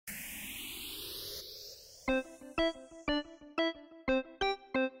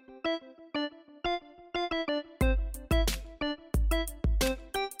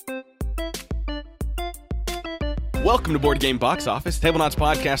Welcome to Board Game Box Office, Tablenauts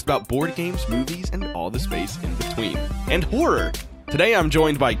podcast about board games, movies, and all the space in between. And horror. Today I'm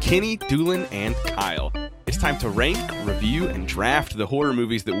joined by Kenny, Doolin, and Kyle. It's time to rank, review, and draft the horror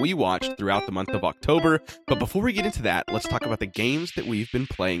movies that we watched throughout the month of October. But before we get into that, let's talk about the games that we've been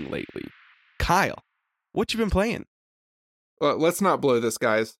playing lately. Kyle, what you been playing? Well, let's not blow this,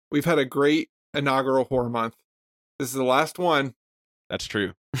 guys. We've had a great inaugural horror month. This is the last one. That's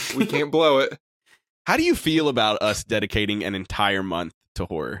true. We can't blow it. How do you feel about us dedicating an entire month to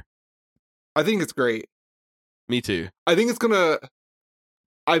horror? I think it's great. Me too. I think it's gonna...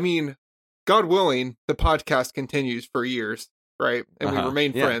 I mean, God willing, the podcast continues for years, right? And we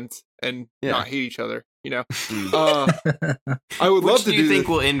remain friends and not hate each other, you know? I would love to do you think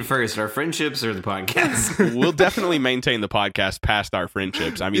will end first, our friendships or the podcast? We'll definitely maintain the podcast past our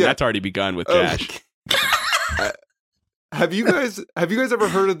friendships. I mean, that's already begun with Josh. Have you guys ever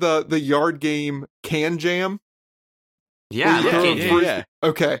heard of the yard game Can Jam? Yeah.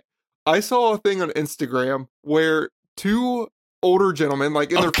 Okay. I saw a thing on Instagram where two older gentlemen,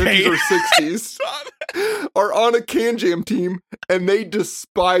 like in their 50s or 60s, are on a Can Jam team and they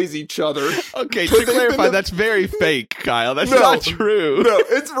despise each other. Okay, to clarify, that's very fake, Kyle. That's not true. No,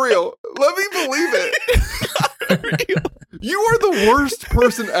 it's real. Let me believe it. You are the worst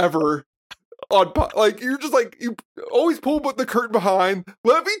person ever. You're just like, you always pull the curtain behind.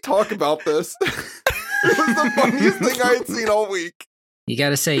 Let me talk about this. It was the funniest thing I had seen all week. You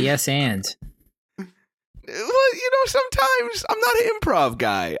gotta say yes and. Well, sometimes I'm not an improv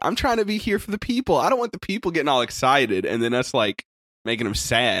guy. I'm trying to be here for the people. I don't want the people getting all excited and then us making them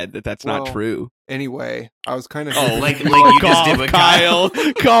sad that's not true. Anyway, I was kind of like you just did with Kyle.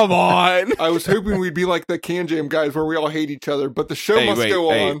 Come on. I was hoping we'd be like the Can Jam guys where we all hate each other, but the show must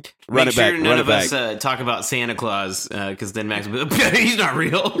go on. Make sure none of us talk about Santa Claus, because then Max will be like, he's not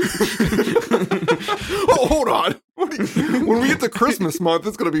real. Oh, hold on. When we get to Christmas month,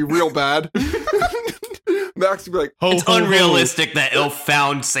 it's going to be real bad. Max will be like, it's unrealistic that Elf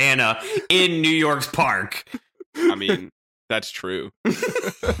found Santa in New York's park. I mean, that's true.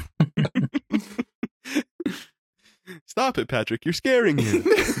 Stop it, Patrick. You're scaring him.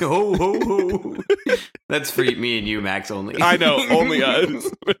 Ho, ho, ho. That's for me and you, Max, only. I know, only us.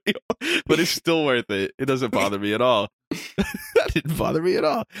 But it's still worth it. It doesn't bother me at all. That didn't bother me at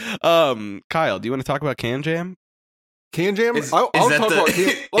all. Kyle, do you want to talk about Can Jam? Can Jam? Is that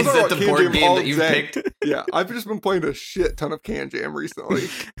the board game that you've picked? Yeah, I've just been playing a shit ton of Can Jam recently.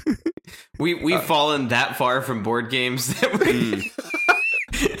 We've fallen that far from board games that we...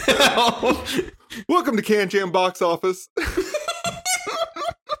 Welcome to Can Jam Box Office.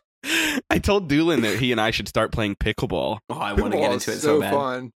 I told Doolin that he and I should start playing pickleball. Oh, I want to get into it so bad.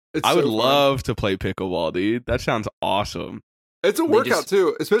 Fun. I would love to play pickleball, dude. That sounds awesome. It's a workout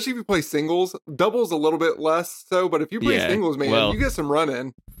too, especially if you play singles. Doubles a little bit less so, but if you play singles, man, you get some run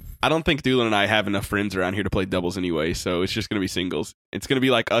in. I don't think Doolin and I have enough friends around here to play doubles anyway, so it's just going to be singles. It's going to be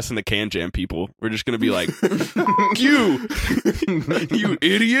like us and the Can Jam people. We're just going to be like, you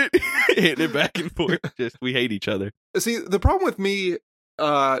idiot, hitting it back and forth. We hate each other. See, the problem with me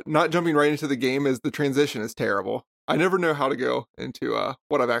not jumping right into the game is the transition is terrible. I never know how to go into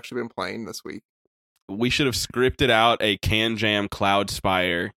what I've actually been playing this week. We should have scripted out a Can Jam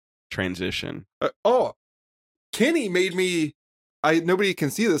Cloudspire transition. Kenny made me... nobody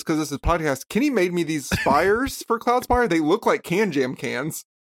can see this because this is a podcast. Kenny made me these spires for Cloudspire. They look like Can Jam cans.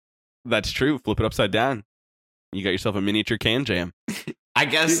 That's true. Flip it upside down. You got yourself a miniature Can Jam. I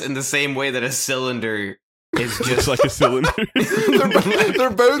guess in the same way that a cylinder is just like a cylinder.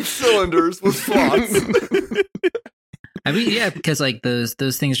 they're both cylinders with slots. I mean, yeah, because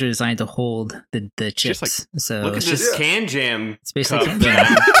those things are designed to hold the chips. So look at this Can Jam. It's basically Can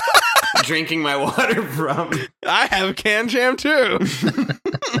Jam. Drinking my water from. I have Can Jam too.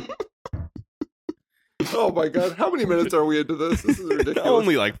 Oh my god, how many minutes are we into this? This is ridiculous.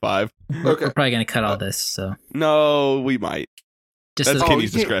 Only like 5. Okay. We're probably gonna cut all this. So no, we might. That's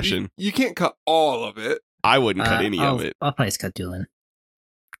Kenny's discretion. You can't cut all of it. I wouldn't cut any of it. I'll probably just cut Doolin.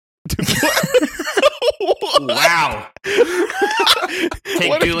 Wow.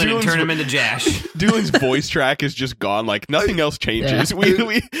 Take Doolin and turn him into Jash. Doolin's voice track is just gone. Like nothing else changes. Yeah.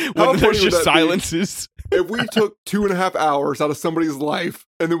 When there's just silences. If we took 2.5 hours out of somebody's life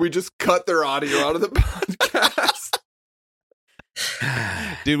and then we just cut their audio out of the podcast.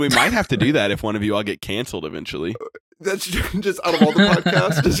 Dude, we might have to do that if one of you all get canceled eventually. That's just out of all the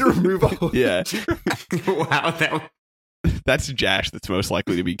podcasts, just remove all. Yeah. Wow, that's Jash that's most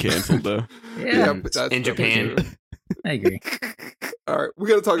likely to be canceled, though. Yeah, in Japan. I agree. All right, we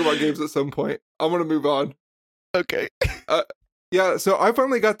got to talk about games at some point. I'm going to move on. Okay. Yeah, so I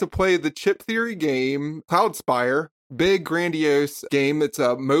finally got to play the Chip Theory game, Cloudspire. Big, grandiose game. It's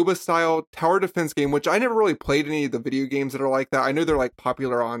a MOBA style tower defense game, which I never really played any of the video games that are like that. I know they're like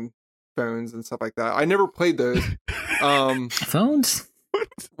popular on phones and stuff like that. I never played those. Phones?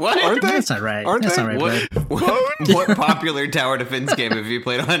 What? Aren't they? That's not right. Aren't That's they? not right, bud. What popular tower defense game have you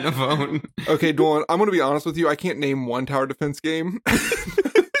played on a phone? Okay, Dolan, I'm going to be honest with you. I can't name one tower defense game.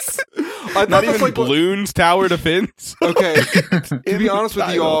 I Not thought even that's Bloons Tower Defense. Okay, to be honest with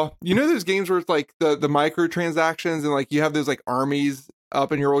you title. all, you know those games where it's like the microtransactions and like you have those like armies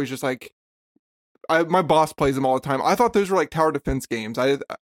up and you're always just like, my boss plays them all the time. I thought those were like tower defense games. I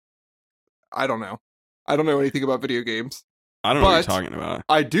don't know. I don't know anything about video games. I don't know what you're But- talking about.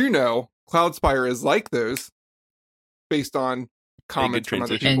 I do know Cloudspire is like those based on comments from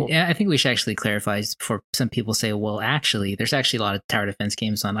other transition. people. And yeah, I think we should actually clarify before some people say, well, actually, there's actually a lot of tower defense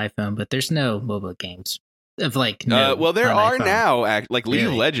games on iPhone, but there's no MOBA games of like, no. Well, there on are iPhone. now. Like League of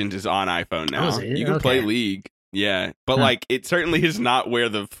Really? Legends is on iPhone now. Oh, is it? You can play Okay. League. Yeah, but Huh. like it certainly is not where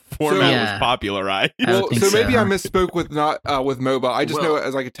the format Yeah. was popularized. I Well, would think so maybe so. I misspoke with not with MOBA. I just know Well- it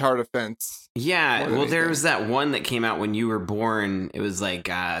as like a tower defense. Yeah, More than well, there anything. was that one that came out when you were born. It was like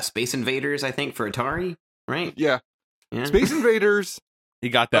Space Invaders, I think, for Atari, right? Yeah, Yeah. Space Invaders He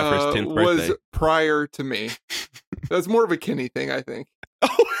got that for his 10th birthday. was prior to me. That's more of a Kenny thing, I think.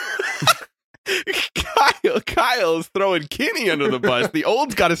 Kyle's throwing Kenny under the bus. The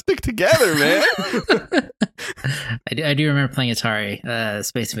old's got to stick together, man. I do remember playing Atari,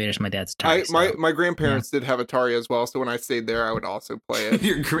 Space Invaders, my dad's Atari. My grandparents did have Atari as well, so when I stayed there, I would also play it.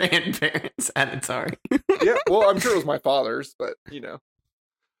 Your grandparents had Atari. Yeah, well, I'm sure it was my father's, but you know.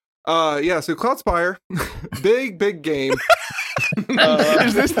 Yeah, so Cloudspire, big game.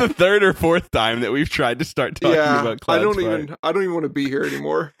 Is this the third or fourth time that we've tried to start talking Yeah, about I Cloudspire? don't even want to be here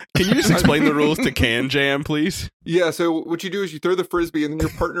anymore. Can you just explain the rules to Can Jam, please? Yeah, so what you do is you throw the frisbee, and then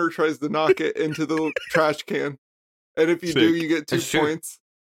your partner tries to knock it into the trash can, and if you do, Sick. you get 2 That's true. points.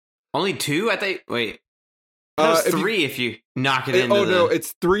 Only two? I think. Wait. That was If you- three if you knock it into no, the...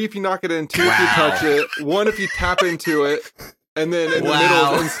 it's 3 if you knock it in, 2 if you Wow. touch it, 1 if you tap into it, and then in the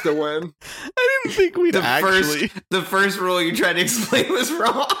Wow. middle is insta win. I didn't think we'd The actually. the first rule you tried to explain was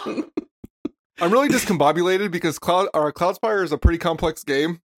wrong. I'm really discombobulated because Cloudspire is a pretty complex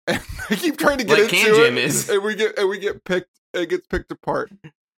game, and I keep trying to get Like into Can Jam it, is. and we get picked. It gets picked apart.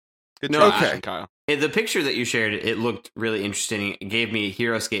 Good No, job, okay. Kyle. The picture that you shared, it looked really interesting. It gave me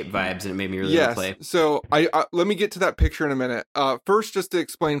HeroScape vibes, and it made me really want to Yes. play. So I let me get to that picture in a minute. First, just to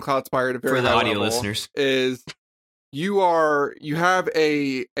explain Cloudspire at a very For the high audio level, listeners. is you have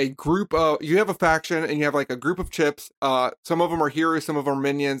a group of you have a faction and you have like a group of chips. Some of them are heroes, some of them are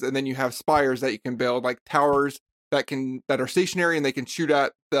minions, and then you have spires that you can build, like towers that are stationary and they can shoot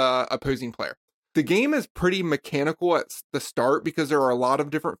at the opposing player. The game is pretty mechanical at the start because there are a lot of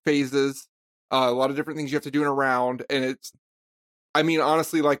different phases, a lot of different things you have to do in a round, and it's. I mean,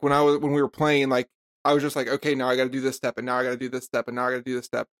 honestly, like when we were playing, like I was just like, okay, now I got to do this step, and now I got to do this step, and now I got to do this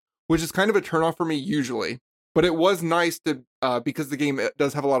step, which is kind of a turnoff for me usually. But it was nice to because the game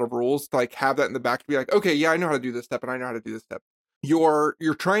does have a lot of rules to like have that in the back to be like, okay, yeah, I know how to do this step, and I know how to do this step. You're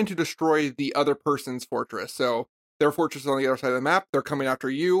trying to destroy the other person's fortress, so their fortress is on the other side of the map. They're coming after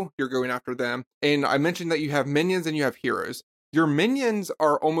you. You're going after them. And I mentioned that you have minions and you have heroes. Your minions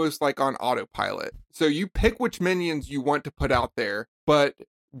are almost like on autopilot. So you pick which minions you want to put out there, but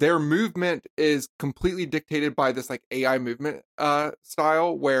their movement is completely dictated by this like AI movement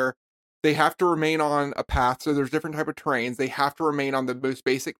style where they have to remain on a path. So there's different type of terrains. They have to remain on the most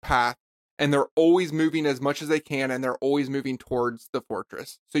basic path, and they're always moving as much as they can, and they're always moving towards the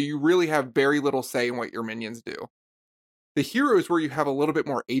fortress. So you really have very little say in what your minions do. The heroes where you have a little bit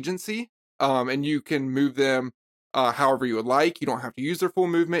more agency, and you can move them however you would like. You don't have to use their full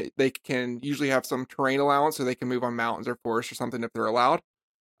movement. They can usually have some terrain allowance, so they can move on mountains or forests or something if they're allowed.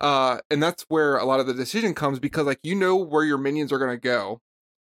 And that's where a lot of the decision comes because like you know where your minions are going to go,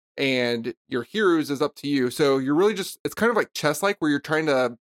 and your heroes is up to you. So you're really just it's kind of like chess-like where you're trying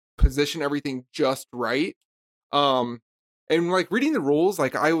to position everything just right. And like reading the rules,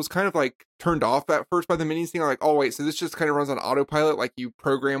 like I was kind of like turned off at first by the minions thing. I'm like, oh wait, so this just kind of runs on autopilot, like you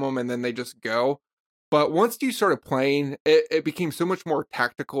program them and then they just go. But once you started playing, it became so much more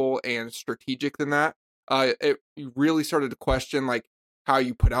tactical and strategic than that. You really started to question like how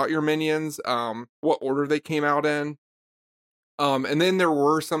you put out your minions, what order they came out in. And then there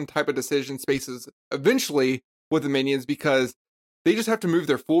were some type of decision spaces eventually with the minions because they just have to move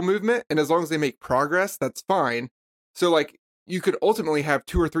their full movement. And as long as they make progress, that's fine. So like you could ultimately have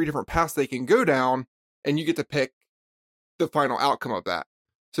 2 or 3 different paths they can go down and you get to pick the final outcome of that.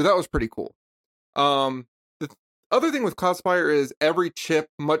 So that was pretty cool. other thing with Cloudspire is every chip,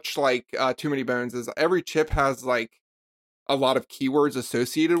 much like Too Many Bones, is every chip has like a lot of keywords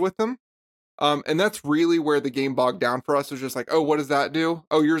associated with them. And that's really where the game bogged down for us. It was just like, oh, what does that do?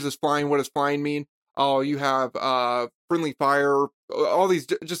 Oh, yours is flying. What does flying mean? Oh, you have friendly fire. All these,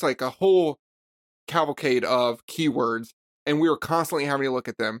 just like a whole cavalcade of keywords. And we were constantly having to look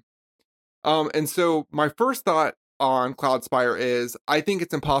at them. And so my first thought on Cloudspire is, I think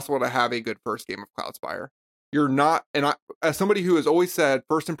it's impossible to have a good first game of Cloudspire. You're not, and I, as somebody who has always said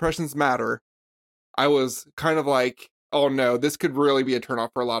first impressions matter, I was kind of like, oh no, this could really be a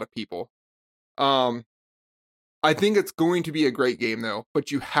turnoff for a lot of people. I think it's going to be a great game though,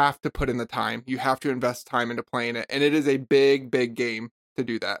 but you have to put in the time. You have to invest time into playing it, and it is a big, big game to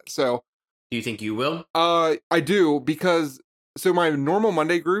do that. So, do you think you will? I do, because so my normal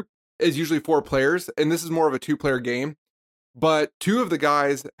Monday group is usually 4 players, and this is more of a 2-player game. But 2 of the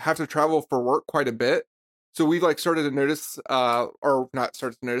guys have to travel for work quite a bit. So we've like started to notice, or not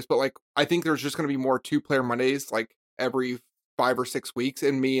started to notice, but like I think there's just going to be more 2-player Mondays like every 5 or 6 weeks.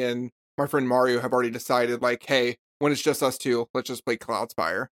 And me and my friend Mario have already decided like, hey, when it's just us 2, let's just play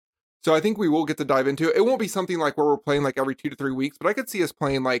Cloudspire. So I think we will get to dive into it. It won't be something like where we're playing like every 2 to 3 weeks, but I could see us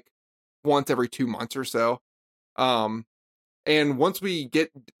playing like once every 2 months or so. And once we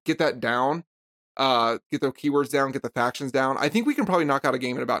get that down, get the keywords down, get the factions down, I think we can probably knock out a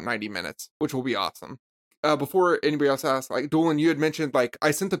game in about 90 minutes, which will be awesome. Before anybody else asks, like Dolan, you had mentioned, like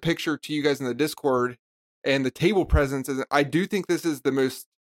I sent the picture to you guys in the Discord, and the table presence is, I do think this is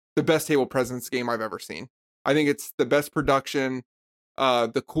the best table presence game I've ever seen. I think it's the best production,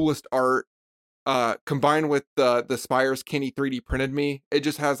 the coolest art, combined with the Spires Kenny 3D printed me. It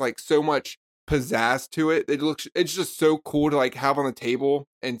just has like so much pizzazz to it. It's just so cool to like have on the table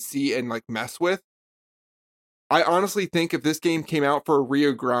and see and like mess with. I honestly think if this game came out for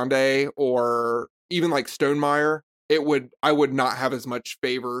Rio Grande or even like Stonemaier, I would not have as much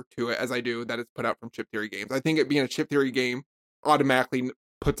favor to it as I do that it's put out from Chip Theory Games. I think it being a Chip Theory game automatically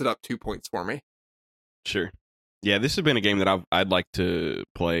puts it up 2 points for me. Sure. Yeah, this has been a game that I'd like to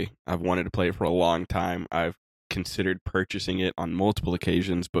play. I've wanted to play it for a long time. I've considered purchasing it on multiple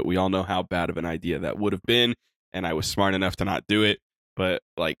occasions, but we all know how bad of an idea that would have been, and I was smart enough to not do it. But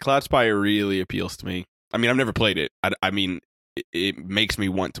like Cloudspire really appeals to me. I mean, I've never played it. I mean, it makes me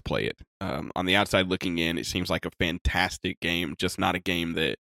want to play it. On the outside looking in, it seems like a fantastic game, just not a game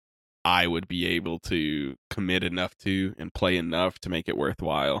that I would be able to commit enough to and play enough to make it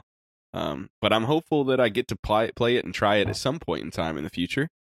worthwhile. But I'm hopeful that I get to play it and try it at some point in time in the future.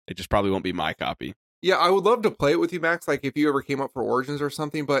 It just probably won't be my copy. Yeah, I would love to play it with you, Max, like if you ever came up for Origins or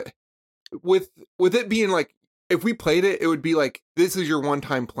something, but with it being like, if we played it, it would be like, this is your one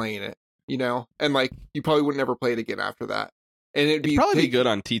time playing it, you know? And like, you probably would never play it again after that. And it'd probably be good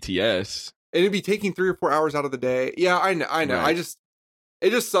on TTS. And it'd be taking 3 or 4 hours out of the day. Yeah, I know. Right. It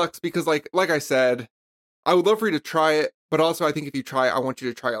just sucks because like I said, I would love for you to try it, but also I think if you try it, I want you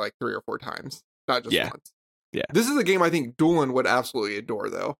to try it like 3 or 4 times, not just once. Yeah. This is a game I think Dolan would absolutely adore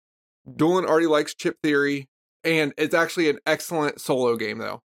though. Dolan already likes Chip Theory, and it's actually an excellent solo game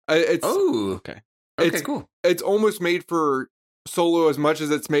though. Okay. It's cool. It's almost made for solo as much as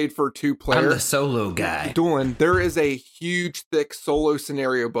it's made for 2-player. I'm the solo guy. Dolan, there is a huge, thick solo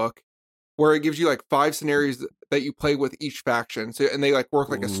scenario book where it gives you like 5 scenarios that you play with each faction. So, and they like work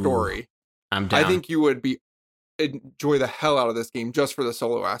like a story. I'm down. I think you would enjoy the hell out of this game just for the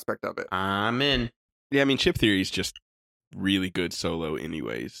solo aspect of it. I'm in. Yeah, I mean, Chip Theory is just really good solo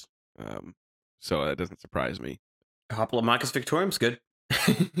anyways. So that doesn't surprise me. Hoplomachus Victorium's good.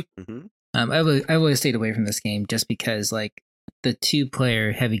 Mm-hmm. I've always stayed away from this game just because like the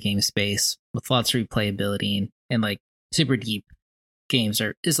 2-player heavy game space with lots of replayability and like super deep games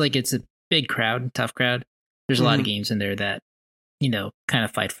it's a big crowd, tough crowd. There's a lot of games in there that, you know, kind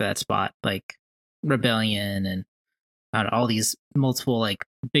of fight for that spot, like Rebellion and all these multiple like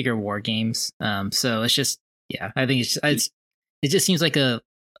bigger war games. So it's just, yeah, I think it just seems like a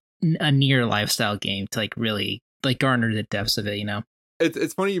near lifestyle game to like really like garner the depths of it, you know.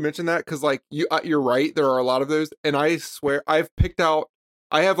 It's funny you mentioned that because like you're right, there are a lot of those, and I swear I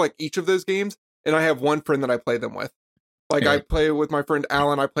have like each of those games, and I have one friend that I play them with. Like I play with my friend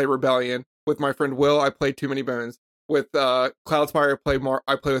Alan, I play Rebellion. With my friend Will, I play Too Many Bones. With Cloudspire,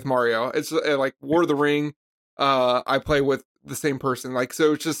 I play with Mario. It's like War of the Ring. I play with the same person. Like,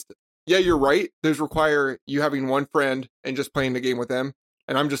 so it's just, yeah, you're right. Those require you having one friend and just playing the game with them.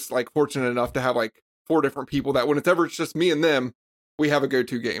 And I'm just like fortunate enough to have like 4 different people that when it's just me and them, we have a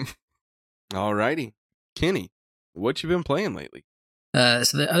go-to game. Alrighty. Kenny, what you been playing lately? So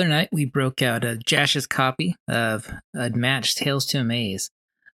the other night we broke out Jash's copy of Unmatched Tales to Amaze.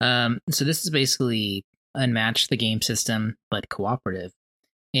 So this is basically Unmatched, the game system, but cooperative.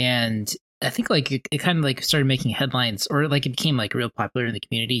 And I think like it kind of like started making headlines, or like it became like real popular in the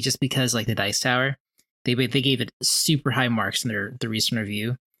community just because like the Dice Tower, they gave it super high marks in the recent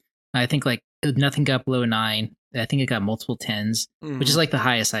review. I think like nothing got below 9. I think it got multiple 10s, which is like the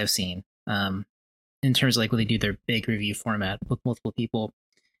highest I've seen in terms of like when they do their big review format with multiple people.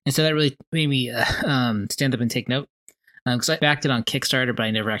 And so that really made me stand up and take note, because I backed it on Kickstarter, but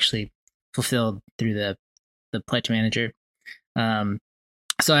I never actually fulfilled through the pledge manager.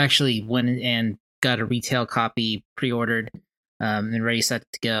 So I actually went and got a retail copy pre-ordered and ready set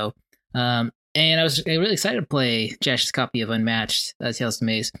to go. And I was really excited to play Jash's copy of Unmatched, Tales to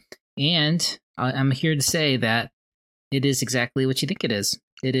Maze. And I'm here to say that it is exactly what you think it is.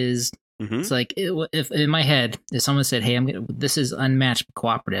 It is. It's like if in my head, if someone said, "Hey, this is Unmatched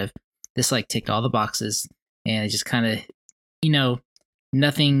cooperative," this like ticked all the boxes, and it just kind of,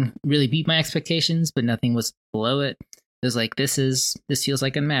 nothing really beat my expectations, but nothing was below it. It was like this feels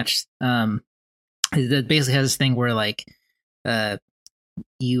like Unmatched. It basically has this thing where like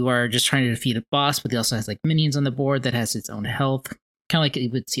you are just trying to defeat a boss, but it also has like minions on the board that has its own health, kind of like you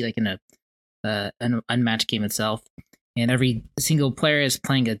would see like in an Unmatched game itself. And every single player is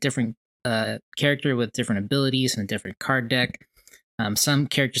playing a different character with different abilities and a different card deck. Some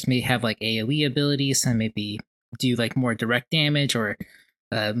characters may have like AoE abilities, some maybe do like more direct damage, or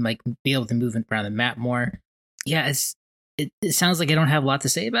like be able to move around the map more. Yeah, it sounds like I don't have a lot to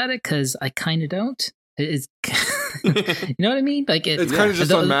say about it because I kind of don't. It's you know what I mean? Like it's kind of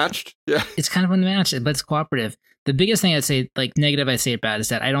just Unmatched. Yeah, it's kind of Unmatched, but it's cooperative. The biggest thing I'd say, like negative I'd say about, is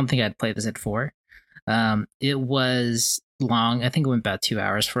that I don't think I'd play this at 4. It was long. I think it went about 2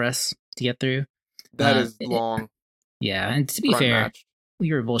 hours for us to get through. That is long. Yeah, and to be fair,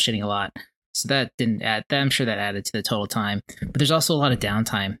 we were bullshitting a lot, so that didn't add. I'm sure that added to the total time. But there's also a lot of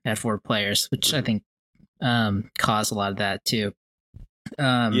downtime at 4 players, which I think caused a lot of that too.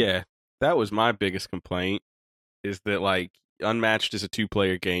 Yeah, that was my biggest complaint. Is that like Unmatched is a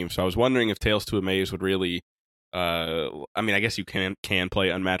 2-player game, so I was wondering if Tales to Amaze would really. I mean, I guess you can play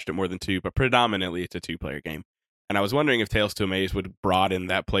Unmatched at more than 2, but predominantly it's a 2-player game. And I was wondering if Tales to Amaze would broaden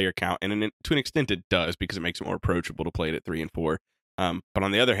that player count, and to an extent it does, because it makes it more approachable to play it at 3 and 4. But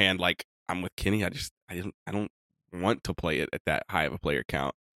on the other hand, like I'm with Kenny, I don't want to play it at that high of a player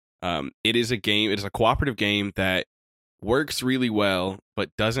count. It is a cooperative game that works really well,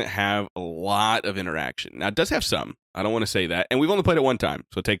 but doesn't have a lot of interaction. Now, it does have some. I don't want to say that. And we've only played it one time,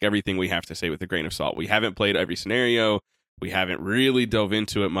 so take everything we have to say with a grain of salt. We haven't played every scenario. We haven't really dove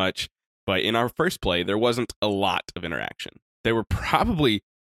into it much. But in our first play, there wasn't a lot of interaction. There were probably,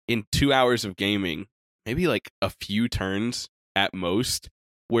 in 2 hours of gaming, maybe like a few turns at most,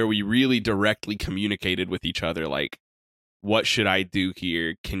 where we really directly communicated with each other, like, what should I do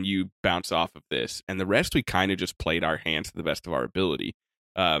here? Can you bounce off of this? And the rest, we kind of just played our hands to the best of our ability.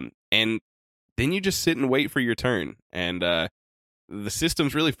 And then you just sit and wait for your turn. And the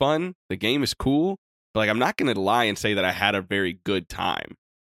system's really fun. The game is cool. But like, I'm not going to lie and say that I had a very good time.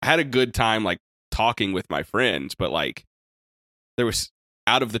 I had a good time, like, talking with my friends. But like, there was,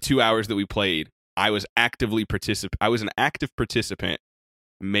 out of the 2 hours that we played, I was an active participant,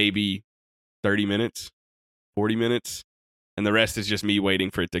 maybe 30 minutes, 40 minutes. And the rest is just me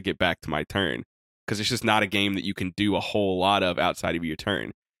waiting for it to get back to my turn, because it's just not a game that you can do a whole lot of outside of your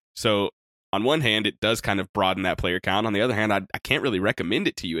turn. So on one hand, it does kind of broaden that player count. On the other hand, I can't really recommend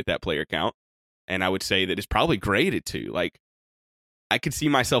it to you at that player count. And I would say that it's probably graded to. Like, I could see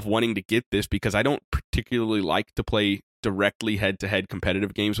myself wanting to get this because I don't particularly like to play directly head-to-head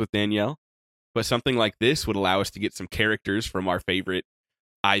competitive games with Danielle. But something like this would allow us to get some characters from our favorite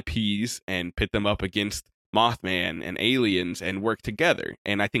IPs and pit them up against Mothman and aliens and work together.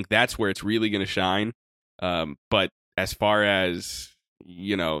 And I think that's where it's really going to shine. But as far as,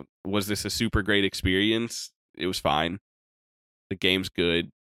 was this a super great experience? It was fine. The game's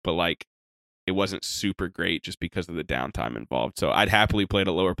good, but like, it wasn't super great just because of the downtime involved. So I'd happily play it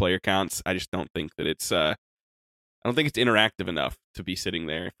at lower player counts. I just don't think that it's interactive enough to be sitting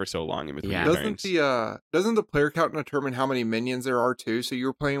there for so long in between turns. Doesn't the player count determine how many minions there are too? So you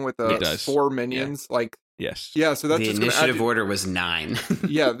were playing with 4 minions, like. Yes. Yeah, so that's the just initiative order was 9.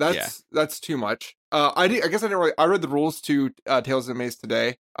 Yeah, that's too much. I guess I didn't really. I read the rules to Tales of the Maze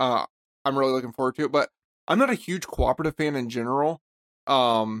today. I'm really looking forward to it, but I'm not a huge cooperative fan in general.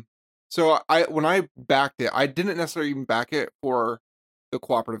 So when I backed it, I didn't necessarily even back it for the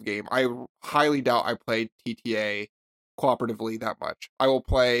cooperative game. I highly doubt I played TTA cooperatively that much. I will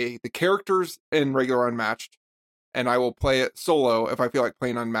play the characters in regular Unmatched, and I will play it solo if I feel like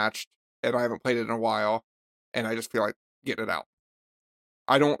playing Unmatched, and I haven't played it in a while. And I just feel like getting it out.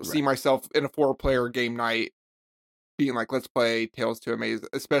 I don't see myself in a 4-player game night being like, let's play Tales to Amaze,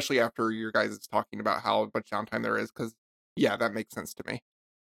 especially after your guys is talking about how much downtime there is, because yeah, that makes sense to me.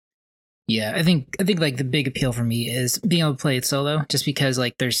 Yeah, I think like the big appeal for me is being able to play it solo, just because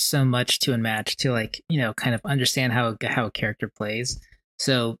like there's so much to Unmatched to like, you know, kind of understand how a character plays.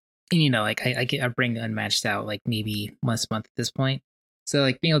 So, you know, like I bring Unmatched out like maybe once a month at this point. So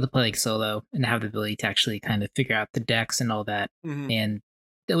like being able to play like solo and have the ability to actually kind of figure out the decks and all that. Mm-hmm. And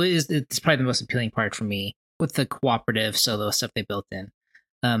it's probably the most appealing part for me with the cooperative solo stuff they built in.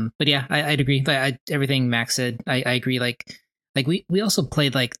 But yeah, I'd agree. Everything Max said, I agree. Like we also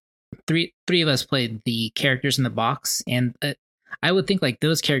played like three of us played the characters in the box, and I would think like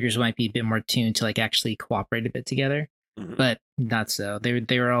those characters might be a bit more tuned to like actually cooperate a bit together, but not so.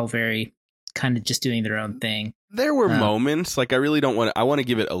 They were all very kind of just doing their own thing. There were moments like I want to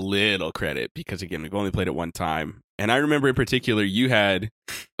give it a little credit because again we've only played it one time, and I remember in particular you had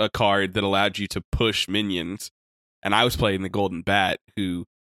a card that allowed you to push minions, and I was playing the Golden Bat who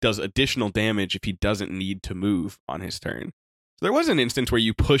does additional damage if he doesn't need to move on his turn. There was an instance where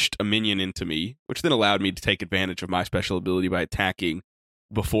you pushed a minion into me, which then allowed me to take advantage of my special ability by attacking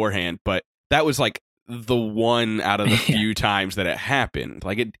beforehand. But that was like the one out of the few times that it happened.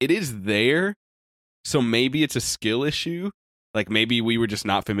 Like it is there. So maybe it's a skill issue. Like maybe we were just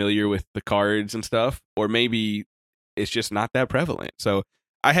not familiar with the cards and stuff, or maybe it's just not that prevalent. So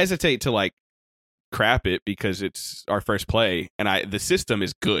I hesitate to like crap it because it's our first play and the system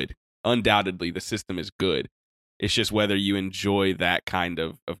is good. Undoubtedly, the system is good. It's just whether you enjoy that kind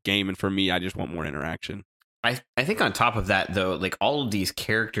of game. And for me, I just want more interaction. I think on top of that, though, like all of these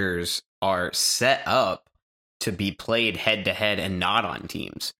characters are set up to be played head to head and not on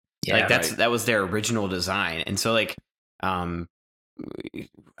teams. Yeah, like that was their original design. And so like, I'm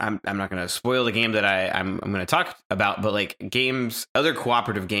not going to spoil the game that I'm going to talk about, but like other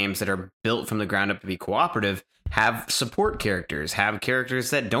cooperative games that are built from the ground up to be cooperative have support characters, have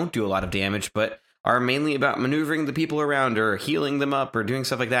characters that don't do a lot of damage, but are mainly about maneuvering the people around or healing them up or doing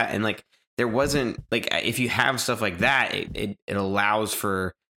stuff like that. And like, there wasn't like, if you have stuff like that, it allows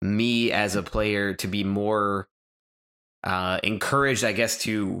for me as a player to be more encouraged, I guess,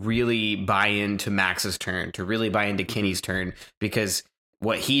 to really buy into Max's turn, to really buy into Kenny's turn, because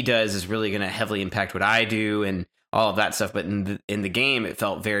what he does is really going to heavily impact what I do and all of that stuff. But in the game, it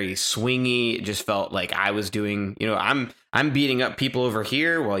felt very swingy. It just felt like I was doing, you know, I'm beating up people over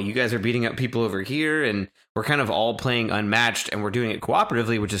here while you guys are beating up people over here. And we're kind of all playing Unmatched and we're doing it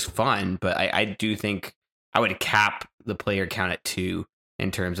cooperatively, which is fun. But I do think I would cap the player count at 2 in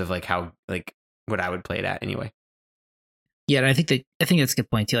terms of like how, like what I would play it at anyway. Yeah, I think that's a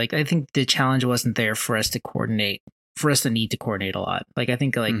good point too. Like, I think the challenge wasn't there for us to coordinate, for us to need to coordinate a lot. Like, I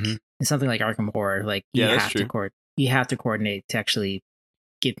think like in something like Arkham Horror, like you have to coordinate to actually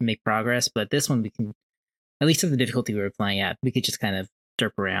make progress. But this one, we can, at least at the difficulty we were playing at, we could just kind of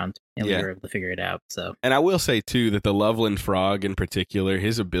derp around and we were able to figure it out. So, and I will say too that the Loveland Frog in particular,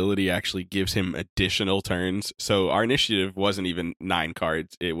 his ability actually gives him additional turns. So our initiative wasn't even 9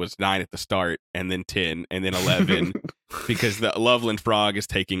 cards; it was 9 at the start, and then 10, and then 11, because the Loveland Frog is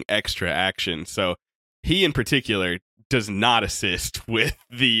taking extra action. So he in particular does not assist with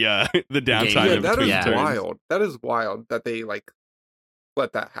the downtime. Yeah, that is turns. wild. That is wild that they like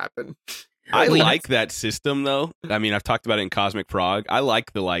let that happen. I like that system though. I mean, I've talked about it in Cosmic Frog. I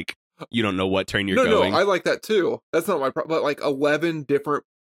like the like you don't know what turn you're going. No, I like that too. That's not my problem. But like 11 different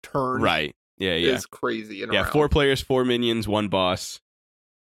turns, right? Yeah, is crazy. Yeah, 4 players, 4 minions, 1 boss.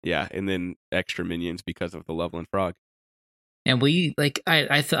 Yeah, and then extra minions because of the Loveland Frog. And we like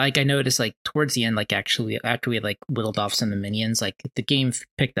I noticed like towards the end, like actually after we had like whittled off some of the minions, like the game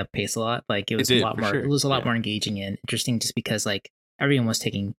picked up pace a lot. Like it was a lot more. Sure. It was a lot more engaging and interesting, just because like everyone was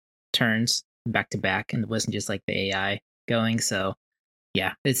taking turns back to back, and it wasn't just like the AI going. So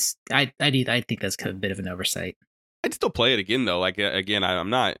yeah, it's I think that's kind of a bit of an oversight. I'd still play it again though. Like again,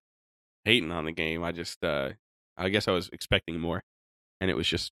 I'm not hating on the game. I just I guess I was expecting more, and it was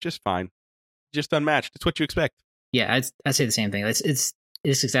just fine, just Unmatched. It's what you expect. Yeah, I'd say the same thing. It's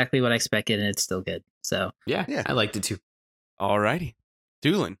exactly what I expected, and it's still good. So yeah, I liked it too. Alrighty,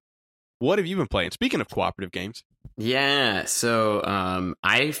 Doolin, what have you been playing? Speaking of cooperative games. Yeah, so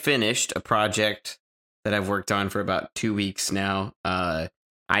I finished a project that I've worked on for about 2 weeks now. I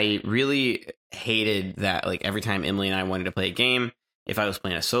really hated that, like, every time Emily and I wanted to play a game, if I was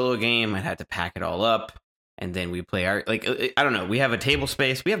playing a solo game, I'd have to pack it all up, and then we'd play our, like, I don't know, we have a table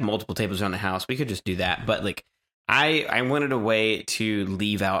space, we have multiple tables around the house, we could just do that, but, like, I wanted a way to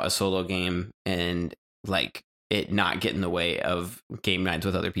leave out a solo game and, like, it not get in the way of game nights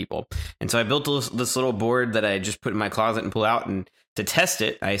with other people. And so I built this little board that I just put in my closet and pull out, and to test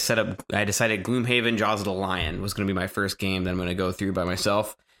it, I decided Gloomhaven Jaws of the Lion was going to be my first game that I'm going to go through by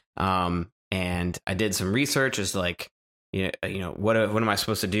myself. And I did some research as to, like, what am I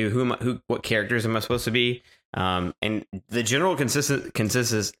supposed to do? What characters am I supposed to be? And the general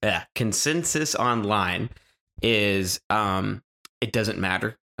consensus online is it doesn't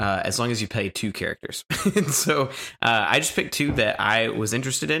matter as long as you play 2 characters. And so I just picked 2 that I was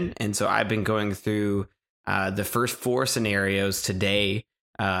interested in, and so I've been going through the first 4 scenarios today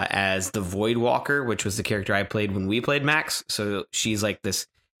as the Voidwalker, which was the character I played when we played Max. So she's like this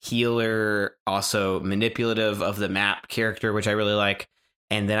healer, also manipulative of the map character, which I really like.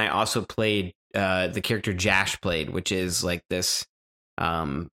 And then I also played the character Jash played, which is like this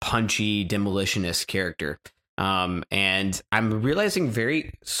punchy demolitionist character. And I'm realizing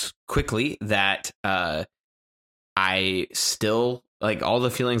very quickly that I still, like, all the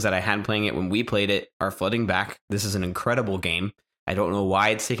feelings that I had playing it when we played it are flooding back. This is an incredible game. I don't know why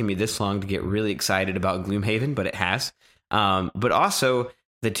it's taken me this long to get really excited about Gloomhaven, but it has. But also,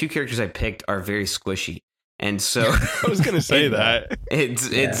 the 2 characters I picked are very squishy. And so I was going to say that. It's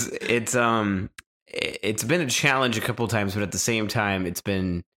been a challenge a couple of times, but at the same time, it's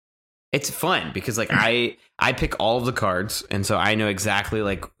fun because, like, I pick all of the cards, and so I know exactly,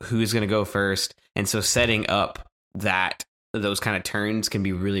 like, who's going to go first. And so setting up those kind of turns can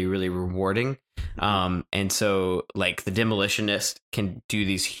be really, really rewarding. And so, like, the Demolitionist can do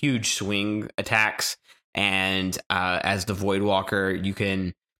these huge swing attacks, and as the Voidwalker, you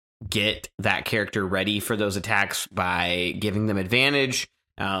can get that character ready for those attacks by giving them advantage.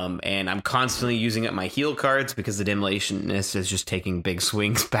 And I'm constantly using up my heal cards because the Demolitionist is just taking big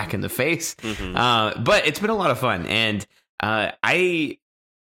swings back in the face. Mm-hmm. But it's been a lot of fun, and I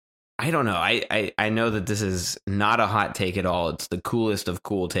don't know. I know that this is not a hot take at all. It's the coolest of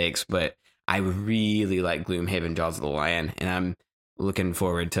cool takes, but I really like Gloomhaven Jaws of the Lion, and I'm looking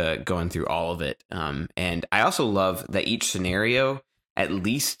forward to going through all of it. And I also love that each scenario, at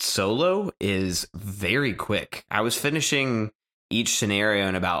least solo, is very quick. I was finishing each scenario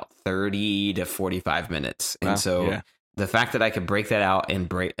in about 30 to 45 minutes. And the fact that I could break that out and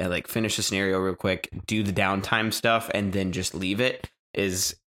finish the scenario real quick, do the downtime stuff, and then just leave it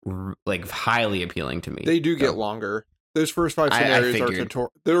is like highly appealing to me. They do get longer. Those first 5 scenarios are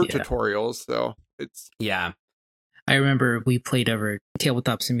tutorials, so it's I remember we played over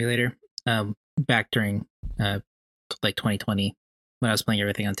Tabletop Simulator back during like 2020 when I was playing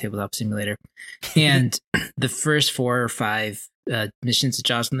everything on Tabletop Simulator, and the first 4 or 5 missions of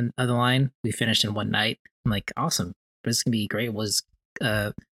Jaws of the Lion we finished in one night. I'm like, awesome, this is gonna be great. Was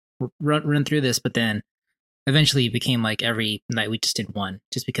run through this, but then eventually it became like every night we just did one,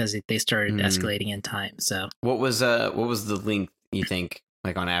 just because they started escalating in time. So what was the length, you think,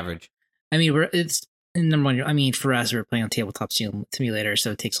 like, on average? I mean, it's number one. I mean, for us, we're playing on Tabletop Simulator,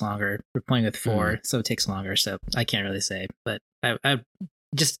 so it takes longer. We're playing with 4, so it takes longer. So I can't really say, but I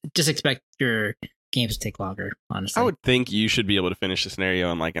just expect your games to take longer. Honestly, I would think you should be able to finish the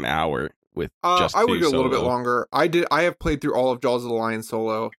scenario in like an hour with just. I would go solo. a little bit longer. I have played through all of Jaws of the Lion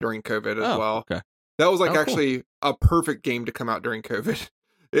solo during COVID as well. Okay. That was like actually a perfect game to come out during COVID.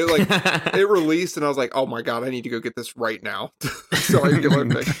 It it released, and I was like, oh my god, I need to go get this right now so I can get my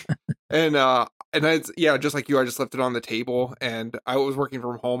pick. And it's just like you, I just left it on the table, and I was working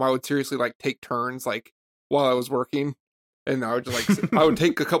from home. I would seriously like take turns like while I was working, and I would just like I would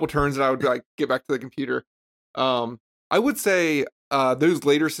take a couple turns, and I would like get back to the computer. I would say those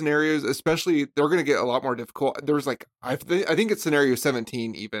later scenarios, especially, they're going to get a lot more difficult. There was like I think it's scenario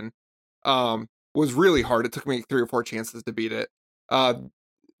 17 even. Was really hard. It took me 3 or 4 chances to beat it.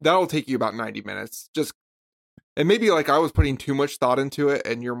 That'll take you about 90 minutes. And maybe like I was putting too much thought into it,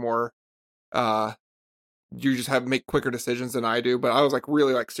 and you're more, you just make quicker decisions than I do. But I was like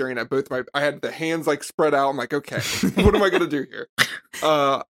really like staring at I had the hands like spread out. I'm like, okay, what am I gonna do here?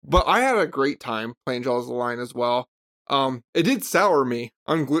 But I had a great time playing Jaws of the Lion as well. It did sour me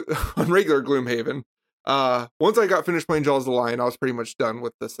on regular Gloomhaven. Once I got finished playing Jaws of the Lion, I was pretty much done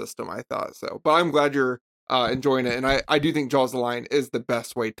with the system, I thought so. But I'm glad you're enjoying it, and I do think Jaws of the Lion is the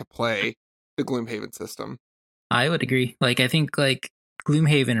best way to play the Gloomhaven system. I would agree. Like, I think like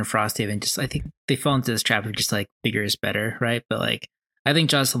Gloomhaven and Frosthaven, I think they fall into this trap of just like bigger is better, right? But like, I think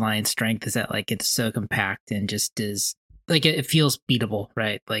Jaws of the Lion's strength is that like it's so compact and just is like it feels beatable,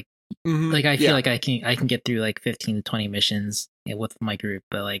 right? Like, like I feel like I can get through like 15 to 20 missions with my group,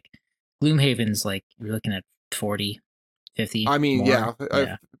 but like Gloomhaven's like you're looking at 40, 50. I mean,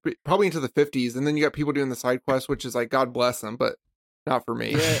 probably into the 50s, and then you got people doing the side quests, which is like God bless them, but not for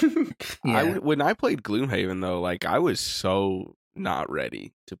me. Yeah. When I played Gloomhaven, though, like I was so not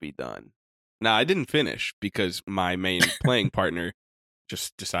ready to be done. Now, I didn't finish because my main playing partner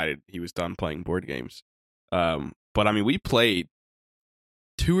just decided he was done playing board games. But I mean, we played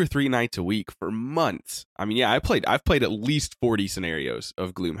 2 or 3 nights a week for months. I mean, yeah, I've played at least 40 scenarios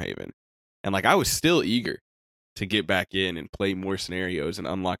of Gloomhaven. And like I was still eager to get back in and play more scenarios and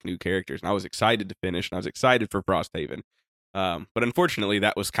unlock new characters. And I was excited to finish, and I was excited for Frosthaven. But unfortunately,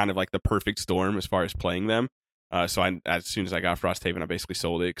 that was kind of like the perfect storm as far as playing them. So as soon as I got Frosthaven, I basically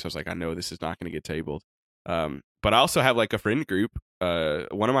sold it because I was like, I know this is not going to get tabled. But I also have like a friend group.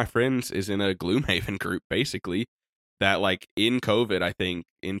 One of my friends is in a Gloomhaven group, basically, that like in COVID, I think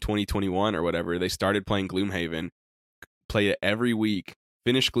in 2021 or whatever, they started playing Gloomhaven, played it every week,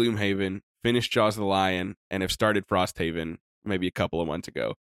 finished Gloomhaven, finished Jaws of the Lion, and have started Frosthaven maybe a couple of months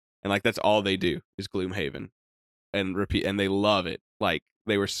ago. And like that's all they do is Gloomhaven and repeat, and they love it. Like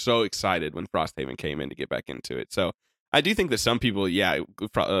they were so excited when Frosthaven came in to get back into it. So I do think that some people, Jaws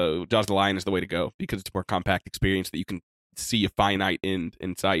of the Lion is the way to go because it's a more compact experience that you can see a finite end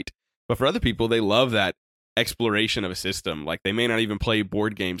in sight. But for other people, they love that exploration of a system. Like they may not even play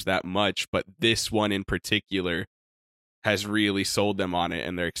board games that much, but this one in particular has really sold them on it,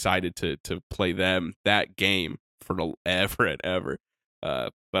 and they're excited to play that game forever and ever.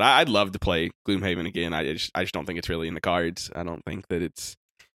 But I'd love to play Gloomhaven again. I just don't think it's really in the cards. I don't think that it's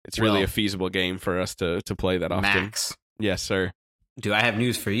really a feasible game for us to play that often. Max, yes, sir. Do I have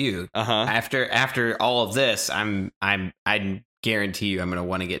news for you? After all of this, I guarantee you I'm going to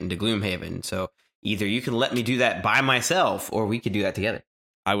want to get into Gloomhaven. So either you can let me do that by myself, or we could do that together.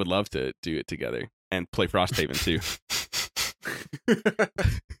 I would love to do it together and play Frosthaven too.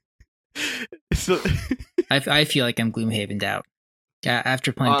 So, I feel like I'm Gloomhavened out.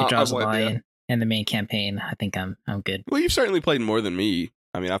 After playing the Jaws of the Lion and the main campaign, I think I'm good. Well, you've certainly played more than me.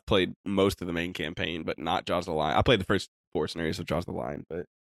 I mean, I've played most of the main campaign, but not Jaws of the Lion. I played the first 4 scenarios of Jaws of the Lion, but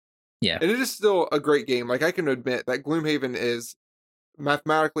yeah. And it is still a great game. Like I can admit that Gloomhaven is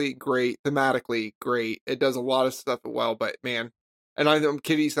mathematically great, thematically great. It does a lot of stuff well, but man, and I know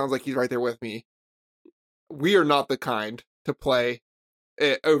Kitty sounds like he's right there with me. We are not the kind to play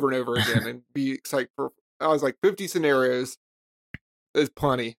it over and over again and be excited for. I was like 50 scenarios is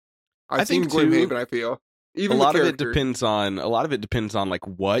plenty. I've seen Gloomhaven. I feel even a lot of it depends on like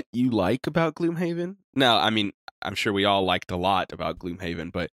what you like about Gloomhaven. Now, I mean, I'm sure we all liked a lot about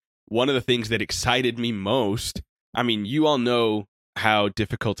Gloomhaven, but one of the things that excited me most, I mean, you all know how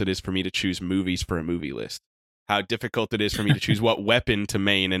difficult it is for me to choose movies for a movie list. How difficult it is for me to choose what weapon to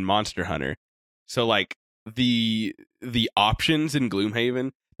main in Monster Hunter. So like the options in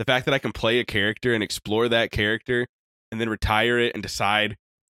Gloomhaven, the fact that I can play a character and explore that character and then retire it and decide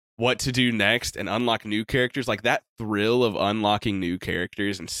what to do next and unlock new characters, like that thrill of unlocking new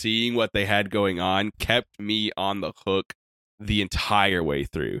characters and seeing what they had going on kept me on the hook the entire way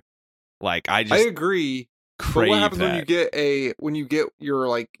through. Like I agree. But what happens when you get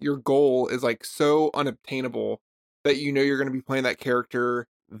your goal is like so unobtainable that you know you're going to be playing that character?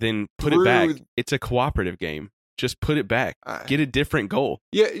 Then put it back. It's a cooperative game. Just put it back. Get a different goal.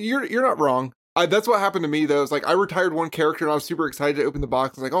 Yeah, you're not wrong. That's what happened to me though. It's like I retired one character and I was super excited to open the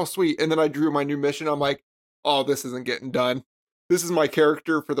box. I was like, oh sweet, and then I drew my new mission. I'm like, oh, this isn't getting done. This is my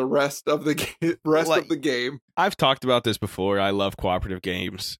character for the rest of the of the game. I've talked about this before. I love cooperative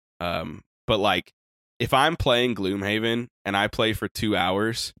games. But like, if I'm playing Gloomhaven and I play for 2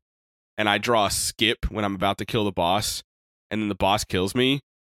 hours and I draw a skip when I'm about to kill the boss and then the boss kills me,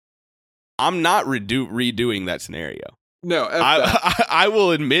 I'm not redoing that scenario. No, I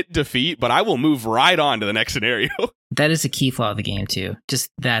will admit defeat, but I will move right on to the next scenario. That is a key flaw of the game too. Just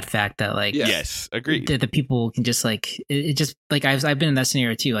that fact that like yes, agreed. The people can just like it just like I've been in that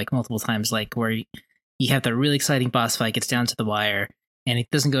scenario too, like multiple times, like where you have the really exciting boss fight, gets down to the wire, and it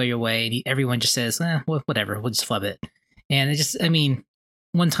doesn't go your way, and everyone just says, whatever, we'll just flub it, and it just, I mean,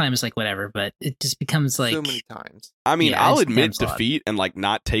 one time is like whatever, but it just becomes like so many times. I mean, I'll admit defeat and like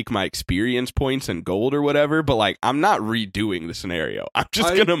not take my experience points and gold or whatever, but like I'm not redoing the scenario. I'm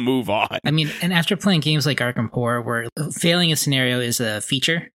just gonna move on. I mean, and after playing games like Arkham Horror, where failing a scenario is a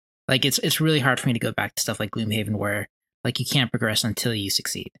feature, like it's really hard for me to go back to stuff like Gloomhaven, where like you can't progress until you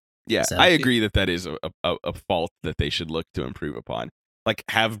succeed. Yeah, so, I agree that is a fault that they should look to improve upon. Like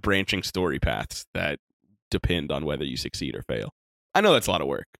have branching story paths that depend on whether you succeed or fail. I know that's a lot of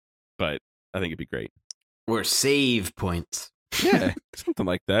work, but I think it'd be great. Or save points. Yeah, something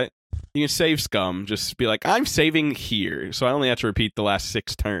like that. You can save scum. Just be like, I'm saving here, so I only have to repeat the last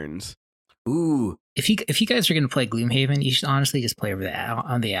 6 turns. Ooh. If you guys are going to play Gloomhaven, you should honestly just play over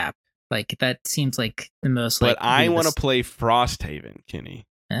on the app. Like that seems like the most. But like, I want to realist- play Frosthaven, Kenny.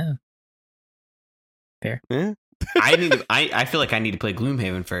 Oh, fair. Eh? I feel like I need to play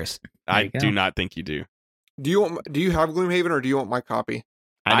Gloomhaven first. I you go. do not think you do. Do you have Gloomhaven or do you want my copy?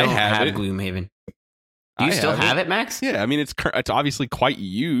 I I don't have have it. Gloomhaven. Do you I still have have it, Max? Yeah, I mean it's obviously quite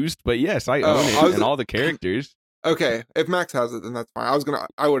used, but yes, I Oh, own it I was- and all the characters. Okay, if Max has it, then that's fine.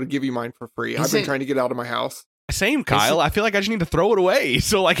 I would give you mine for free. I've Is been it- trying to get out of my house. Same, Kyle. I feel like I just need to throw it away.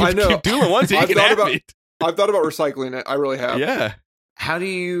 So like, I if know. Doolin wants it, he I've can thought have about- it. I've thought about recycling it. I really have. Yeah, How do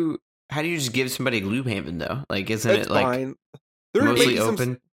you just give somebody Gloomhaven though? Like, isn't It's it like fine. There may mostly be some-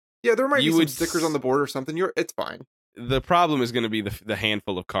 open? yeah, there might You be some would stickers on the board or something. It's fine. the problem is going to be the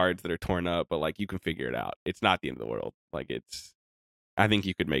handful of cards that are torn up, but like you can figure it out. It's not the end of the world. Like I think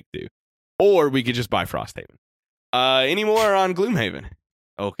you could make do, or we could just buy Frosthaven. Any more on Gloomhaven?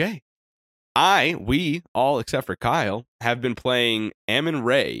 Okay. We all except for Kyle have been playing Ammon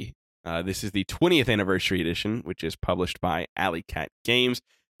Ray. This is the 20th anniversary edition, which is published by Alley Cat Games.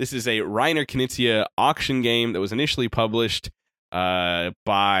 This is a Reiner Knizia auction game that was initially published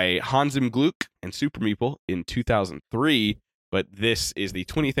by Hans im Glück and Super Meeple in 2003, but this is the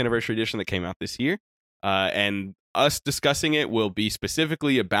 20th anniversary edition that came out this year. And us discussing it will be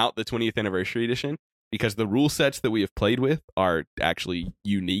specifically about the 20th anniversary edition, because the rule sets that we have played with are actually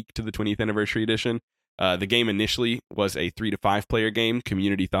unique to the 20th anniversary edition. The game initially was a 3 to 5 player game.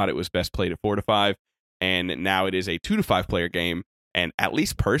 Community thought it was best played at 4 to 5, and now it is a 2 to 5 player game. And at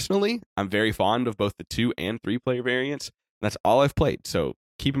least personally, I'm very fond of both the 2 and 3 player variants. That's all I've played. So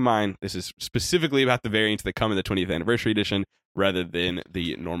keep in mind, this is specifically about the variants that come in the 20th anniversary edition rather than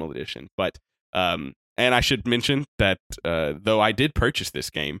the normal edition. But and I should mention that though I did purchase this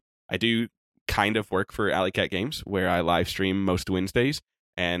game, I do kind of work for Alley Cat Games, where I live stream most Wednesdays,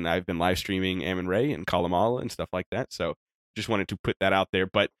 and I've been live streaming Ammon Ray and Kalamala and stuff like that. So just wanted to put that out there.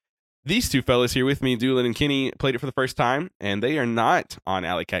 But these two fellas here with me, Doolin and Kenny, played it for the first time, and they are not on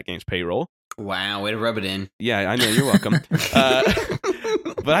Alley Cat Games payroll. Wow, way to rub it in. Yeah, I know, you're welcome.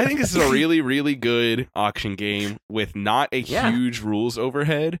 But I think this is a really, really good auction game with not a huge rules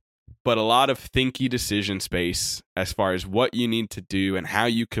overhead, but a lot of thinky decision space as far as what you need to do and how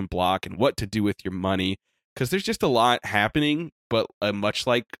you can block and what to do with your money. Because there's just a lot happening, but much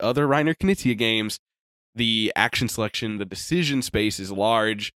like other Reiner Knizia games, the action selection, the decision space is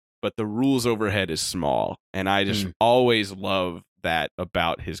large, but the rules overhead is small. And I just always love that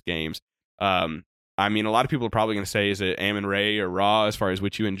about his games. I mean, a lot of people are probably going to say, is it Ammon Ray or Raw as far as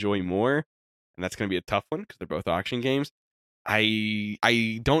which you enjoy more? And that's going to be a tough one because they're both auction games. I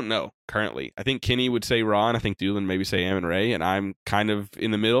don't know currently. I think Kenny would say Raw, and I think Doolin maybe say Ammon Ray, and I'm kind of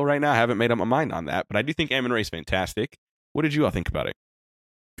in the middle right now. I haven't made up my mind on that, but I do think Ammon Ray's fantastic. What did you all think about it?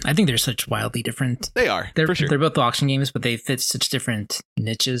 I think they're such wildly different. They are, They're for sure. they're both auction games, but they fit such different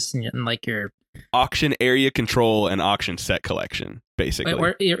niches, and like your Auction area control and auction set collection, basically.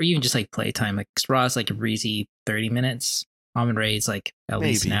 or even just like playtime. Like Raw is like a breezy 30 minutes. Almond Ray is like at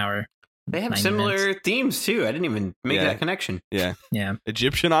least an Maybe. hour. They have 90 similar minutes. themes too. I didn't even make Yeah. that connection. Yeah. Yeah.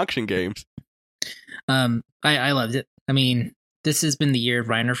 Egyptian auction games. I loved it. I mean, this has been the year of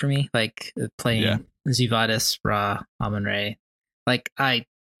Reiner for me. Like playing Yeah. Zuvadis, Ra, Almond Ray. Like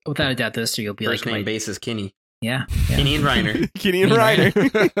without a doubt, those three will be First like name my, basis Kenny. yeah. Kenny and Reiner. Kenny and Kenny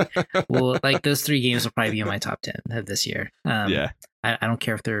Reiner. Well, like those three games will probably be in my top 10 of this year. Yeah. I don't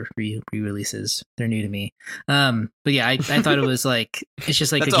care if they're re-releases. They're new to me. But yeah, I thought it was like, it's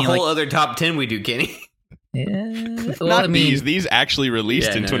just like That's a a game whole like, other top 10 we do, Kenny. yeah. Well, Not I mean, these actually released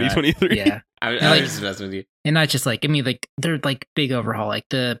Yeah, in no, 2023. yeah. I like- was just messing with you. And not just like, I mean, like they're like big overhaul. Like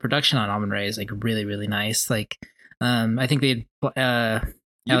the production on Almond Ray is like really, really nice. Like, I think they You Alley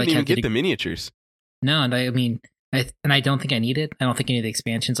didn't even Cat get did the miniatures. no, and I mean, I don't think I need it. I don't think any of the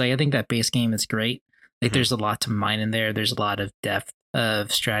expansions. Like, I think that base game is great. Like, Mhm. there's a lot to mine in there. There's a lot of depth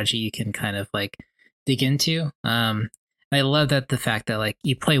of strategy you can kind of like dig into. I love that the fact that like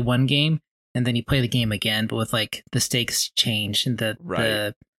you play one game and then you play the game again, but with like the stakes change and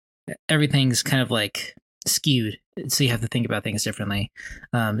the everything's kind of like skewed, so you have to think about things differently.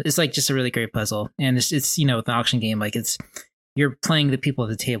 It's like just a really great puzzle, and it's you know, with an auction game, like it's you're playing the people at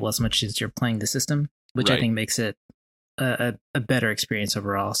the table as much as you're playing the system, which I Right. think makes it a better experience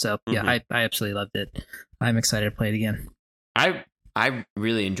overall. So yeah, Mhm. I absolutely loved it. I'm excited to play it again. I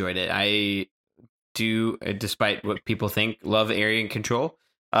really enjoyed it. I do, despite what people think, love area and control.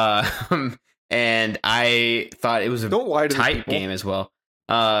 And I thought it was a Don't lie to the tight people. game as well.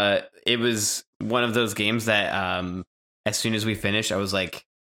 It was one of those games that as soon as we finished, I was like,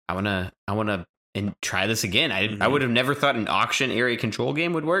 I wanna and try this again. I Mhm. would have never thought an auction area control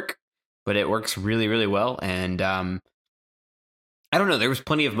game would work, but it works really, really well. And I don't know. There was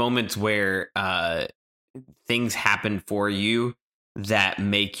plenty of moments where things happen for you that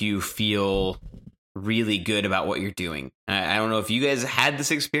make you feel really good about what you're doing. I don't know if you guys had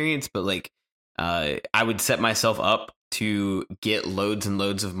this experience, but like I would set myself up to get loads and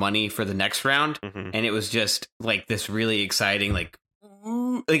loads of money for the next round, and it was just like this really exciting, like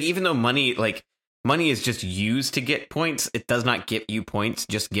even though money is just used to get points, it does not get you points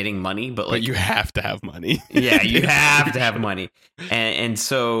just getting money, but you have to have money. Yeah, you have to have money. And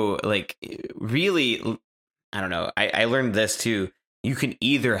so like really, I don't know. I learned this too. You can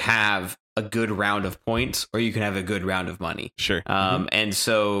either have a good round of points or you can have a good round of money. Sure. And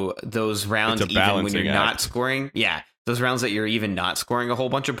so those rounds, even when you're not scoring, those rounds that you're even not scoring a whole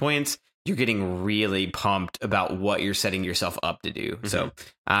bunch of points, you're getting really pumped about what you're setting yourself up to do. So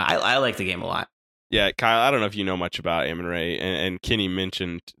I like the game a lot. Yeah, Kyle, I don't know if you know much about Amon Ray, and Kenny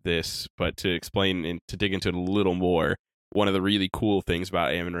mentioned this, but to explain and to dig into it a little more, one of the really cool things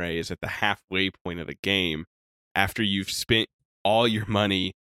about Amon Ray is at the halfway point of the game, after you've spent all your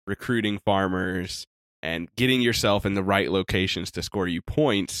money recruiting farmers and getting yourself in the right locations to score you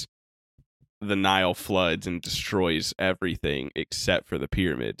points, the Nile floods and destroys everything except for the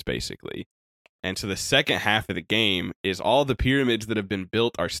pyramids, basically. And so the second half of the game is all the pyramids that have been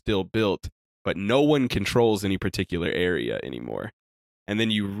built are still built, but no one controls any particular area anymore. And then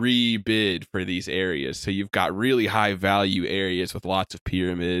you rebid for these areas. So you've got really high value areas with lots of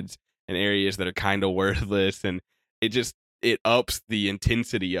pyramids and areas that are kind of worthless. And it ups the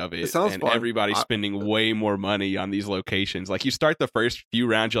intensity of it. Sounds and fun. Everybody's spending way more money on these locations. Like you start the first few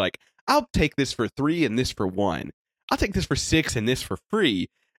rounds, you're like, I'll take this for 3 and this for 1. I'll take this for 6 and this for free.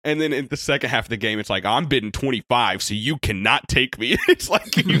 And then in the second half of the game, it's like, I'm bidding 25, so you cannot take me. It's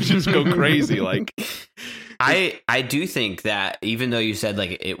like you just go crazy. Like, I do think that even though you said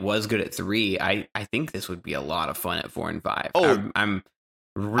like it was good at 3, I think this would be a lot of fun at 4 and 5. Oh, I'm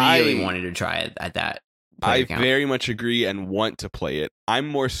really wanting to try it at that. I very much agree and want to play it. I'm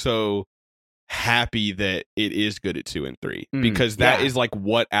more so happy that it is good at 2 and 3 because that is like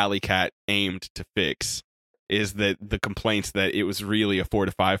what Alley Cat aimed to fix. Is that the complaints that it was really a 4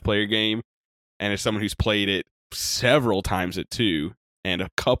 to 5 player game, and as someone who's played it several times at 2 and a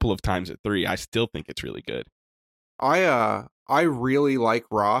couple of times at 3, I still think it's really good. I really like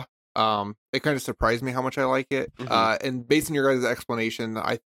Raw. It kind of surprised me how much I like it. And based on your guys' explanation,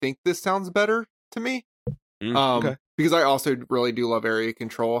 I think this sounds better to me. Okay. Because I also really do love area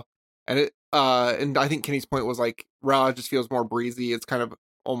control, and and I think Kenny's point was like Raw just feels more breezy. It's kind of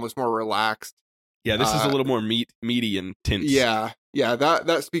almost more relaxed. Yeah, this is a little more meaty and tense. Yeah,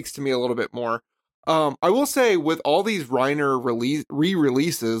 that speaks to me a little bit more. I will say with all these Reiner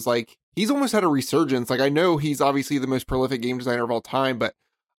re-releases, like he's almost had a resurgence. Like I know he's obviously the most prolific game designer of all time, but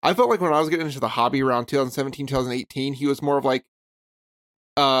I felt like when I was getting into the hobby around 2017, 2018, he was more of like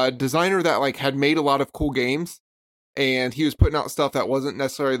a designer that like had made a lot of cool games, and he was putting out stuff that wasn't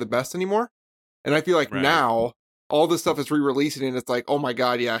necessarily the best anymore. And I feel like now all this stuff is re-releasing, and it's like, oh my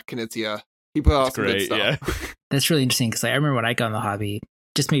god, yeah, Knizia. He put out some good stuff. Yeah. That's really interesting because I remember when I got in the hobby,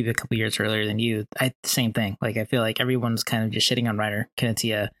 just maybe a couple years earlier than you, same thing. Like I feel like everyone's kind of just shitting on Reiner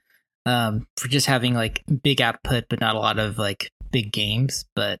Knizia for just having like big output, but not a lot of like big games.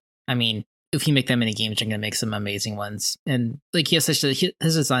 But I mean, if you make that many games, you're going to make some amazing ones. And like he has his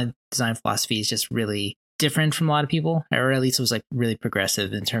design philosophy is just really different from a lot of people, or at least it was like really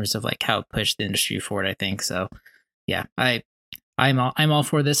progressive in terms of like how it pushed the industry forward, I think. So yeah, I'm all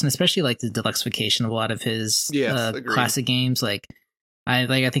for this, and especially like the deluxification of a lot of his classic games. Like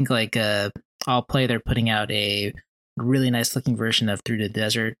I think I'll play. They're putting out a really nice looking version of Through the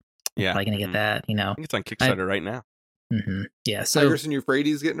Desert. Yeah, probably gonna get that. You know, I think it's on Kickstarter right now. Yeah, so Tigris and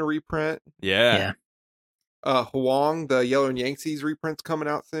Euphrates getting a reprint. Yeah. Huang, the Yellow and Yangtze's reprint's coming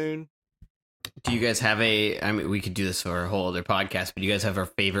out soon. Do you guys have I mean, we could do this for a whole other podcast, but do you guys have our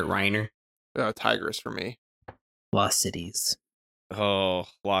favorite Reiner? Tigris for me. Lost Cities. Oh,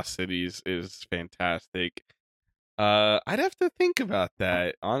 Lost Cities is fantastic. I'd have to think about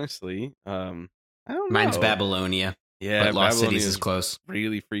that, honestly. I don't know. Mine's Babylonia. Yeah, but Lost Cities is close.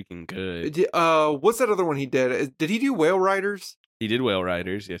 Really freaking good. What's that other one he did? Did he do Whale Riders? He did Whale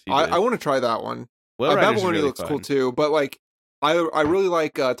Riders, yes he did. I want to try that one. Whale Riders Babylonia really looks fun. cool too, but like I really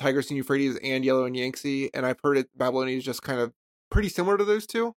like Tigris and Euphrates and Yellow and Yangtze, and I've heard Babylonia is just kind of pretty similar to those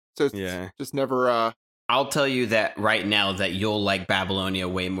two. So it's just never... I'll tell you that right now that you'll like Babylonia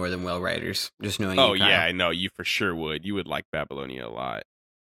way more than Whale Riders. Just knowing Oh, you, Kyle. yeah, I know. You for sure would. You would like Babylonia a lot.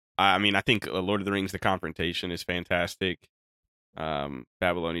 I mean, I think Lord of the Rings, The Confrontation is fantastic.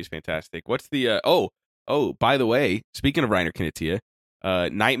 Babylonia is fantastic. What's the... Oh, by the way, speaking of Reiner Knizia,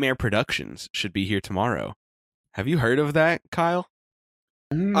 Nightmare Productions should be here tomorrow. Have you heard of that, Kyle?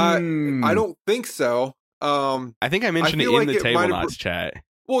 I don't think so. I think I mentioned it feel in like the it might Table have Knots chat.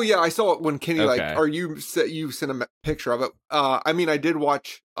 Well, yeah, I saw it when Kenny Okay. or you sent a picture of it. I mean, I did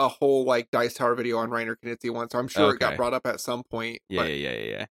watch a whole Dice Tower video on Reiner Knizia once, so I'm sure it got Okay. brought up at some point. Yeah, but-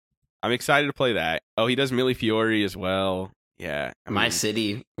 yeah. I'm excited to play that. Oh, he does Mille Fiori as well. Yeah, My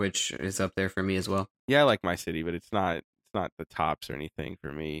City, which is up there for me as well. Yeah, I like My City, but it's not the tops or anything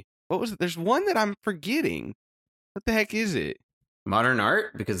for me. What was it? There's one that I'm forgetting. What the heck is it? Modern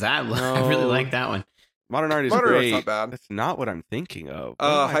Art, because I really No. like that one. Modern Art is Modern Art's great. not bad. That's not what I'm thinking of. What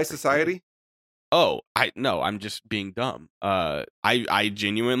am I High forgetting? Society. Oh, I'm just being dumb. I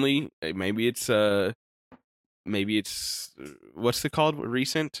genuinely maybe it's what's it called?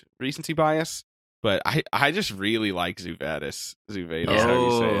 Recency bias. But I just really like Zuvadis. Zuvadis, how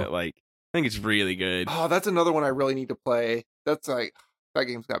you say Oh. it. Like, I think it's really good. Oh, that's another one I really need to play. That's that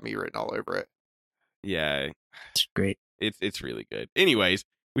game's got me written all over it. Yeah, It's great. it's really good. Anyways,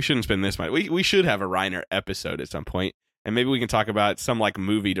 we shouldn't spend this much. We should have a Reiner episode at some point, and maybe we can talk about some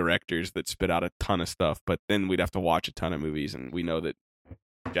movie directors that spit out a ton of stuff. But then we'd have to watch a ton of movies, and we know that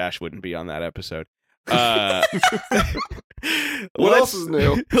Josh wouldn't be on that episode. What else is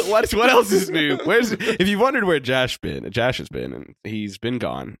new? What else is new? If you wondered where Josh has been, and he's been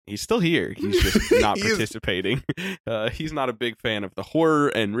gone. He's still here. He's just not He is- participating. He's not a big fan of the horror,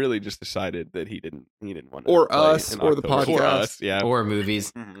 and really just decided that he didn't want to Or play us, in or the October. Or podcast. us, yeah, Or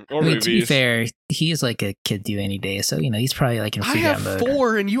movies. or I mean, movies. to be fair, he's like a kid due any day, so he's probably like in I freak out have mode.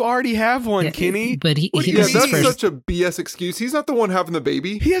 4, and you already have one, Yeah, Kenny. But he What do you this is Yeah, his mean? that's first. such a BS excuse. He's not the one having the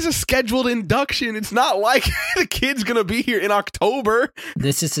baby. He has a scheduled induction. It's not like the kid's gonna be here in October.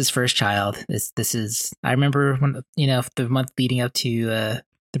 This is his first child. This is. I remember when the month leading up to the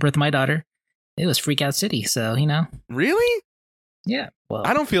birth of my daughter, it was Freak Out City. So Really? yeah. Well,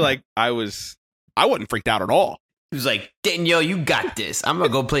 I don't feel like I wasn't freaked out at all. He was like, Danielle, you got this. I'm going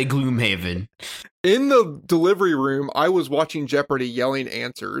to go play Gloomhaven. In the delivery room, I was watching Jeopardy yelling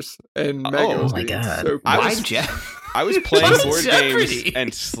answers, and Megan Oh was my getting God. so I Why, was- Jeff? I was playing What's board Jeopardy? games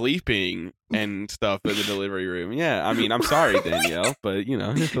and sleeping and stuff in the delivery room. Yeah, I mean, I'm sorry, Danielle, but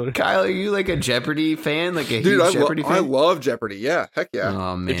it's what it- Kyle, are you like a Jeopardy fan? Like a Dude, huge Jeopardy fan? I love Jeopardy. Yeah, heck yeah.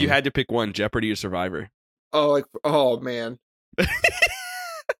 Oh, man. if you had to pick one, Jeopardy or Survivor. Oh man.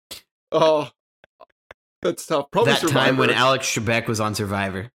 Oh, that's tough. Probably that time when Survivor. Alex Trebek was on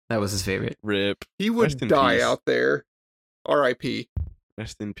Survivor. That was his favorite. Rip. He would Rest in die peace. out there. R.I.P.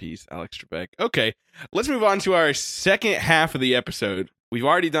 Rest in peace, Alex Trebek. Okay, let's move on to our second half of the episode. We've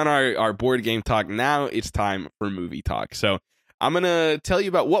already done our board game talk. Now it's time for movie talk. So I'm going to tell you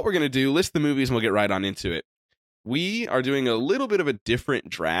about what we're going to do, list the movies, and we'll get right on into it. We are doing a little bit of a different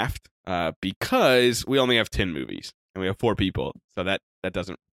draft because we only have 10 movies and we have 4 people. So that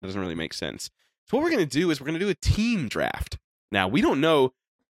doesn't really make sense. So what we're going to do is we're going to do a team draft. Now, we don't know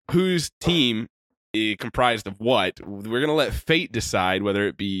whose team is comprised of what. We're going to let fate decide, whether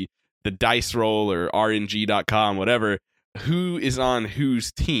it be the dice roll or RNG.com, whatever, who is on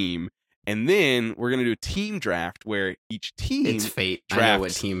whose team. And then we're going to do a team draft where each team It's fate. I know what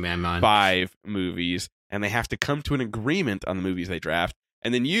drafts team I'm on. 5 movies, and they have to come to an agreement on the movies they draft.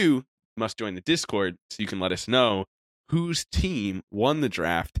 And then you must join the Discord so you can let us know whose team won the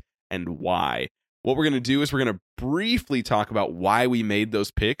draft and why. What we're going to do is we're going to briefly talk about why we made those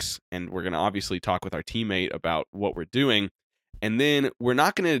picks, and we're going to obviously talk with our teammate about what we're doing. And then we're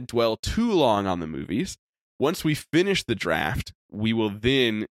not going to dwell too long on the movies. Once we finish the draft, we will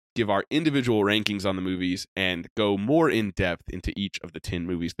then give our individual rankings on the movies and go more in depth into each of the 10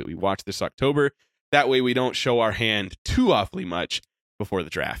 movies that we watched this October. That way we don't show our hand too awfully much before the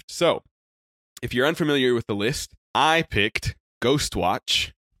draft. So, if you're unfamiliar with the list, I picked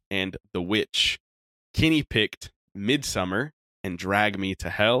Ghostwatch and The Witch. Kenny picked Midsummer and Drag Me to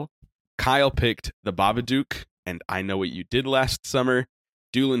Hell. Kyle picked The Babadook and I Know What You Did Last Summer.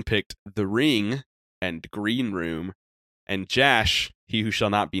 Doolin picked The Ring and Green Room. And Jash, he who shall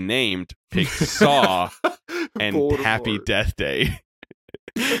not be named, picked Saw and Voldemort. Happy Death Day.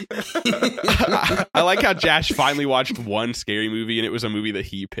 I like how Jash finally watched one scary movie and it was a movie that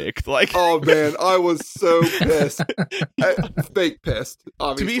he picked. Like, Oh man, I was so pissed. Fake pissed.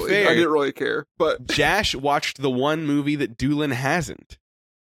 Obviously, fair- I didn't really care, but Jash watched the one movie that Doolin hasn't.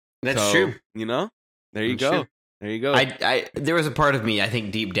 That's So, true. There you That's go. true. There you go. I there was a part of me, I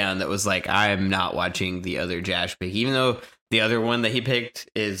think deep down, that was like, I am not watching the other Jash pick. Even though the other one that he picked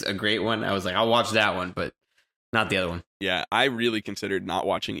is a great one, I was like, I'll watch that one, but not the other one. Yeah, I really considered not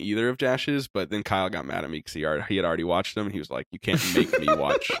watching either of Jash's, but then Kyle got mad at me because he had already watched them, and he was like, "You can't make me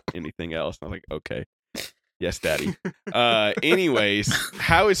watch anything else." And I'm like, "Okay, yes, Daddy." Anyways,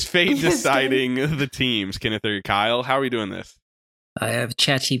 how is fate Yes, deciding the teams, Kenneth or Kyle? How are we doing this? I have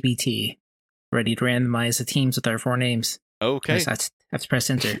ChatGPT ready to randomize the teams with our 4 names. Okay. I have to press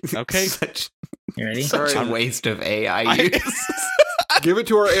enter. Okay. You ready? Such Alright. a waste of AI use. Give it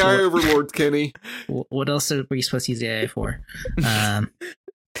to our AI overlords, Kenny. What else are we supposed to use AI for?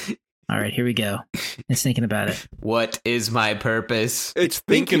 All right, here we go. It's thinking about it. What is my purpose? It's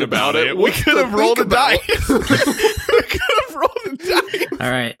Thinking about it. We What's could to have rolled a think about? dice. We could have rolled a dice.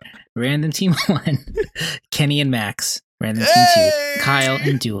 All right, random team 1, Kenny and Max. Random team 2, Kyle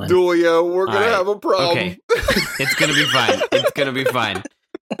and Doolin. Dulio, we're gonna Alright. have a problem. Okay. It's gonna be fine. It's gonna be fine.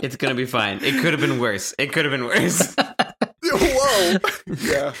 It's gonna be fine. It could have been worse. It could have been worse. Whoa.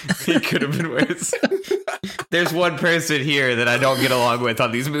 Yeah. It could have been worse. There's one person here that I don't get along with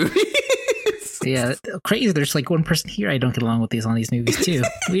on these movies. Yeah, crazy. There's like one person here I don't get along with on these movies too.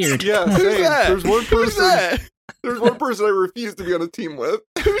 Weird. Yeah, Who's same. that? There's one Who's person. that? There's one person I refuse to be on a team with.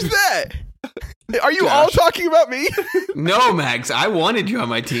 Who's that? Are you Josh. all talking about me? No, Max, I wanted you on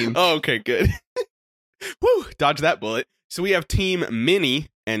my team. Oh, okay, good. Woo, dodge that bullet. So we have Team Minnie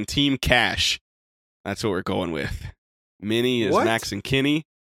and Team Cash. That's what we're going with. Minnie is What? Max and Kenny.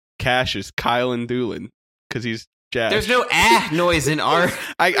 Cash is Kyle and Doolin because he's Jash. There's no noise in our.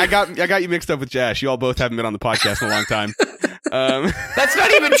 I got you mixed up with Jash. You all both haven't been on the podcast in a long time. That's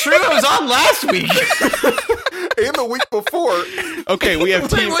not even true. I was on last week. And the week before. Okay, we have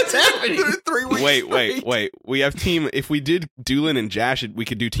Wait, Team. what's happening? 3 weeks straight. Wait. We have Team. If we did Doolin and Jash, we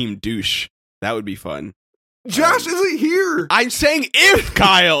could do Team Douche. That would be fun. Josh isn't here. I'm saying if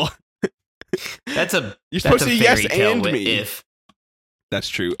Kyle. That's a. You're supposed that's to a say yes fairy tale and with me. If That's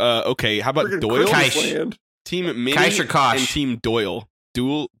true. Okay, how about Friggin' Doyle? Christmas Kaish. land. Team Minnie Kaish or Kosh? and Team Doyle.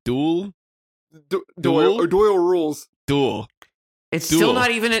 Duel. Doyle Duel? or Doyle rules. it's Duel. still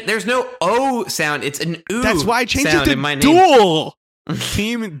not even. There's no O sound. It's an oo. That's why I changed sound it in my to name. Duel.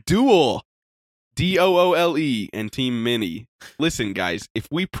 Team Duel. Doole and Team Minnie. Listen, guys, if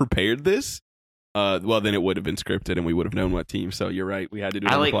we prepared this, well, then it would have been scripted and we would have known what team. So you're right. We had to do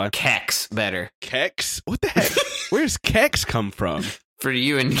it I on the like fly. Kex better Kex? What the heck? Where's Kex come from? for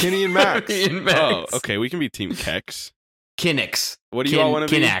you and Kenny and Max. Kenny and Max. Oh, okay. We can be Team Kex. Kinix. What do you all want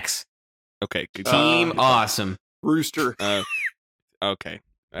to be? Kinax. Okay. Good. Team Awesome. Rooster. Okay.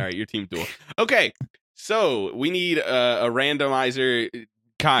 All right. Your Team Duel. Okay. So we need a randomizer.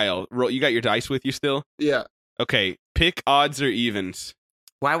 Kyle, you got your dice with you still? Yeah. Okay. Pick odds or evens.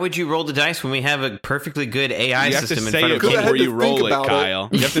 Why would you roll the dice when we have a perfectly good AI You have to system in say front it of Because I you? before had to you roll think it, about it. Kyle.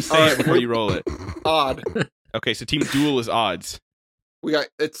 You have to say All it right. before you roll it. Odd. Okay, so Team Duel is odds.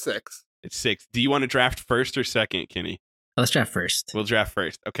 It's 6. It's 6. Do you want to draft first or second, Kenny? Let's draft first. We'll draft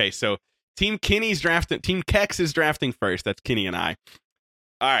first. Okay, so Team Kenny's drafting. Team Kex is drafting first. That's Kenny and I.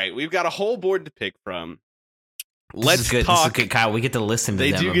 All right, we've got a whole board to pick from. Let's this is good. talk. This is good, Kyle. We get to listen to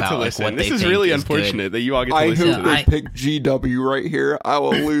They them do get about to like, listen. what This they is think really is unfortunate that you all get to I listen hope to they this. pick GW right here. I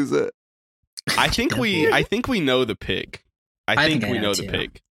will lose it. I think we know the pick. I think we know the too.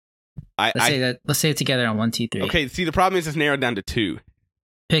 pick. Let's say it together on 1, 2, 3. Okay, see the problem is it's narrowed down to 2.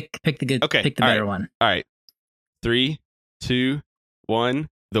 Pick the good. Okay, Pick the all better right. one. All right. 3, 2, 1.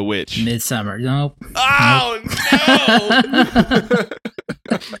 The Witch. Midsummer. Nope. Oh no!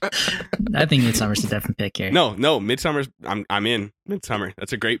 I think Midsummer's a definite pick here. No, Midsummer's. I'm in Midsummer.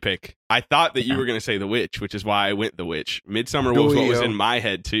 That's a great pick. I thought that you were going to say The Witch, which is why I went The Witch. Midsummer was what was Doolio. in my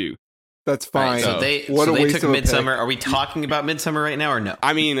head too. That's All fine. right, so they, What so a they waste took of a Midsummer. pick. Are we talking about Midsummer right now or no?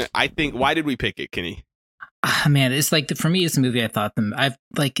 I mean, I think. Why did we pick it, Kenny? Man, it's like for me, it's a movie it's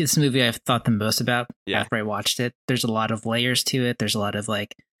a movie I've thought the most about Yeah. after I watched it. There's a lot of layers to it. There's a lot of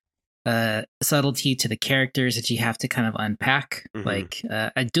like subtlety to the characters that you have to kind of unpack. Mhm.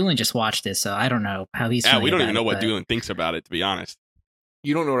 Like Doolin just watched this, so I don't know how he's. Yeah, feeling we don't even about know it, what but- Doolin thinks about it. To be honest.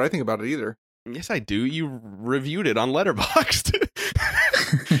 You don't know what I think about it either. Yes, I do. You reviewed it on Letterboxd.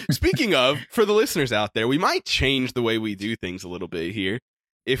 Speaking of, for the listeners out there, we might change the way we do things a little bit here.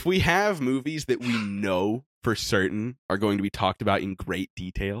 If we have movies that we know for certain are going to be talked about in great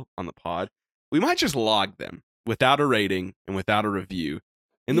detail on the pod, we might just log them without a rating and without a review.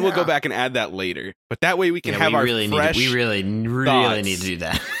 And then we'll go Yeah. back and add that later. But that way we can Yeah, have we our really fresh need. We really thoughts need to do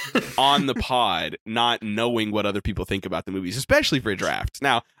that on the pod, not knowing what other people think about the movies, especially for drafts.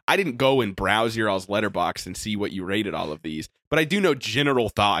 Now, I didn't go and browse your all's letterbox and see what you rated all of these, but I do know general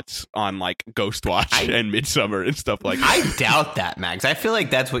thoughts on like Ghostwatch and Midsummer and stuff like that. I doubt that, Max. I feel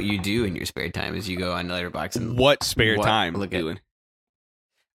like that's what you do in your spare time is you go on Letterboxd and What spare What? time, Look at- Dylan?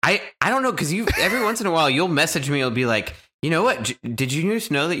 I don't know because you every once in a while you'll message me. You'll be like, you know what? Did you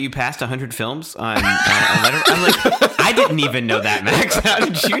just know that you passed 100 films on Letterboxd? I'm like, I didn't even know that, Max. How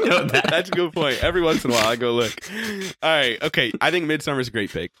did you know that? That's a good point. Every once in a while, I go look. All right, okay. I think Midsummer's a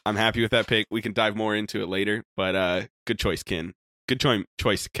great pick. I'm happy with that pick. We can dive more into it later, but good choice, Ken. Good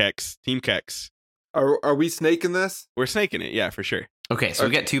choice, Kex. Team Kex. Are we snaking this? We're snaking it, yeah, for sure. Okay, so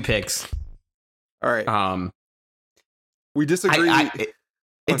we got 2 picks. All right. We disagree.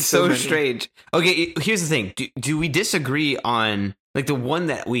 It's so strange. Okay, here's the thing. Do we disagree on, like, the one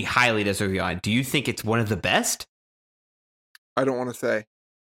that we highly disagree on? Do you think it's one of the best? I don't want to say.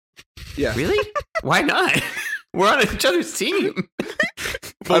 Yeah. Really? Why not? We're on each other's team.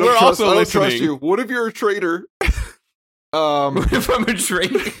 But we're also I don't listening. trust you. What if you're a traitor? What if I'm a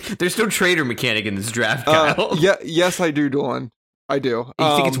traitor? There's no traitor mechanic in this draft, Kyle. Yes, I do, Dylan. I do.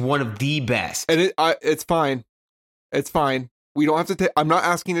 You think it's one of the best? And it's fine. It's fine. We don't have to take. I'm not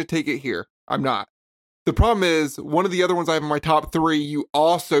asking to take it here. I'm not. The problem is one of the other ones I have in my top 3. You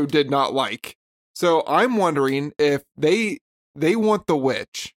also did not like. So I'm wondering if they want The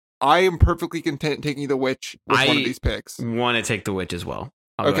Witch. I am perfectly content taking The Witch with one of these picks. Want to take The Witch as well.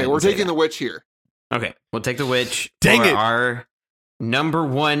 Okay, we're taking The Witch here. Okay, we'll take The Witch. Dang for it. Our number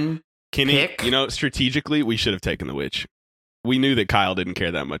 1 Kenny, pick. you know, strategically, we should have taken The Witch. We knew that Kyle didn't care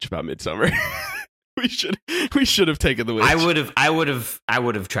that much about Midsummer. we should have taken The Witch. I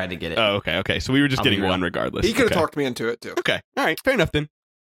would have tried to get it. Oh, okay. So we were just I'll getting be real. one regardless. He could have Okay. talked me into it too. Okay. All right. Fair enough then.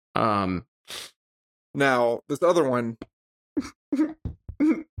 Now, this other one,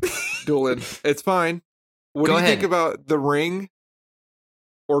 Doolin, it's fine. What Go do you ahead. think about The Ring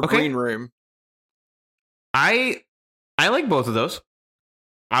or Okay. Green Room? I like both of those.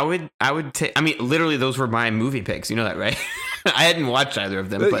 I would take. I mean, literally, those were my movie picks. You know that, right? I hadn't watched either of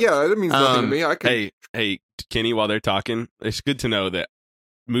them. But, Yeah, that means nothing to me. I can. Hey, Kenny, while they're talking, it's good to know that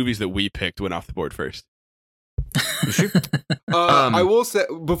movies that we picked went off the board first. I will say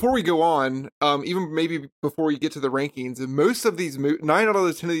before we go on, even maybe before we get to the rankings, most of these 9 out of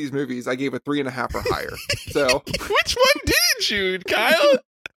the 10 of these movies, I gave a 3.5 or higher. So Which one did you, Kyle?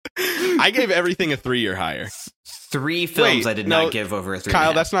 I gave everything a 3 or higher. 3 films Wait, I did no, not give over a 3.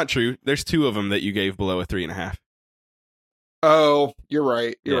 Kyle, that's not true. There's 2 of them that you gave below a 3.5. oh, you're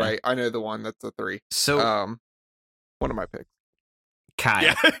right. You're Yeah. right. I know the one that's a 3. So, One of my picks. Kyle,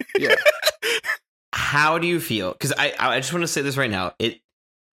 Yeah. Yeah. how do you feel? Because I just want to say this right now.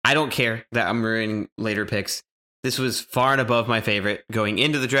 I don't care that I'm ruining later picks. This was far and above my favorite going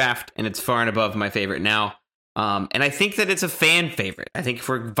into the draft, and it's far and above my favorite now. And I think that it's a fan favorite. I think if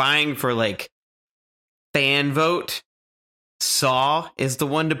we're vying for like fan vote, Saw is the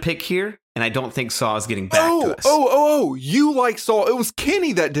one to pick here, and I don't think Saw is getting back to us. You like Saw. It was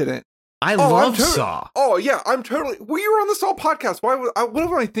Kenny that didn't. I I'm love totally- Saw. Oh, yeah, I'm totally. Well, you were on the Saw podcast. What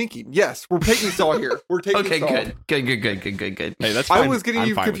am I thinking? Yes, we're taking Saw here. We're taking Okay, Saw. good. Hey, that's fine. I was getting I'm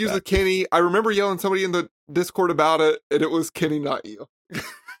you fine with confused that. with Kenny. I remember yelling at somebody in the Discord about it, and it was Kenny, not you.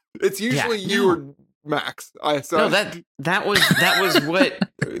 It's usually you or Max. No, that was what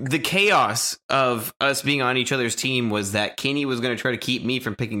the chaos of us being on each other's team was, that Kenny was going to try to keep me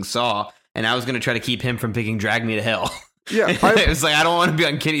from picking Saw, and I was going to try to keep him from picking Drag Me to Hell. Yeah, It was like, I don't want to be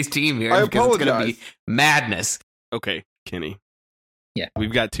on Kenny's team here I because it's going to apologize. be madness. Okay, Kenny. Yeah.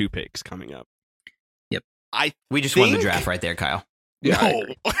 We've got 2 picks coming up. Yep. I We just won the think- draft right there, Kyle. Yeah, No.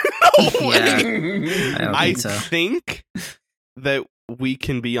 No way. I don't I think so. think that we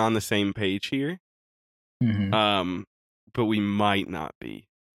can be on the same page here. Mhm. But we might not be.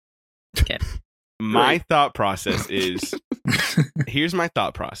 Okay. My Right. thought process is here's my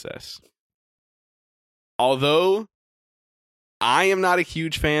thought process. Although I am not a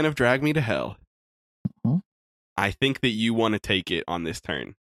huge fan of Drag Me to Hell, Mhm. I think that you want to take it on this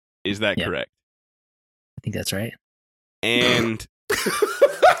turn. Is that Yeah. correct? I think that's right. And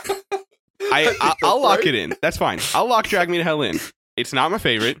I'll lock it in. That's fine. I'll lock Drag Me to Hell in. It's not my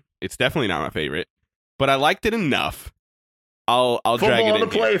favorite. It's definitely not my favorite. But I liked it enough. I'll drag it in.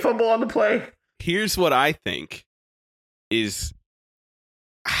 Here. Fumble on the play. Here's what I think is,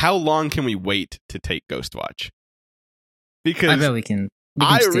 how long can we wait to take Ghostwatch? I Because bet we can.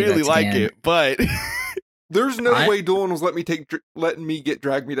 I stay really back like to the end. it, but There's no I- way Dolan was letting me get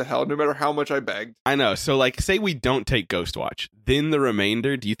Drag Me to Hell, no matter how much I begged. I know. So, like, say we don't take Ghostwatch, then the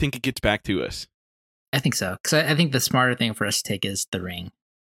remainder, do you think it gets back to us? I think so, because I think the smarter thing for us to take is The Ring,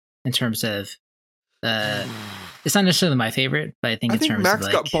 in terms of. It's not necessarily my favorite, but I think I in think terms Max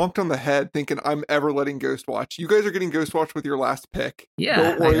of got bonked on the head thinking I'm ever letting Ghostwatch. You guys are getting Ghostwatch with your last pick.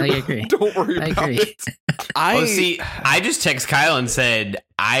 Yeah, I agree. Don't worry I about agree. it. Oh, see, I just text Kyle and said,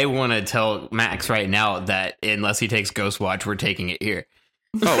 I want to tell Max right now that unless he takes Ghostwatch, we're taking it here.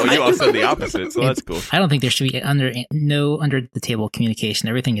 Oh, well, you all said the opposite, so that's cool. I don't think there should be under the table communication.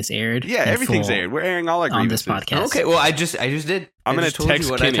 Everything is aired. Yeah, in everything's full aired. We're airing all our on this grievances. podcast. Okay, well, I just did. I'm I going just to told you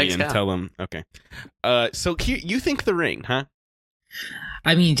text what I Kenny text and Kyle. tell him. Okay. So you think The Ring, huh?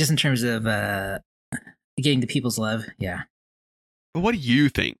 I mean, just in terms of getting the people's love, yeah. What do you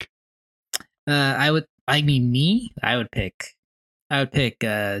think? I would pick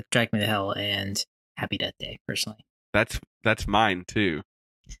Drag Me to Hell and Happy Death Day personally. That's mine too.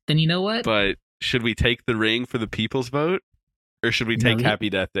 Then you know what? But should we take the ring for the people's vote, or should we take Happy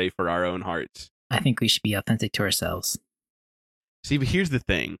Death Day for our own hearts? I think we should be authentic to ourselves. See, but here's the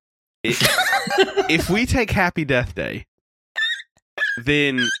thing: if we take Happy Death Day,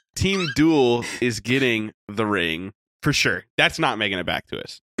 then Team Duel is getting the ring for sure. That's not making it back to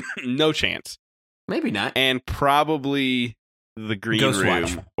us. No chance. Maybe not. And probably the Green Ghost Room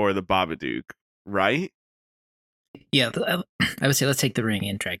Watch. or the Babadook, right? Yeah, I would say let's take the ring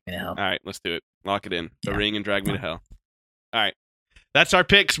and Drag Me to Hell. All right, let's do it. Lock it in. The Yeah. ring and Drag Me to Hell. All right. That's our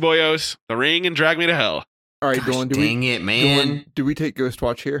picks, boyos. The ring and Drag Me to Hell. All right, Gosh, Dylan, dang it, man. Dylan, do we take Ghost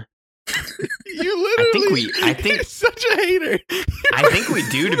Watch here? You literally. I think- you're such a hater. I think we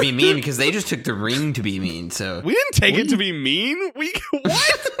do, to be mean, because they just took the ring to be mean. So We didn't take it to be mean. We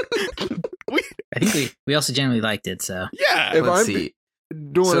what? I think we also generally liked it, so Yeah. If let's I'm see.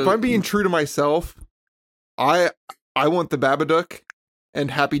 Dylan, if So- I'm being true to myself, I want the Babadook and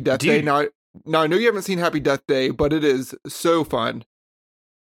Happy Death Day. Dude. Now I know you haven't seen Happy Death Day, but it is so fun.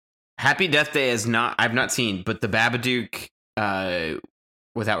 Happy Death Day I've not seen, but the Babadook,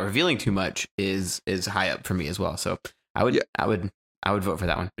 without revealing too much, is high up for me as well. So I would vote for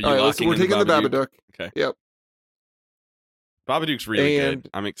that one. Are you All right, locking we're in taking the Babadook. Okay. Yep. Babadook's really And- good.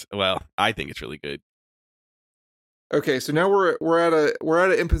 I think it's really good. Okay, so now we're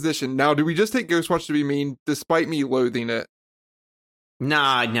at an imposition. Now, do we just take Ghost Watch to be mean, despite me loathing it?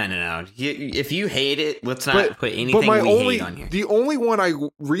 Nah, no. If you hate it, let's not put anything But my we only, hate on here. the only one I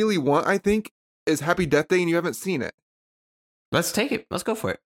really want, I think, is Happy Death Day, and you haven't seen it. Let's take it. Let's go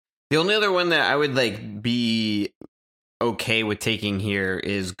for it. The only other one that I would be okay with taking here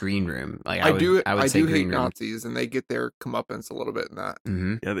is Green Room. Like I would say do hate Green Room. Nazis, and they get their comeuppance a little bit in that.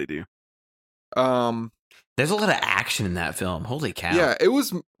 hmm Yeah, they do. There's a lot of action in that film. Holy cow! Yeah, it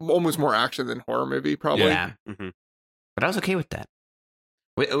was almost more action than horror movie, probably. Yeah. hmm But I was okay with that.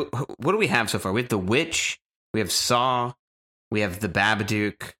 What do we have so far? We have The Witch. We have Saw. We have The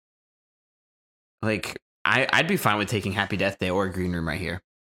Babadook. Like, I'd be fine with taking Happy Death Day or Green Room right here.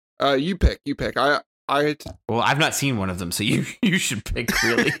 You pick. Well, I've not seen one of them, so you should pick,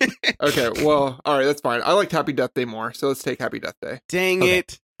 really. Okay, well, all right, that's fine. I liked Happy Death Day more, so let's take Happy Death Day. Dang Okay.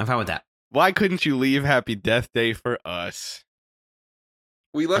 it. I'm fine with that. Why couldn't you leave Happy Death Day for us?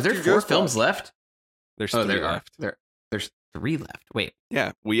 We Are left there you 4 Ghost films Watch. left? There's Oh, 3 there left. are. There's 3 left. Wait. Yeah,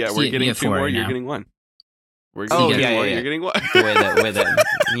 So we're you getting have 2 4 more. right You're now. getting 1. We're Oh, getting yeah, more. yeah. You're getting 1. The way that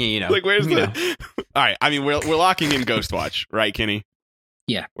you know. Like, where's you know. the? All right. I mean, we're locking in Ghost Watch, right, Kenny?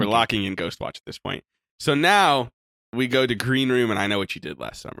 yeah. We're locking in Ghost Watch at this point. So now we go to Green Room, and I Know What You Did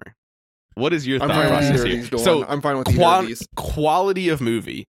Last Summer. What is your I'm thought fine with process either of here? these, Dolan. So I'm fine with either of these. quality of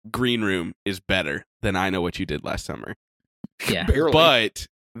movie, Green Room is better than I Know What You Did Last Summer. Yeah. Barely. But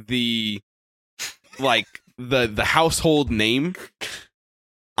the household name,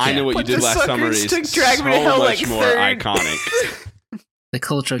 I Yeah. Know What You But Did the Last Summer suckers is took so Drag Me to Hell, much like, more third. iconic, The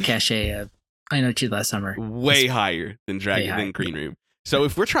cultural cachet of I Know What You Did Last Summer. way higher than Way higher. than Green Room. So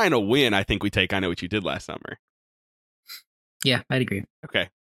if we're trying to win, I think we take I Know What You Did Last Summer. Yeah, I'd agree. Okay,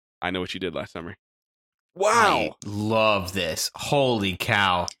 I Know What You Did Last Summer. Wow. I love this. Holy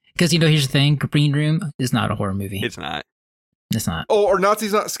cow. Because here's the thing: Green Room is not a horror movie. It's not. It's not. Oh, are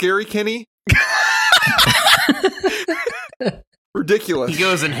Nazis not scary, Kenny? Ridiculous. He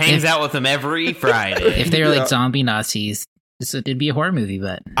goes and hangs out with them every Friday. If they were Yeah. like zombie Nazis, it'd be a horror movie.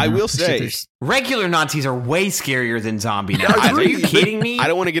 But I no, will it's just say- there's- Regular Nazis are way scarier than zombie Yeah, Nazis. Are agreed. you kidding me? I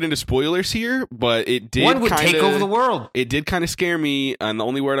don't want to get into spoilers here, but it did. One would kinda, take over the world. It did kind of scare me, and the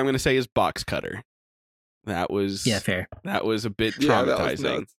only word I'm going to say is box cutter. That was yeah, fair. That was a bit Yeah, that was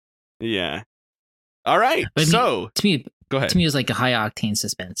traumatizing. nuts. Yeah. All right. But I mean, So To me, go ahead. it was like a high octane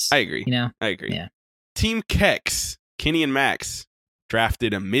suspense. I agree. You know, I agree. Yeah. Team Kex, Kenny and Max,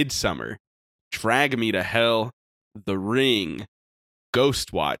 drafted a Midsummer, Drag Me to Hell, The Ring,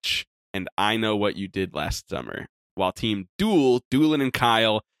 Ghost Watch, and I Know What You Did Last Summer. While Team Duel, Doolin and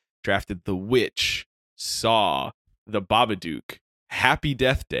Kyle, drafted The Witch, Saw, The Babadook, Happy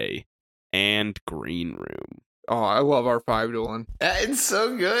Death Day, and Green Room. Oh, I love R5, Dolan. It's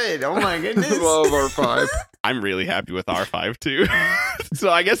so good. Oh my I goodness. love R5. I'm really happy with R5 too. So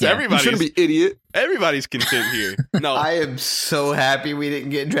I guess Yeah. You shouldn't be idiot. everybody's content here. No, I am so happy we didn't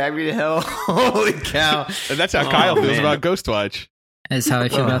get Drag Me to Hell. Holy cow. and that's how Oh, Kyle feels man. about Ghost Watch. that's how I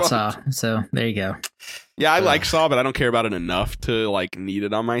feel about Oh. Saw. So there you go. Yeah, I Ugh. like Saw, but I don't care about it enough to like need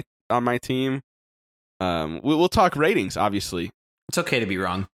it on my team. We'll talk ratings, obviously. It's okay to be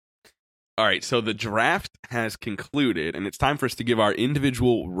wrong. All right, so the draft has concluded, and it's time for us to give our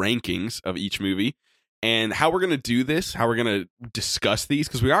individual rankings of each movie. And how we're going to do this, how we're going to discuss these,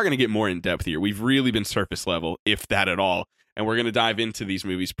 because we are going to get more in depth here. We've really been surface level, if that at all, and we're going to dive into these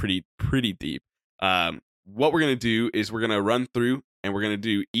movies pretty deep. What we're going to do is we're going to run through, and we're going to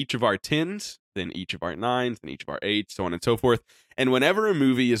do each of our 10s, then each of our 9s, then each of our 8s, so on and so forth. And whenever a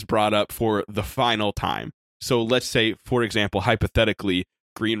movie is brought up for the final time, so let's say, for example, hypothetically,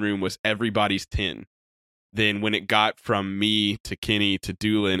 Green Room was everybody's 10. Then when it got from me to Kenny to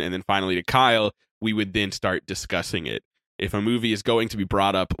Doolin and then finally to Kyle, we would then start discussing it. If a movie is going to be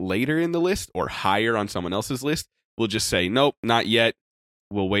brought up later in the list or higher on someone else's list, we'll just say, nope, not yet.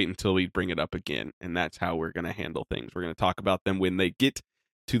 We'll wait until we bring it up again. And that's how we're going to handle things. We're going to talk about them when they get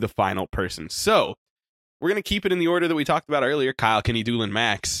to the final person. So we're going to keep it in the order that we talked about earlier. Kyle, Kenny, Doolin,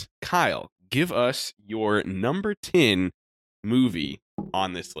 Max. Kyle, give us your number 10 movie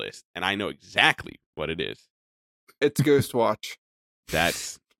on this list. And I know exactly what it is. It's Ghostwatch.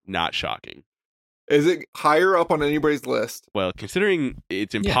 That's not shocking. Is it higher up on anybody's list? Well, considering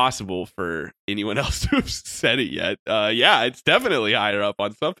it's impossible for anyone else to have said it yet, yeah, it's definitely higher up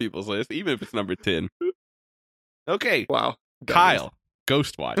on some people's list, even if it's number 10. Okay. Wow. Kyle,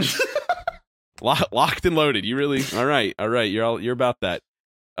 Ghostwatch. Locked and loaded. You really? All right. You're about that.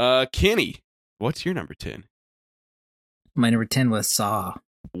 Kenny, what's your number 10? My number 10 was Saw.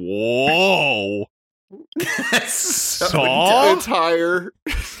 Whoa. Saw? It's higher.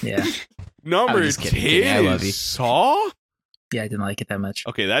 Yeah. Number just 10 kidding, Kenny. I love you. Saw? Yeah, I didn't like it that much.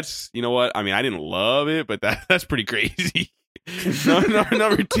 Okay, that's, you know what? I mean, I didn't love it, but that's pretty crazy.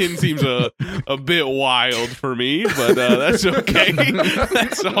 Number 10 seems a bit wild for me, but that's okay.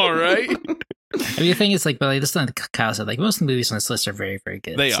 That's all right. I mean, the thing is, like, but like, this is like Kyle said, like, most of the movies on this list are very, very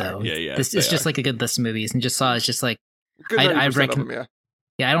good. They so are, yeah. It's just like a good list of movies, and just Saw is just like, Good I 90% of reckon, them, yeah.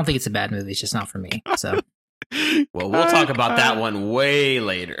 yeah, I don't think it's a bad movie. It's just not for me. So Well, we'll talk about that one way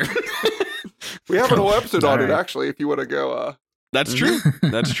later. We have a whole episode on All it, right. actually, if you want to go. That's true.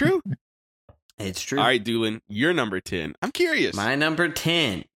 That's true. It's true. All right, Doolin, you're number 10. I'm curious. My number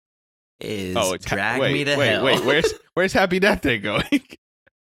 10 is it's Drag Me to Hell. Wait, where's Happy Death Day going?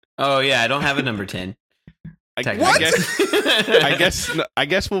 Oh, yeah, I don't have a number 10. I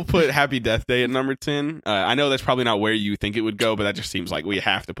guess we'll put Happy Death Day at number 10. I know that's probably not where you think it would go, but that just seems like we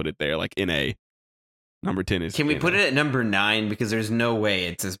have to put it there, like in a number 10 is. Can we put it at number 9? Because there's no way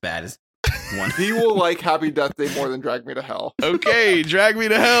it's as bad as one. He will like Happy Death Day more than Drag Me to Hell. Okay, Drag Me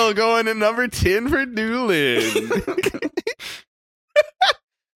to Hell going to number 10 for Doolin.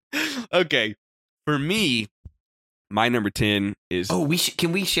 Okay, for me, my number 10 is. Oh,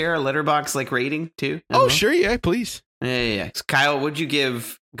 can we share a letterbox like rating too? as Oh, well? sure, yeah, please. Yeah. So Kyle, what'd you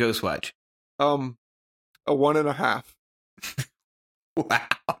give Ghostwatch? A 1.5.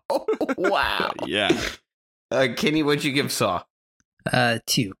 Wow. Yeah. Kenny, what'd you give Saw?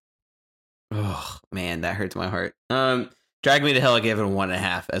 2. Oh man, that hurts my heart. Drag Me to Hell, I gave it a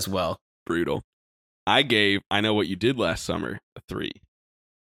 1.5 as well. Brutal. I Know What You Did Last Summer a 3,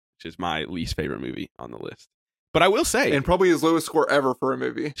 which is my least favorite movie on the list. But I will say, And probably his lowest score ever for a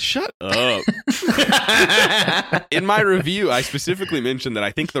movie. shut up. In my review, I specifically mentioned that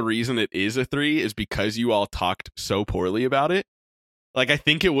I think the reason it is a 3 is because you all talked so poorly about it. Like, I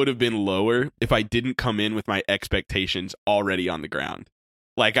think it would have been lower if I didn't come in with my expectations already on the ground.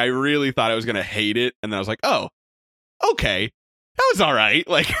 Like, I really thought I was going to hate it, and then I was like, oh, okay. That was all right.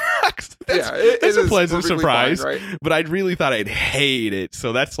 Like, that's a is pleasant perfectly surprise. fine, right? But I really thought I'd hate it.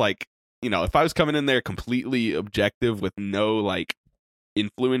 So that's like, you know, if I was coming in there completely objective with no, like,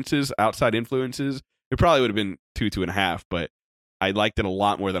 outside influences, it probably would have been 2.5, but I liked it a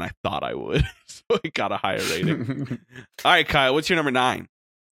lot more than I thought I would. So it got a higher rating. All right, Kyle, what's your number 9?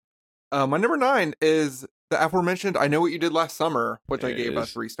 My number 9 is the aforementioned I Know What You Did Last Summer, which There I it gave a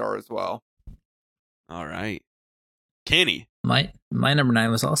is. 3 star as well. All right. Kenny. My number 9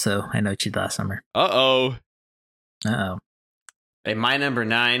 was also I Know What You Did Last Summer. Uh-oh. Uh-oh. And my number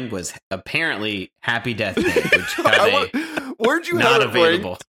 9 was apparently Happy Death Day, which got Where'd you not have it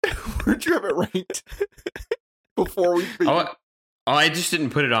available. ranked? Where'd you have it ranked? Before we speak. Oh, I just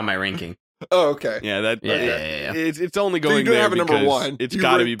didn't put it on my ranking. Oh, okay. Yeah, Yeah. It's only So you going don't there have a number because 1. it's You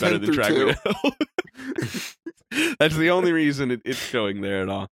got to ranked be better 10 than Drag through Me to Hell. That's the only reason it's going there at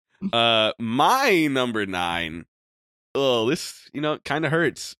all. My number 9. Oh, this, kind of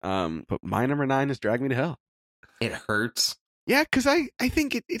hurts. But my number 9 is Drag Me to Hell. It hurts. Yeah, because I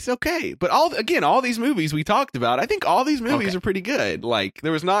think it's okay. But all these movies we talked about, I think all these movies Okay. are pretty good. Like,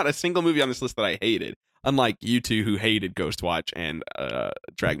 there was not a single movie on this list that I hated. Unlike you two who hated Ghostwatch and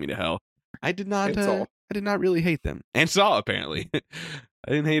Drag Me to Hell. I did not And Saw. I did not really hate them. And Saw, apparently. I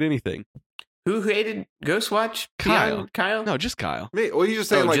didn't hate anything. Who hated Ghostwatch? Kyle. Beyond Kyle? No, just Kyle. Me, well, he's just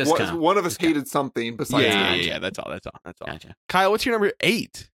saying Oh, like just what, Kyle. one of us Just Kyle. hated something besides. Yeah, me. That's all. Gotcha. Kyle, what's your number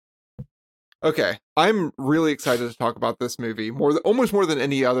 8? Okay, I'm really excited to talk about this movie almost more than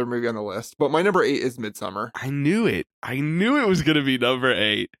any other movie on the list. But my number 8 is Midsommar, I knew it. I knew it was gonna be number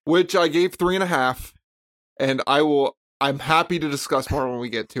 8. which I gave 3.5, and I'm happy to discuss more when we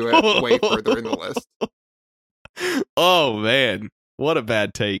get to it way further in the list. Oh man, what a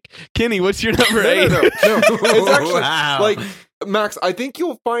bad take. Kenny, what's your number No, 8? no. It's actually Wow. like Max. I think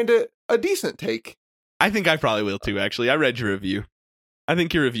you'll find it a decent take. I think I probably will too. Actually, I read your review. I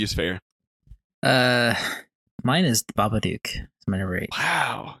think your review's fair. Mine is the Babadook. It's my number 8.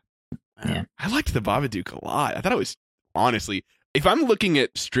 Wow. Yeah. I liked the Babadook a lot. I thought it was, honestly, if I'm looking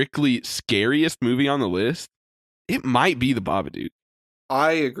at strictly scariest movie on the list, it might be the Babadook.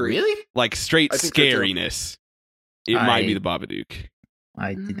 I agree. Really? Like straight I think so, too. scariness. It might be I- the Babadook.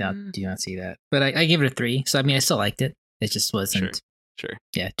 I do not see that, but I gave it a 3. So I mean, I still liked it. It just wasn't. Sure.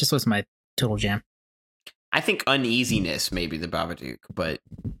 Yeah, it just was my total jam. I think uneasiness may be the Babadook, but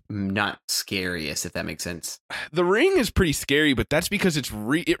not scariest, if that makes sense. The Ring is pretty scary, but that's because it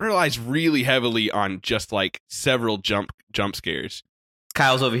relies really heavily on just like several jump scares.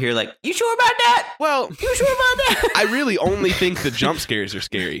 Kyle's over here like, you sure about that? Well, You sure about that? I really only think the jump scares are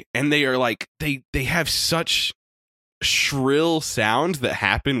scary, and they are like they have such shrill sounds that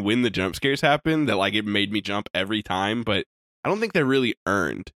happen when the jump scares happen that like it made me jump every time, but I don't think they're really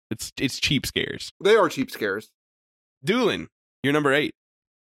earned. It's cheap scares. They are cheap scares. Doolin, you're number 8.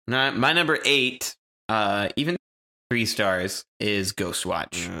 My number 8, even 3 stars, is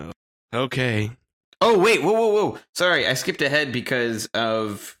Ghostwatch. Okay. Oh, wait, whoa. Sorry, I skipped ahead because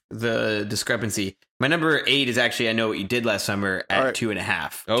of the discrepancy. My number 8 is actually I Know What You Did Last Summer at All right.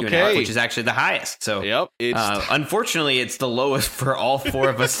 2.5. Okay. 2.5, which is actually the highest. So, Yep. It's unfortunately, it's the lowest for all 4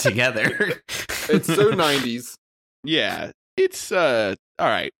 of us together. It's so 90s. yeah. It's all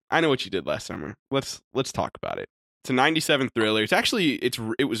right. I Know What You Did Last Summer. Let's talk about it. It's a 97 thriller. It's actually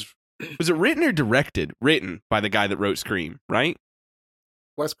was it written or directed? Written by the guy that wrote Scream, right?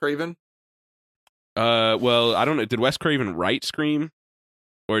 Wes Craven. Well, I don't know. Did Wes Craven write Scream,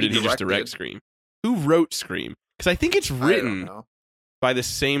 or did he just direct directed. Scream? Who wrote Scream? Because I think it's I don't written know. by the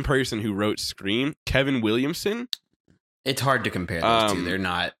same person who wrote Scream, Kevin Williamson. It's hard to compare those two. Um, They're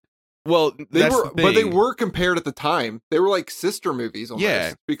not. Well, They that's were, the but they thing. were compared at the time. They were like sister movies almost.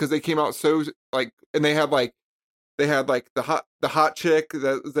 Yeah. Because they came out so like, and they had like the hot chick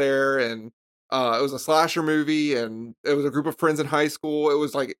that was there, and it was a slasher movie, and it was a group of friends in high school. It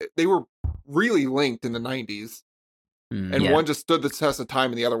was like they were really linked in the 90s, and Yeah. one just stood the test of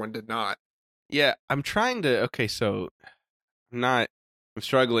time, and the other one did not. Yeah, I'm trying to. Okay, so I'm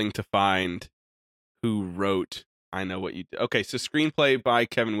struggling to find who wrote I Know What You Did. Okay, so screenplay by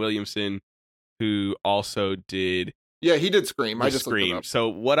Kevin Williamson, who also did Yeah, he did Scream. I the just looked it Scream. up. So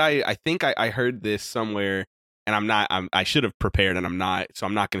what I think I heard this somewhere, and I should have prepared, and I'm not. So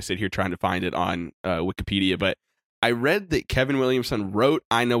I'm not going to sit here trying to find it on Wikipedia. But I read that Kevin Williamson wrote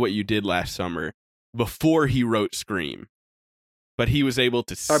I Know What You Did Last Summer before he wrote Scream, but he was able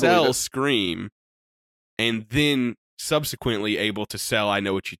to I believe sell it. Scream, and then subsequently able to sell I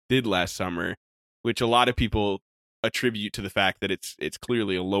Know What You Did Last Summer, which a lot of people attribute to the fact that it's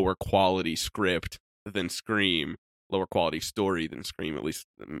clearly a lower quality script than Scream, lower quality story than Scream. At least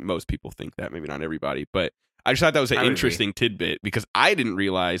most people think that, maybe not everybody. But I just thought that was an I would interesting tidbit because I didn't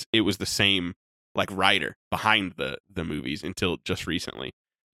realize it was the same like writer behind the movies until just recently.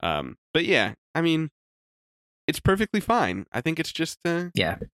 But yeah, I mean, it's perfectly fine. I think it's just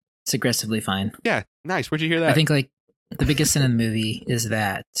Yeah, it's aggressively fine. yeah, nice. Where'd you hear that? I think like the biggest sin in the movie is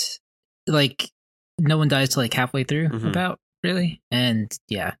that like no one dies till like halfway through, Mhm. about really, and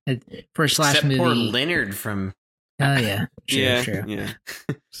yeah, for a slash Except poor movie. Leonard from. Oh yeah, true, yeah, true. yeah.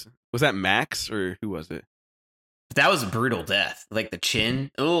 Was that Max or who was it? That was a brutal death. Like the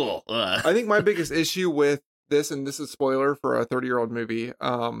chin. Oh, I think my biggest issue with this, and this is spoiler for a 30-year-old movie.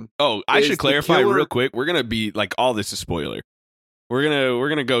 Oh, I Is should the clarify killer- real quick. We're gonna be like all this is spoiler. We're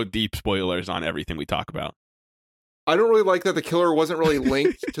gonna go deep spoilers on everything we talk about. I don't really like that the killer wasn't really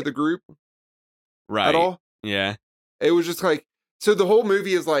linked to the group Right. at all. Yeah. It was just like, so the whole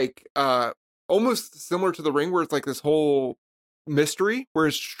movie is like almost similar to The Ring, where it's like this whole mystery where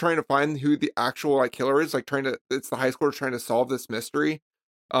it's trying to find who the actual like killer is, like it's the high schoolers trying to solve this mystery,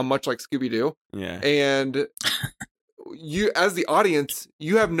 much like Scooby-Doo. Yeah. And you, as the audience,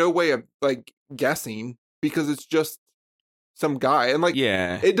 you have no way of like guessing because it's just some guy. And like,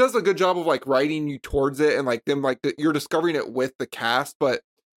 Yeah. it does a good job of like writing you towards it, and like them like you're discovering it with the cast. But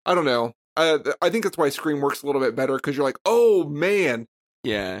I don't know. I think that's why Scream works a little bit better, because you're like, oh man,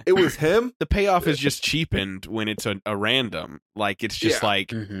 Yeah. It was him. The payoff is just cheapened when it's a random. Like, it's just Yeah. like,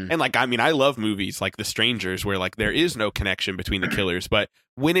 Mhm. and like, I mean, I love movies like The Strangers where like there is no connection between the killers, but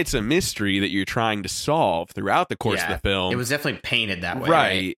when it's a mystery that you're trying to solve throughout the course of Yeah. the film, It was definitely painted that way,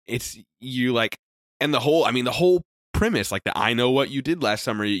 right? It's you like, and the whole premise, like the I know what you did last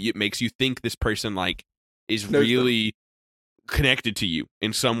summer, it makes you think this person like is Knows really connected to you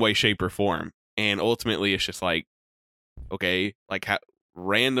in some way, shape, or form, and ultimately it's just like, okay, like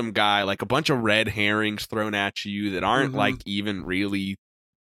random guy, like a bunch of red herrings thrown at you that aren't Mhm. like even really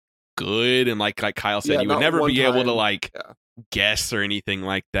good, and like Kyle said, Yeah, you would not never one be able to time. like Yeah. guess or anything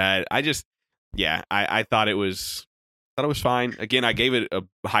like that. I thought it was fine. Again, I gave it a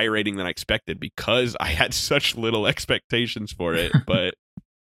higher rating than I expected because I had such little expectations for it. But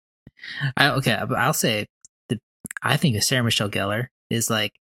I'll say that I think that Sarah Michelle Gellar is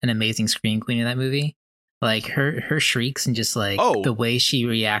like an amazing scream queen in that movie. Like her shrieks and just like the way she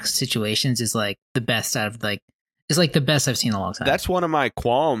reacts to situations is like the best out of like it's like the best I've seen in a long time. that's one of my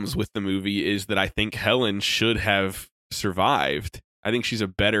qualms with the movie is that I think Helen should have survived. I think she's a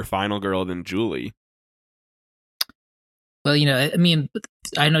better final girl than Julie. Well, you know, I mean,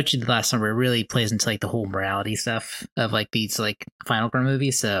 I know what you did last summer. It really plays into like the whole morality stuff of like these like Final Girl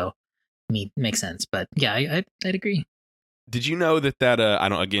movies. So, I mean, makes sense. But yeah, I'd agree. Did you know that I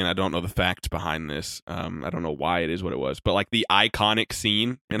don't know the facts behind this. I don't know why it is what it was, but like the iconic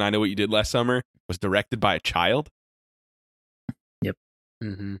scene and I Know What You Did Last Summer was directed by a child. Yep.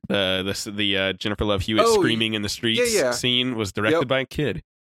 Mm-hmm. The Jennifer Love Hewitt screaming in the streets yeah. scene was directed by a kid.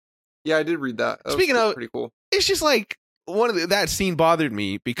 Yeah, I did read that. Speaking of, pretty cool. It's just like that scene bothered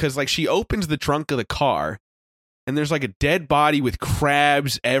me because like she opens the trunk of the car and there's like a dead body with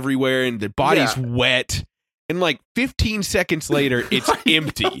crabs everywhere and the body's wet. And like 15 seconds later, it's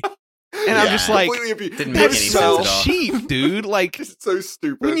empty. And I'm just like, Didn't make that's any so sense at all. cheap, dude. Like, It's so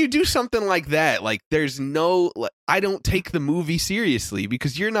stupid. when you do something like that, like, there's no, like, I don't take the movie seriously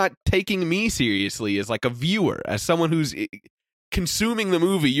because you're not taking me seriously as like a viewer, as someone who's consuming the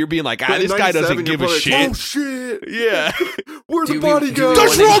movie. You're being like, But in this guy doesn't 97, give a you're shit. probably like, oh shit! Yeah. Where'd Do the we- body do we go?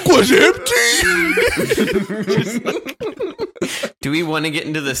 The trunk was empty. Do we want to get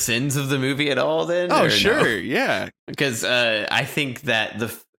into the sins of the movie at all then? Oh, or sure. no? Yeah. Because I think that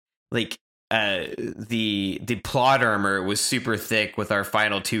the plot armor was super thick with our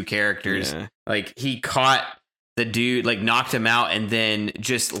final two characters. Yeah. Like he caught the dude, like knocked him out, and then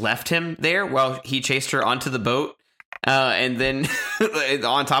just left him there while he chased her onto the boat. And then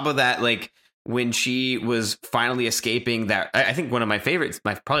on top of that, like when she was finally escaping, that I think one of my favorites,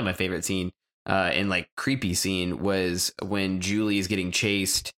 probably my favorite scene, in like creepy scene was when Julie is getting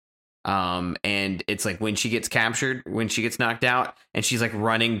chased. And it's like when she gets captured, when she gets knocked out, and she's like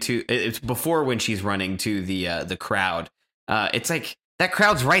running to. It's before when she's running to the crowd. It's like that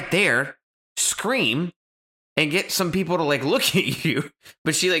crowd's right there. Scream and get some people to like look at you,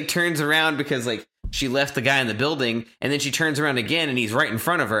 but she like turns around because like she left the guy in the building, and then she turns around again, and he's right in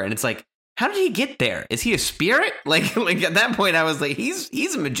front of her, and it's like, how did he get there? Is he a spirit? Like at that point, I was like,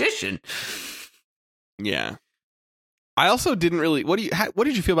 he's a magician. Yeah. I also didn't really. What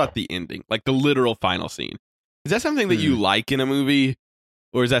did you feel about the ending? Like the literal final scene. Is that something that you like in a movie,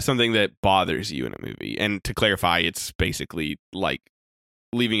 or is that something that bothers you in a movie? And to clarify, it's basically like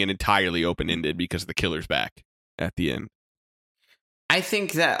leaving it entirely open ended because the killer's back at the end. I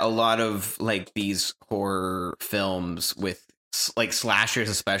think that a lot of like these horror films with like slashers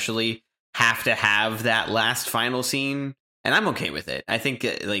especially have to have that last final scene, and I'm okay with it. I think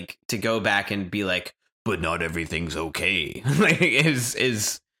like to go back and be like, but not everything's okay, like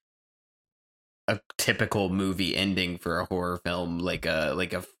is a typical movie ending for a horror film, like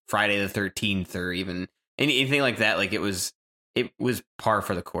a Friday the 13th or even anything like that. Like it was par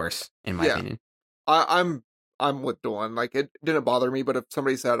for the course in my opinion. I'm with Dawn. Like it didn't bother me, but if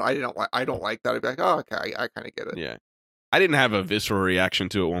somebody said I don't like that, I'd be like, oh, okay, I kind of get it. Yeah. I didn't have a visceral reaction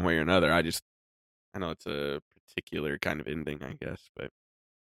to it one way or another. I know it's a particular kind of ending, I guess, but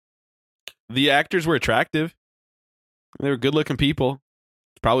the actors were attractive. They were good-looking people.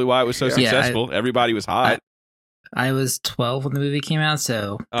 It's probably why it was so successful. Everybody was hot. I was 12 when the movie came out,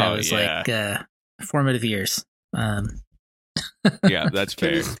 so that was like formative years. Yeah, that's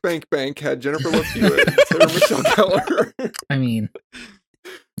fair. Kenny Spank Bank had Jennifer Love Hewitt, Sarah Michelle Gellar. I mean,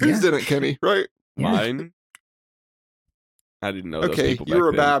 who's didn't, Kenny? Right? Yeah. Mine. I didn't know those Okay, people. you were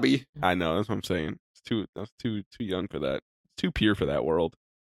a back then. babby. I know. That's what I'm saying. I was too young for that. Too pure for that world.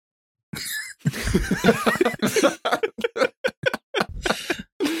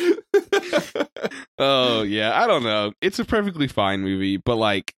 Oh yeah, I don't know. It's a perfectly fine movie, but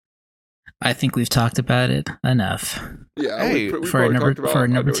like I think we've talked about it enough. Yeah, Hey, we for a probably number talked about for a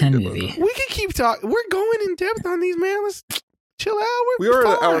how number good 10 we did with movie. it. We can keep talking. We're going in depth on these, man. Let's chill out. We are at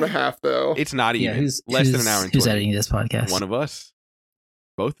an fine. hour and a half, though. It's not even. Yeah, who's less than who's- an hour and Who's 20. editing this podcast? One of us.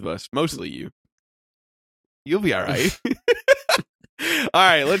 Both of us. Mostly you. You'll be all right. All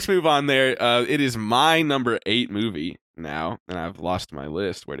right, let's move on there. It is my number 8 movie now, and I've lost my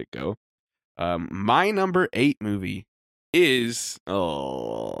list. Where'd it go? My number 8 movie is...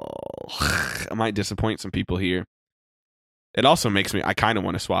 I might disappoint some people here. It also makes me... I kind of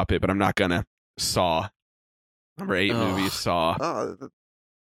want to swap it, but I'm not going to. Saw. Number 8 movie is Saw.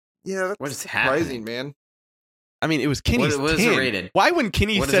 Yeah, that's What is surprising, happening? man. I mean, it was Kenny's What is 10. it rated? Why when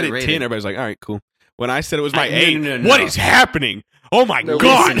Kenny What is said it it 10, rated? everybody's like, all right, cool. When I said it was my No, 8, no, no, what no. is happening? Oh my No,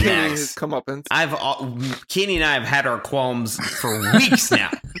 God. listen, Kenny Max. has come up and Kenny and I have had our qualms for weeks now.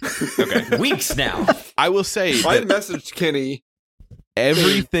 Okay. Weeks now. I will say I that messaged Kenny.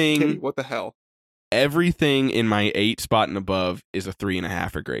 everything Kenny, what the hell? everything in my 8 spot and above is a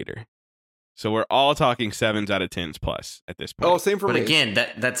 3.5 or greater. So we're all talking 7s out of 10s plus at this point. Oh, same for But me. again,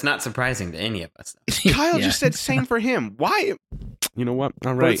 that's not surprising to any of us. Kyle Yeah. just said same for him. Why? You know what?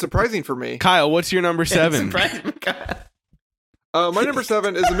 All But right. it's surprising for me. Kyle, what's your number 7? Surprising. God. My number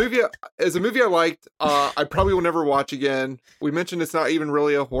 7 is a movie. I liked. I probably will never watch again. We mentioned it's not even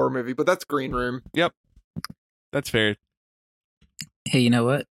really a horror movie, but that's Green Room. That's fair. Hey, you know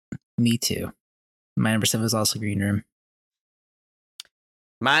what? Me too. My number 7 is also Green Room.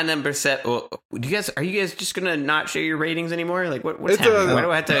 My number 7. Well, are you guys just gonna not share your ratings anymore? Like, what's It's happening? Why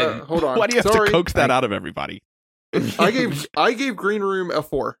do I have to? hold on. Why do you have Sorry. to coax that out of everybody? I gave Green Room a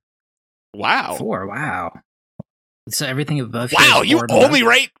 4. Wow. 4. Wow. So everything above. Wow, here is you 4 and above? only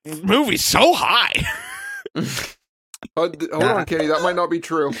rate movies so high. Hold on, Kenny. That might not be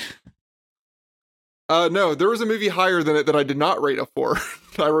true. No, there was a movie higher than it that I did not rate a 4.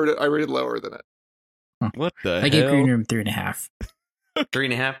 I rated lower than it. What the I gave hell? Green Room 3.5.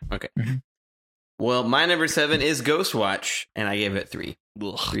 3.5. Okay. Mhm. Well, my number 7 is Ghostwatch, and I gave it 3.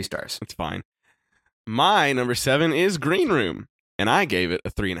 Ugh, 3 stars. that's fine. My number 7 is Green Room, and I gave it a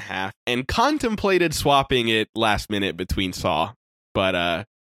 3.5 and contemplated swapping it last minute between Saw, but I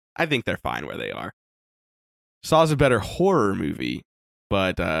think they're fine where they are. Saw's a better horror movie,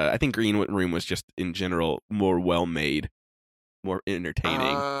 but I think Green Room was just in general more well made, more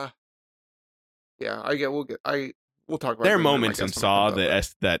entertaining. Yeah, we'll talk about. There are Green Room, I moments in guess, when it Saw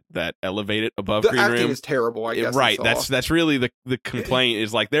comes up, that elevate it above but the Green acting Room. is terrible. I guess in Right, Saw. that's really the complaint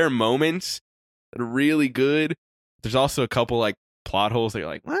is like there are moments that are really good. There's also a couple like plot holes that you're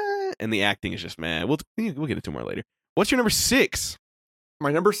like, what? And the acting is just mad. We'll get into more later. What's your number 6?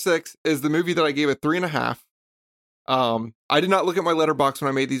 My number 6 is the movie that I gave a 3.5. I did not look at my letterbox when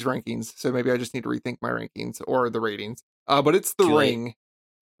I made these rankings, so maybe I just need to rethink my rankings or the ratings. But it's The Too late. Ring.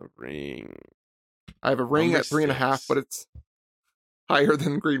 The Ring. I have a Ring Number at 3.5, 6. but it's higher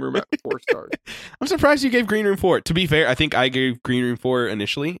than Green Room at 4 stars. I'm surprised you gave Green Room 4. To be fair, I think I gave Green Room 4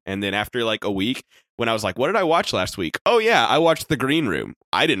 initially, and then after like a week, when I was like, what did I watch last week? Oh yeah, I watched The Green Room.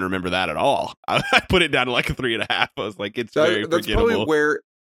 I didn't remember that at all. I put it down to like a 3.5. I was like, it's very That's forgettable. probably where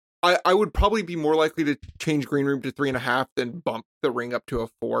I would probably be more likely to change Green Room to 3.5 than bump The Ring up to a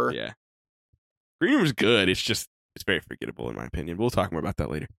 4. Yeah. Green Room's good. It's very forgettable in my opinion. We'll talk more about that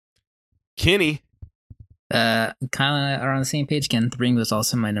later. Kenny. Kyle and I are on the same page again. The Ring was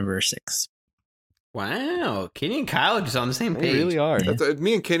also my number 6. Wow, Kenny and Kyle are just on the same They page. really are. Yeah. If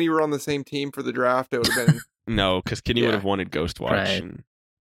me and Kenny were on the same team for the draft, it would have been. No, because Kenny Yeah. would have wanted Ghostwatch. Right. and-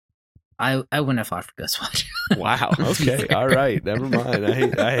 I wouldn't have fought for Ghostwatch. Wow. Okay. All right. Never mind.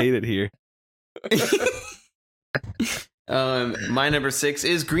 I hate it here. My number 6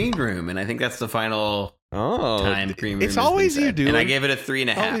 is Green Room, and I think that's the final Oh, time Green Room. it's has been always you, said. Doolin. And I gave it a 3.5.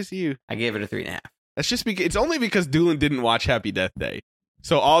 It's always you. I gave it a 3.5. That's just because it's only because Doolin didn't watch Happy Death Day.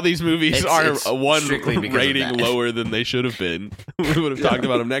 So all these movies It's- are it's a one strictly because of rating that. lower than they should have been. We would have talked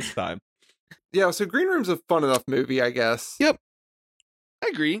about them next time. Yeah, so Green Room's a fun enough movie, I guess. Yeah. I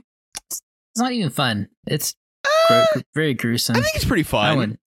agree. It's not even fun. It's very gruesome. I think it's pretty I fun.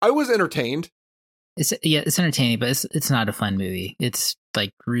 wouldn't- I was entertained. It's entertaining, but it's not a fun movie. It's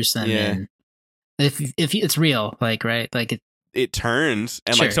like gruesome Yeah. and if it's real, like right, like It turns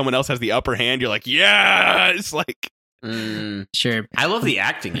and Sure. like someone else has the upper hand. You're like, yeah. It's like sure. I love the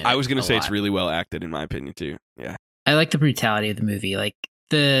acting. In I was gonna it a say it's lot. really well acted in my opinion too. Yeah. I like the brutality of the movie. Like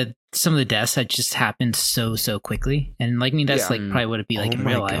some of the deaths that just happened so quickly, and like I mean that's Yeah. like probably what it'd be like Oh in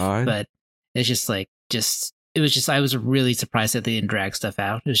my real life. God. But it's just like it was just I was really surprised that they didn't drag stuff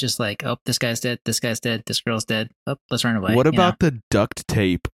out. It was just like, oh, this guy's dead, this girl's dead. Oh, let's run away. What you know? about the duct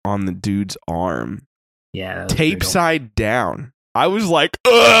tape on the dude's arm? yeah that was Tape brutal. side down. I was like,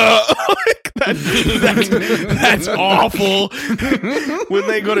 ugh! That's awful. When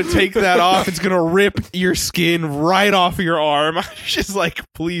they go to take that off, it's gonna rip your skin right off your arm. I was just like,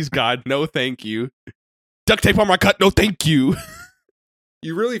 please, God, no, thank you. Duct tape on my cut, no, thank you.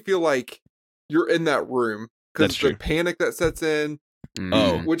 You really feel like you're in that room because the panic that sets in.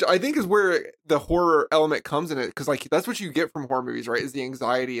 Which I think is where the horror element comes in it, because like that's what you get from horror movies, right? Is the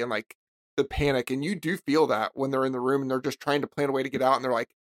anxiety and like the panic, and you do feel that when they're in the room and they're just trying to plan a way to get out, and they're like,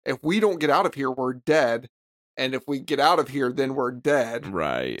 if we don't get out of here, we're dead, and if we get out of here, then we're dead,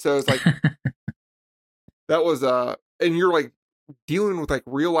 right? So it's like that was and you're like dealing with like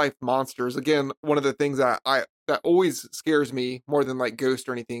real life monsters. Again, one of the things that always scares me more than like ghosts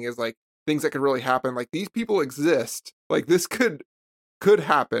or anything is like things that could really happen. Like these people exist. Like this could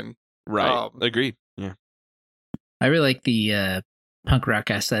happen. Right. Agreed. Yeah. I really like the punk rock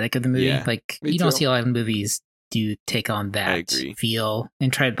aesthetic of the movie. Yeah. Like you don't see a lot of movies do take on that feel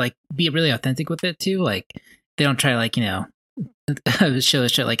and try to like be really authentic with it too. Like they don't try like, show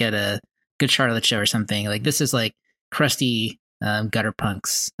shit like at a Good Charlotte show or something. Like this is like crusty gutter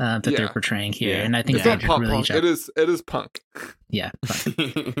punks that they're portraying here. Yeah. And I think it's not pop really punk. It is punk. Yeah.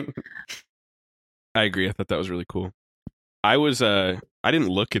 Punk. I agree. I thought that was really cool. I didn't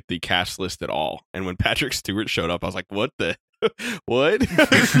look at the cast list at all. And when Patrick Stewart showed up, I was like, what? Where did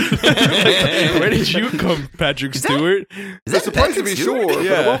you come, Patrick Stewart? Is that surprised to be sure,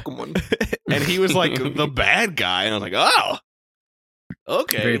 yeah. But a welcome one. And he was like the bad guy. And I was like, oh,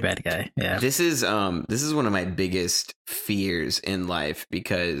 okay. Very bad guy. Yeah. This is one of my biggest fears in life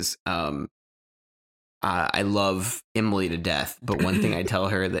because I love Emily to death. But one thing I tell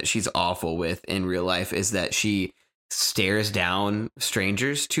her that she's awful with in real life is that she stares down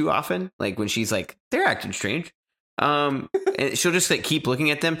strangers too often. Like when she's like, they're acting strange. And she'll just like keep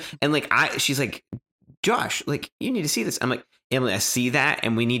looking at them. And like she's like, Josh, like you need to see this. I'm like, Emily, I see that,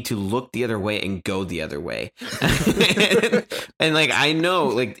 and we need to look the other way and go the other way. and like I know,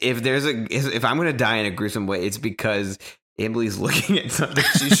 like if I'm gonna die in a gruesome way, it's because Emily's looking at something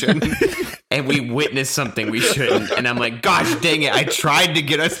she shouldn't, and we witnessed something we shouldn't. And I'm like, gosh dang it, I tried to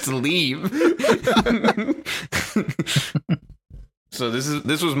get us to leave. So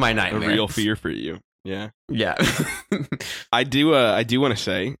this was my nightmare. A real fear for you. Yeah. Yeah. I do want to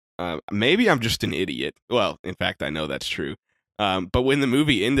say, maybe I'm just an idiot. Well, in fact, I know that's true. But when the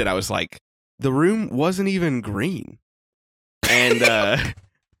movie ended, I was like, the room wasn't even green. And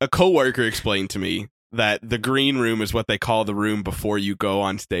a coworker explained to me that the green room is what they call the room before you go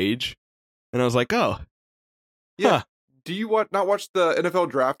on stage. And I was like, oh. Yeah. Huh. Do you not watch the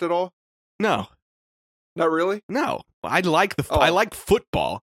NFL draft at all? No. Not really? No. I like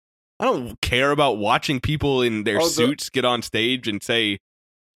football. I don't care about watching people in their suits get on stage and say,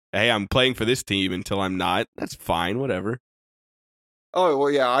 hey, I'm playing for this team until I'm not. That's fine, whatever. Oh, well,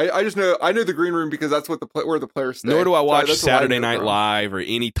 yeah. I just know the green room because that's where the players stay. Nor do I watch Saturday Night Live or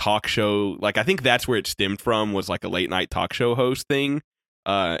any talk show. Like, I think that's where it stemmed from, was like a late night talk show host thing.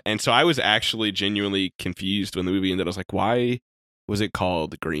 And so I was actually genuinely confused when the movie ended. I was like, why was it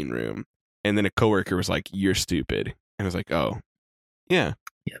called Green Room? And then a coworker was like, you're stupid. And I was like, oh, yeah.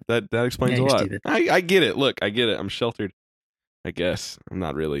 That explains a lot. I get it. Look, I get it. I'm sheltered. I guess I'm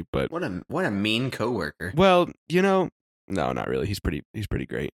not really, but what a mean coworker. Well, no, not really. He's pretty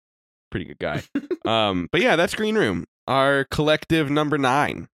great. Pretty good guy. But yeah, that's Green Room. Our collective number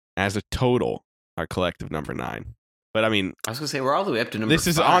 9 as a total. Our collective number 9. But I mean, I was gonna say we're all the way up to number 5. This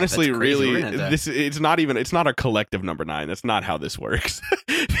is honestly really it's not our collective number 9. That's not how this works.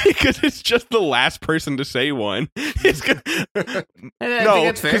 Because it's just the last person to say one. It's gonna,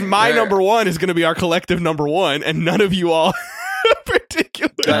 no, because my number 1 is going to be our collective number 1, and none of you all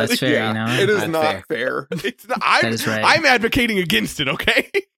particularly. That's fair. Yeah. It is not fair. It's not, I'm advocating against it. Okay.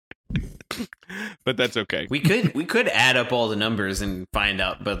 But that's okay. We could add up all the numbers and find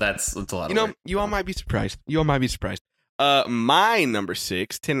out, but that's a lot of work. You all might be surprised. My number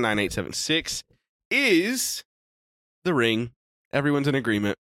 6, 109876, is The Ring. Everyone's in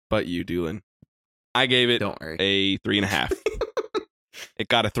agreement, but you, Doolin. I gave it a 3.5. It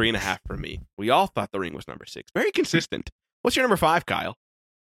got a 3.5 from me. We all thought The Ring was number 6. Very consistent. What's your number 5, Kyle?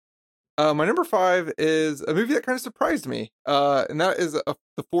 My number 5 is a movie that kind of surprised me, and that is the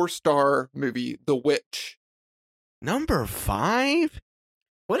 4-star movie, The Witch. Number 5?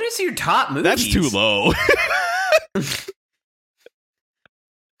 What is your top movie? That's too low.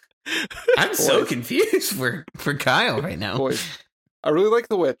 I'm so confused for Kyle right now. Boys, I really like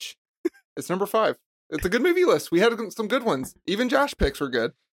The Witch. It's number 5. It's a good movie list. We had some good ones. Even Josh picks were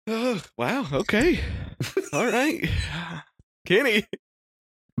good. Wow. Okay. All right. Kenny.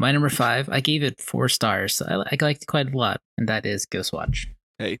 My number 5, I gave it 4 stars. So I liked it quite a lot. and that is Ghostwatch.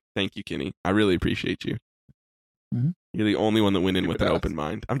 Hey, thank you, Kenny. I really appreciate you. Mhm. You're the only one that went in Give with it an up. open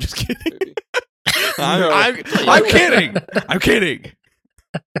mind. I'm just kidding. Maybe. I'm kidding. I'm kidding.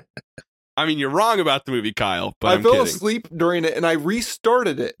 I mean, you're wrong about the movie, Kyle, but I I'm fell kidding. asleep during it and I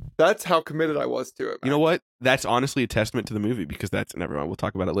restarted it. That's how committed I was to it. You know what? That's honestly a testament to the movie because that's never mind. We'll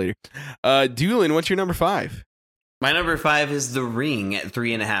talk about it later. Doolin, what's your number 5? My number 5 is The Ring at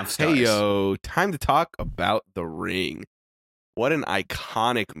 3.5 stars. Hey yo, time to talk about The Ring. What an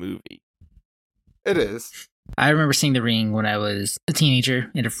iconic movie. It is. I remember seeing The Ring when I was a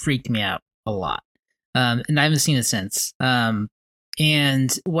teenager, and it freaked me out a lot. And I haven't seen it since.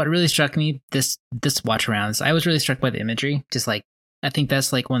 And what really struck me this watch around is I was really struck by the imagery. Just like, I think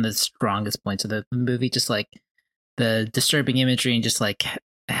that's like one of the strongest points of the movie. Just like the disturbing imagery and just like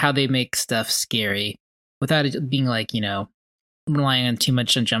how they make stuff scary without it being like, relying on too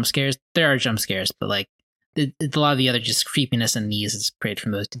much on jump scares. There are jump scares, but like a lot of the other just creepiness and unease is created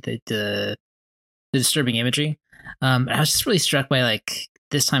from those the disturbing imagery. I was just really struck by like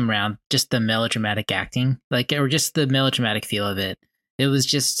this time around just the melodramatic acting, like, or just the melodramatic feel of it. It was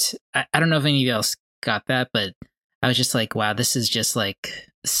just I don't know if any of you else got that, but I was just like, wow, this is just like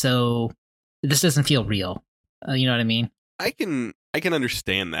so. This doesn't feel real. You know what I mean? I can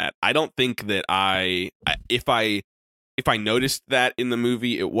understand that. I don't think that if I noticed that in the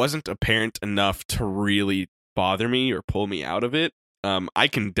movie, it wasn't apparent enough to really bother me or pull me out of it. I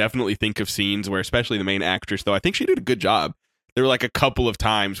can definitely think of scenes where, especially the main actress, though I think she did a good job. There were like a couple of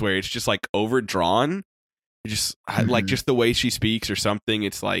times where it's just like overdrawn, just like just the way she speaks or something.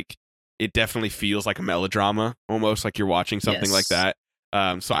 It's like it definitely feels like a melodrama, almost like you're watching something like that.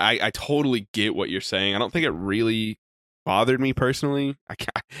 So I totally get what you're saying. I don't think it really bothered me personally.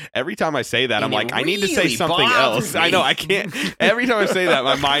 Every time I say that, And I'm like, it I need to say really something else. bothers me. I know I can't. Every time I say that,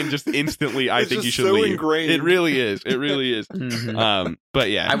 my mind just instantly, I It's think you just should so leave. ingrained. It really is. It really is. Mhm.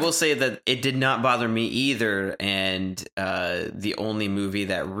 But yeah, I will say that it did not bother me either, and the only movie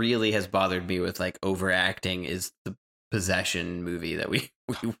that really has bothered me with like overacting is the Possession movie that we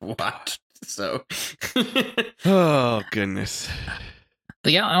watched. So, oh goodness.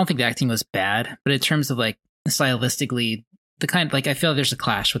 But yeah, I don't think the acting was bad, but in terms of like stylistically, the kind of like I feel there's a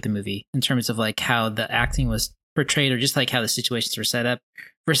clash with the movie in terms of like how the acting was portrayed, or just like how the situations were set up,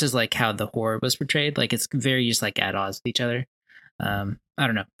 versus like how the horror was portrayed. Like it's very just like at odds with each other. I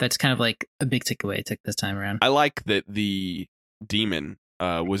don't know. That's kind of like a big takeaway I took this time around. I like that the demon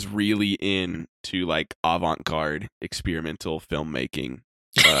was really into like avant-garde experimental filmmaking.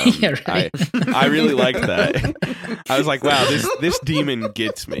 Yeah, right. I really liked that. I was like, wow, this demon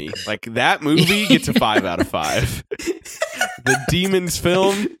gets me. Like that movie gets a 5 out of 5. The Demons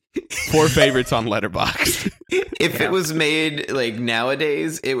film, 4 favorites on Letterboxd. if it was made like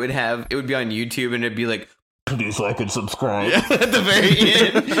nowadays, it would be on YouTube and it'd be like, please like and subscribe at the very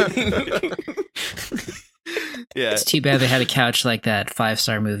end. Yeah, It's too bad they had a couch like that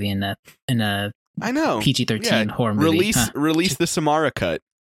 5-star movie in a I know. PG-13 horror movie. Release the Samara cut.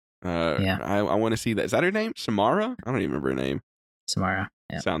 Yeah. I want to see that. Is that her name? Samara? I don't even remember her name. Samara.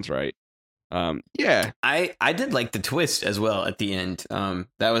 Yeah. Sounds right. Yeah. I did like the twist as well at the end.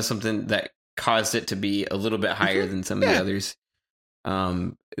 That was something that caused it to be a little bit higher than some of the others.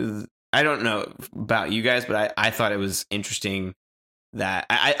 I don't know about you guys, but I thought it was interesting that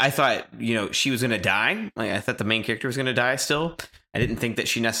I thought, she was going to die. Like I thought the main character was going to die still. I didn't think that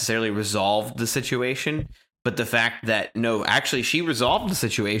she necessarily resolved the situation, but the fact that no, actually she resolved the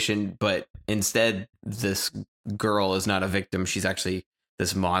situation, but instead this girl is not a victim. She's actually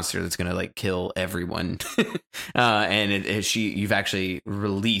this monster that's going to like kill everyone. And you've actually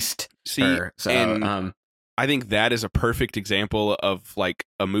released her. So, and I think that is a perfect example of like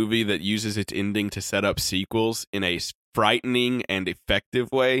a movie that uses its ending to set up sequels in a frightening and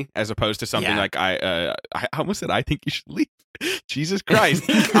effective way, as opposed to something like I almost said I think you should leave. Jesus Christ,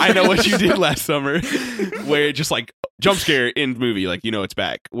 I know what you did last summer, where it just like jump scare end movie, like it's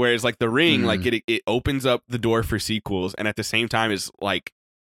back. Whereas like The Ring, like it opens up the door for sequels, and at the same time is like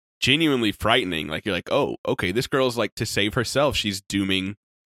genuinely frightening. Like you're like, oh, okay, this girl's like to save herself, she's dooming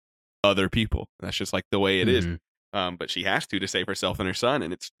other people. That's just like the way it is. But she has to save herself and her son,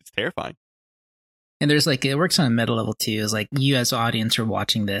 and it's terrifying. And there's like, it works on a meta level too. Is like you as audience are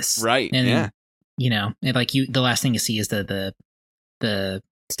watching this, right? And yeah, and like the last thing you see is the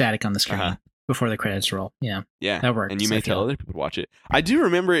static on the screen before the credits roll. Yeah, that works. And you may tell other people to watch it. I do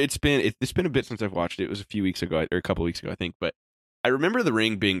remember it's been a bit since I've watched it. It was a few weeks ago or a couple weeks ago, I think. But I remember The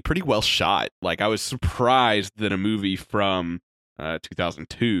Ring being pretty well shot. Like I was surprised that a movie from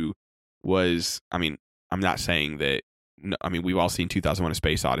 2002 was. I mean, I'm not saying that. I mean, we've all seen 2001: A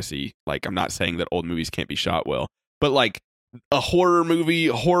Space Odyssey. Like, I'm not saying that old movies can't be shot well, but like a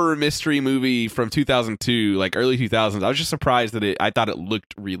horror mystery movie from 2002, like early 2000s. I was just surprised that I thought it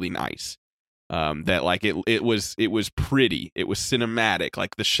looked really nice. That like it was pretty, it was cinematic,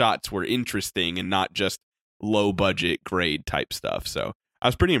 like the shots were interesting and not just low budget grade type stuff. So I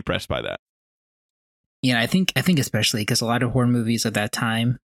was pretty impressed by that. Yeah, I think especially because a lot of horror movies at that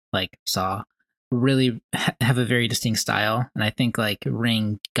time, like Saw, really have a very distinct style, and I think like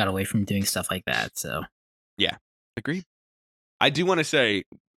Ring got away from doing stuff like that. So yeah, agreed. I do want to say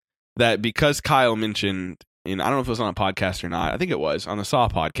that because Kyle mentioned I don't know if it was on a podcast or not, I think it was on the Saw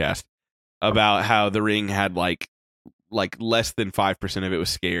podcast, about how The Ring had like less than 5% of it was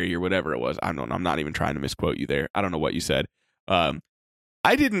scary or whatever it was. I don't know. I'm not even trying to misquote you there. I don't know what you said.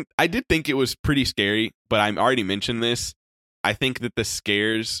 I did think it was pretty scary, but I already mentioned this. I think that the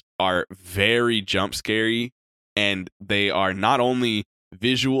scares are very jump scary, and they are not only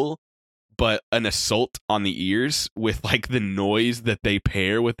visual, but an assault on the ears with like the noise that they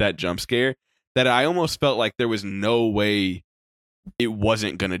pair with that jump scare, that I almost felt like there was no way it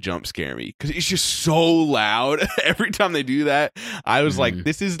wasn't gonna jump scare me, because it's just so loud every time they do that. I was like,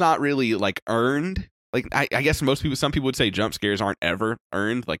 this is not really like earned. Like I guess some people would say jump scares aren't ever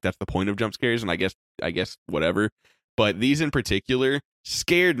earned. Like that's the point of jump scares, and I guess whatever. But these in particular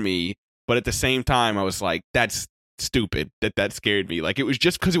scared me. But at the same time, I was like, that's stupid that scared me. Like it was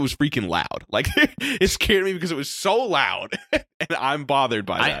just because it was freaking loud. Like it scared me because it was so loud, and I'm bothered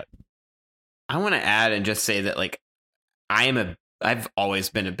by that. I want to add and just say that like I've always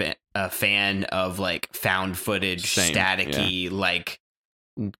been a fan of like found footage, Same, staticky, like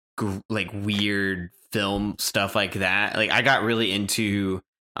weird film stuff like that. Like I got really into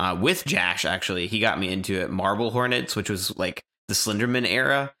with Jash, actually. He got me into it, Marble Hornets, which was like the Slenderman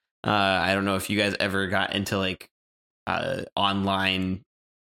era. I don't know if you guys ever got into like online,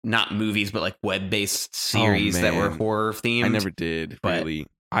 not movies, but like web-based series that were horror themed. I never did, but really.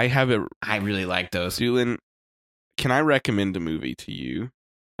 I really like those. Dylan, can I recommend a movie to you?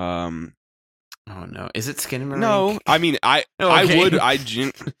 Oh no, is it Skinamarink? No, I mean I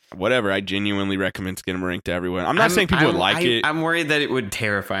Okay. whatever. I genuinely recommend Skinamarink to everyone. I'm not saying people would like it. I'm worried that it would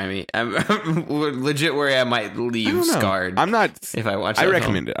terrify me. I'm legit worried I might leave scarred. I'm not. If I watch it. I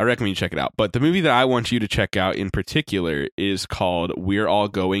recommend it. I recommend you check it out. But the movie that I want you to check out in particular is called "We're All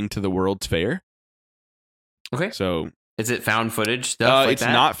Going to the World's Fair." Okay. So is it found footage stuff? It's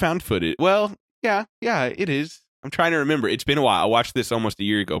not found footage. Well, yeah, it is. I'm trying to remember. It's been a while. I watched this almost a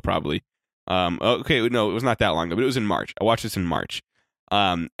year ago, probably. Okay, no, it was not that long ago, but it was in March. I watched this in March.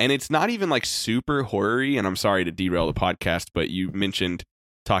 And it's not even like super horror-y, and I'm sorry to derail the podcast, but you mentioned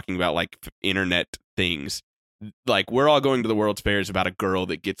talking about like internet things. Like We're All Going to the World's Fair is about a girl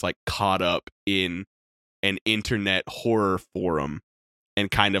that gets like caught up in an internet horror forum and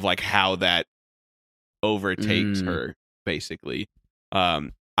kind of like how that overtakes her, basically.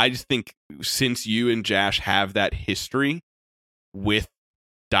 I just think since you and Jash have that history with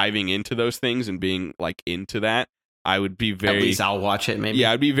diving into those things and being like into that, I would be very, at least I'll watch it. Maybe.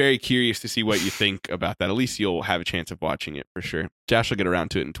 Yeah, I'd be very curious to see what you think about that. At least you'll have a chance of watching it for sure. Josh will get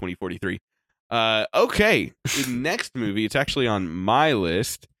around to it in 2043. Okay, the next movie, it's actually on my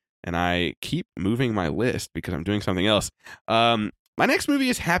list, and I keep moving my list because I'm doing something else. My next movie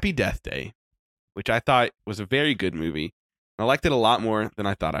is Happy Death Day, which I thought was a very good movie. I liked it a lot more than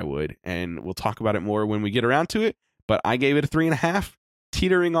I thought I would, and we'll talk about it more when we get around to it. But I gave it a 3.5.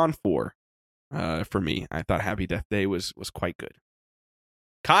 Teetering on 4 for me. I thought Happy Death Day was quite good.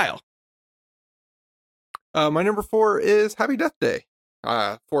 Kyle. My number 4 is Happy Death Day.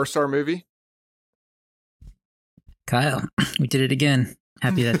 4-star movie. Kyle, we did it again.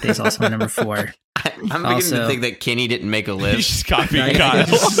 Happy Death Day is also my number 4. I'm beginning to think that Kenny didn't make a list. He's just copying Kyle.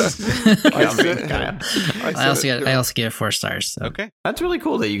 I also get 4 stars. So. Okay. That's really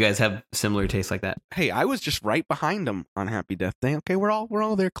cool that you guys have similar tastes like that. Hey, I was just right behind him on Happy Death Day. Okay, we're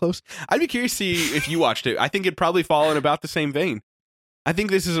all there close. I'd be curious to see if you watched it. I think it'd probably fall in about the same vein. I think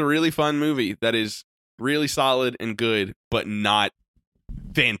this is a really fun movie that is really solid and good, but not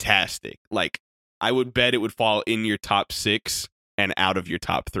fantastic. Like, I would bet it would fall in your top 6 and out of your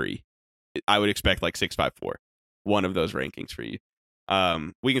top 3. I would expect like 6, 5, 4. One of those rankings for you.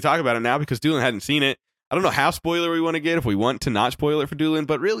 We can talk about it now because Doolin hadn't seen it. I don't know how spoiler we want to get, if we want to not spoil it for Doolin,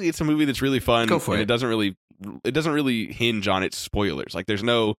 but really it's a movie that's really fun. Go for it. It doesn't really hinge on its spoilers. Like there's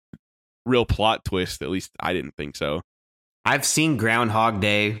no real plot twist. At least I didn't think so. I've seen Groundhog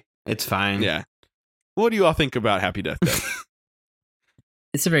Day. It's fine. Yeah. What do you all think about Happy Death Day?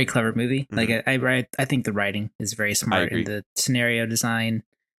 It's a very clever movie. Mm-hmm. Like I think the writing is very smart and the scenario design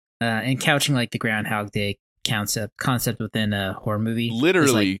and couching like the Groundhog Day concept within a horror movie.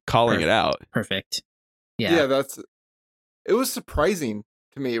 Literally like calling it out. Perfect. Yeah. Yeah, it was surprising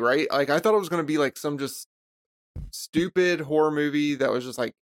to me, right? Like I thought it was going to be like some just stupid horror movie that was just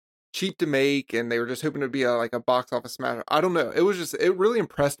like cheap to make, and they were just hoping to be like a box office smash. I don't know. It really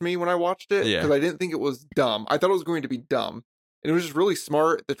impressed me when I watched it because I didn't think it was dumb. I thought it was going to be dumb, and it was just really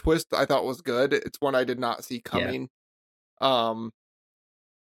smart. The twist I thought was good. It's one I did not see coming. It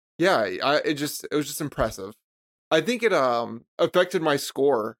was just impressive. I think it affected my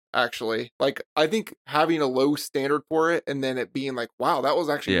score actually. Like I think having a low standard for it and then it being like, wow, that was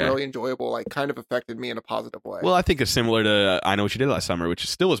actually really enjoyable, like kind of affected me in a positive way. Well, I think it's similar to I Know What You Did Last Summer, which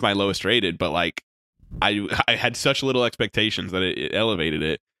still was my lowest rated, but like I had such little expectations that it elevated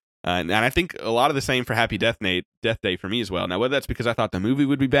it. And I think a lot of the same for Happy Death Day for me as well. Now, whether that's because I thought the movie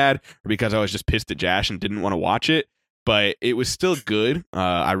would be bad or because I was just pissed at Josh and didn't want to watch it, but it was still good.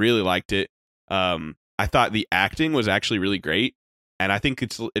 I really liked it. I thought the acting was actually really great, and I think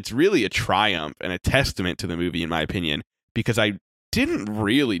it's really a triumph and a testament to the movie, in my opinion, because I didn't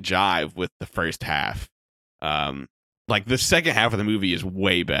really jive with the first half. Like the second half of the movie is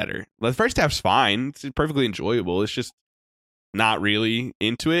way better. The first half's fine; it's perfectly enjoyable. It's just not really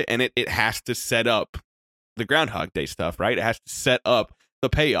into it, and it has to set up the Groundhog Day stuff, right? It has to set up the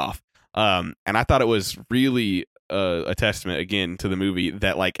payoff. And I thought it was really a testament again to the movie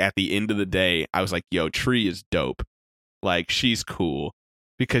that like at the end of the day I was like, yo, Tree is dope, like she's cool,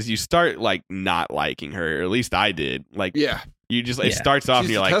 because you start like not liking her, or at least I did. Like you just it starts off and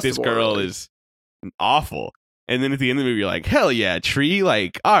you're like, this girl is awful, and then at the end of the movie you're like, hell yeah, Tree,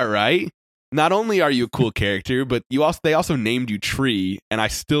 like all right, not only are you a cool character, but they also named you Tree and I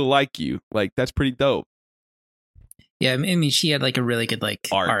still like you. Like that's pretty dope. Yeah, I mean, she had like a really good like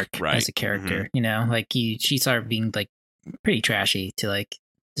arc right? As a character, you know, like she started being like pretty trashy to like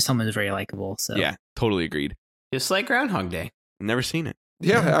to someone who's very likable. So yeah, totally agreed. Just like Groundhog Day. Never seen it.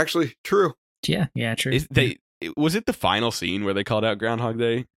 Yeah, actually, true. Yeah, true. Was it the final scene where they called out Groundhog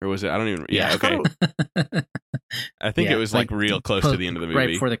Day, or was it? I don't even. Yeah, okay. I think it was like real close to the end of the movie, right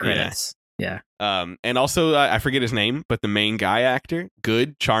before the credits. Yeah. And also I forget his name, but the main guy actor,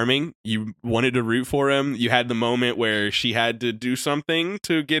 good, charming. You wanted to root for him. You had the moment where she had to do something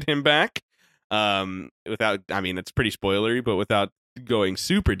to get him back. Without, I mean, it's pretty spoilery, but without going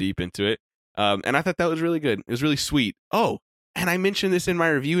super deep into it. And I thought that was really good. It was really sweet. Oh, and I mentioned this in my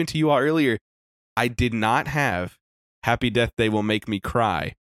review and to you all earlier. I did not have Happy Death Day Will Make Me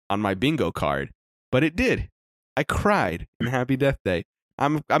Cry on my bingo card, but it did. I cried in Happy Death Day.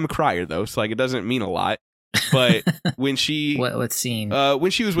 I'm a crier though, so like it doesn't mean a lot. But when she what scene?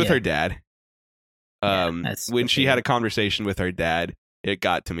 When she was with her dad, when she had a conversation with her dad, it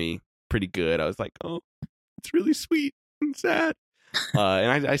got to me pretty good. I was like, oh, it's really sweet and sad.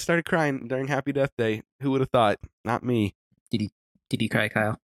 And I started crying during Happy Death Day. Who would have thought? Not me. Did you cry,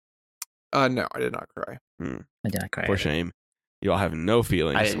 Kyle? No, I did not cry. I did not cry. For shame. You all have no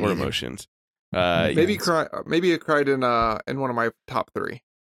feelings or emotions. Maybe I cried in one of my top 3.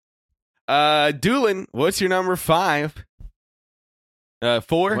 Doolin, what's your number 5?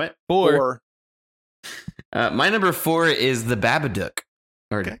 4? What? 4. My number 4 is the Babadook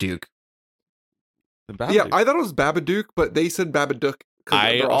or Duke. The Babadook. Yeah, I thought it was Babadook, but they said Babadook.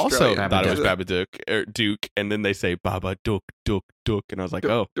 I also thought it was Babadook or Duke, and then they say Babadook, Duke, Duke, and I was like,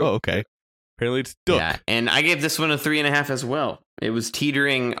 Duke, oh, okay. Apparently it's Duke. Yeah, and I gave this one a 3.5 as well. It was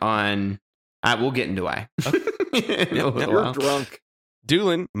teetering on. We'll get into why. You're drunk.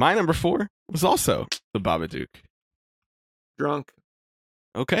 Doolin, my number 4 was also the Babadook. Drunk.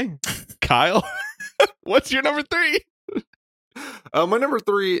 Okay. Kyle, what's your number 3? My number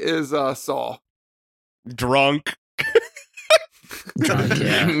 3 is Saw. Drunk. Drunk,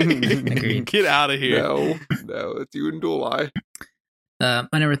 yeah. Agreed. Get out of here. No, it's you and Dual Eye. My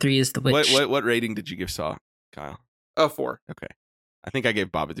number 3 is The Witch. What rating did you give Saw, Kyle? 4. Okay. I think I gave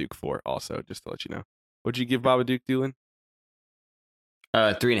Babadook 4 also, just to let you know. What'd you give Babadook, Doolin?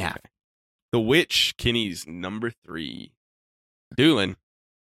 3.5. The Witch, Kenny's number 3. Doolin.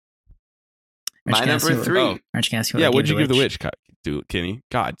 My number 3. Aren't you going to ask Yeah, what'd you give The Witch, Kenny?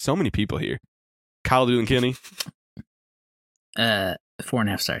 God, so many people here. Kyle, Doolin, Kenny.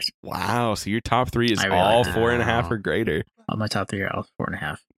 4.5 stars. Wow, so your top 3 is all 4.5 or greater. All my top 3 are all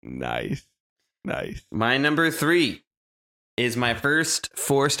 4.5. Nice. My number 3 is my first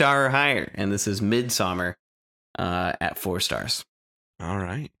 4-star or higher, and this is Midsommar at 4 stars. All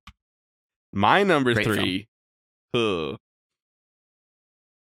right. My number Great 3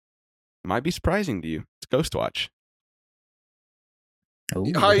 might be surprising to you. It's Ghostwatch.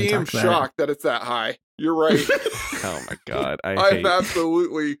 Ooh, I am shocked that it's that high. You're right. Oh my God. I'm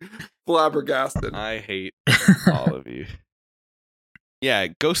absolutely flabbergasted. I hate all of you. Yeah,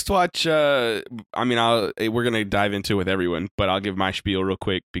 Ghostwatch. I mean, we're gonna dive into it with everyone, but I'll give my spiel real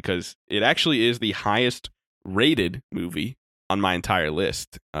quick because it actually is the highest rated movie on my entire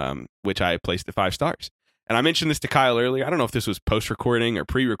list, which I placed at 5 stars. And I mentioned this to Kyle earlier. I don't know if this was post-recording or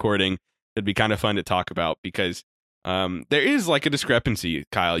pre-recording. It'd be kind of fun to talk about because there is like a discrepancy.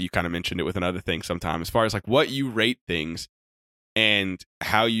 Kyle, you kind of mentioned it with another thing sometime as far as like what you rate things and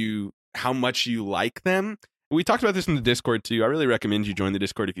how much you like them. We talked about this in the Discord too. I really recommend you join the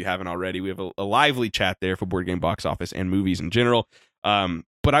Discord if you haven't already. We have a lively chat there for Board Game Box Office and movies in general.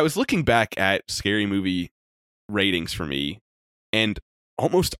 But I was looking back at scary movie ratings for me, and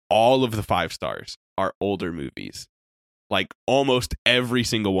almost all of the 5 stars are older movies. Like almost every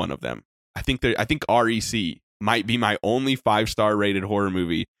single one of them. I think REC might be my only 5-star rated horror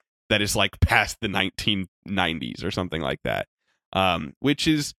movie that is like past the 1990s or something like that. Which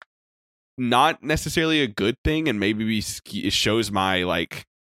is not necessarily a good thing, and maybe it shows my like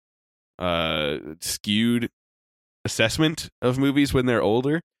skewed assessment of movies when they're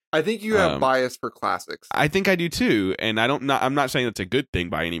older. I think you have bias for classics. I think I do too, and I'm not saying that's a good thing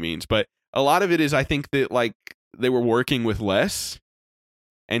by any means, but a lot of it is I think that like they were working with less,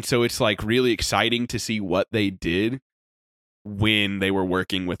 and so it's like really exciting to see what they did when they were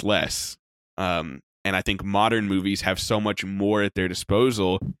working with less. And I think modern movies have so much more at their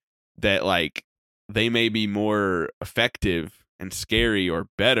disposal that like they may be more effective and scary or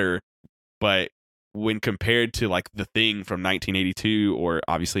better, but when compared to like The Thing from 1982, or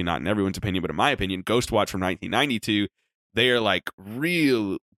obviously not in everyone's opinion, but in my opinion, Ghostwatch from 1992, they are like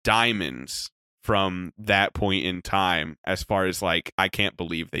real diamonds from that point in time as far as like, I can't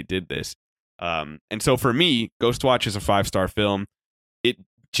believe they did this. And so for me, Ghostwatch is a 5-star film. It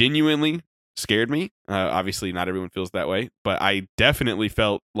genuinely scared me. Obviously not everyone feels that way, but I definitely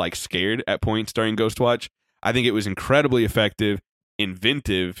felt like scared at points during Ghostwatch. I think it was incredibly effective,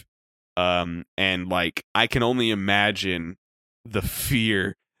 inventive, and like I can only imagine the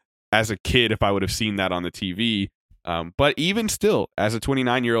fear as a kid if I would have seen that on the TV. But even still, as a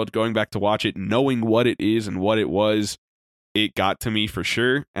 29-year-old going back to watch it, knowing what it is and what it was, it got to me for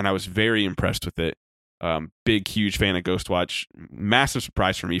sure, and I was very impressed with it. Big, huge fan of Ghostwatch. Massive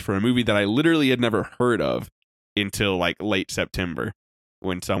surprise for me for a movie that I literally had never heard of until like late September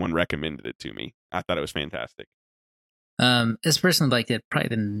when someone recommended it to me. I thought it was fantastic. As a person who liked it probably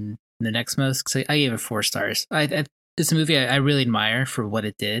the next most, because I gave it 4 stars. It's a movie I really admire for what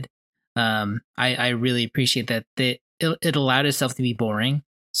it did. I really appreciate that it allowed itself to be boring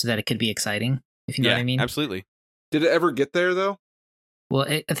so that it could be exciting, if you know what I mean. Absolutely. Did it ever get there though? Well,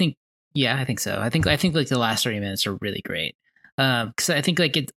 I think so. I think like the last 30 minutes are really great. Because I think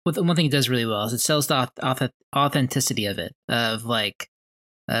like one thing it does really well is it sells the authenticity of it, of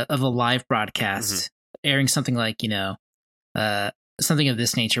a live broadcast, airing something like something of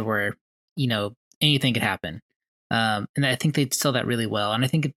this nature where anything could happen. And I think they sell that really well. And I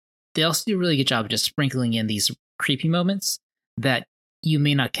think they also do a really good job of just sprinkling in these creepy moments that you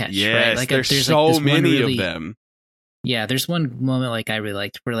may not catch. Yes, right? Like there's so many of them. Yeah, there's one moment like I really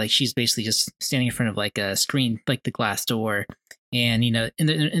liked where like she's basically just standing in front of like a screen, like the glass door, and in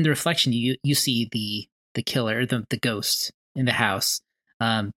the reflection you see the killer, the ghost in the house,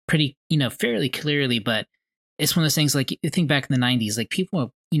 pretty fairly clearly. But it's one of those things like you think back in the 90s, like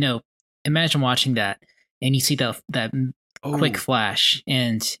people imagine watching that and you see that quick flash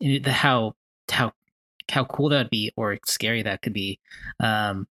and how cool that would be or scary that could be.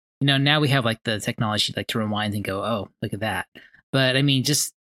 Now we have like the technology like to rewind and go, oh, look at that. But I mean,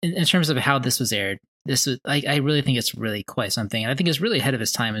 just in terms of how this was aired, this was I really think it's really quite something. And I think it's really ahead of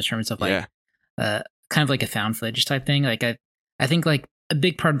its time in terms of like kind of like a found footage type thing. Like I think like a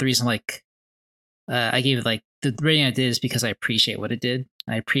big part of the reason like I gave it like the rating I did is because I appreciate what it did.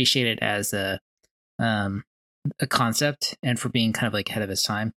 I appreciate it as a concept and for being kind of like ahead of its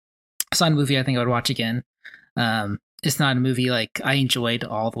time. It's not a movie I think I would watch again. It's not a movie like I enjoyed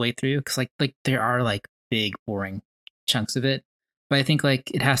all the way through because like there are like big boring chunks of it, but I think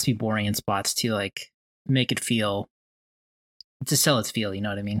like it has to be boring in spots to like make it feel, to sell its feel. You know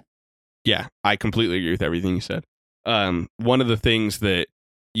what I mean? Yeah, I completely agree with everything you said. One of the things that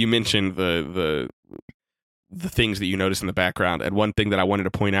you mentioned, the things that you notice in the background, and one thing that I wanted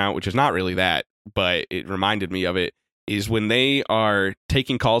to point out, which is not really that, but it reminded me of it, is when they are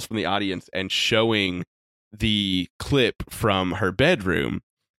taking calls from the audience and showing the clip from her bedroom,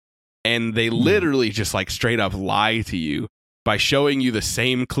 and they literally just like straight up lie to you by showing you the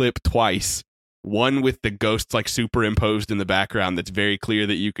same clip twice, one with the ghost like superimposed in the background that's very clear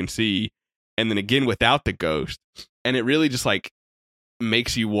that you can see, and then again without the ghost. And it really just like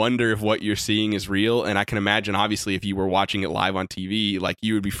makes you wonder if what you're seeing is real. And I can imagine, obviously, if you were watching it live on TV, like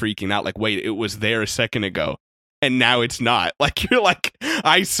you would be freaking out, like, wait, it was there a second ago and now it's not. Like, you're like,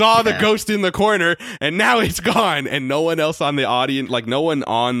 I saw the ghost in the corner and now it's gone, and no one else on the audience, like no one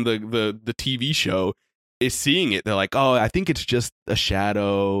on the TV show is seeing it. They're like, oh, I think it's just a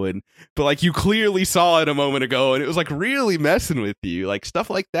shadow, but like you clearly saw it a moment ago, and it was like really messing with you, like stuff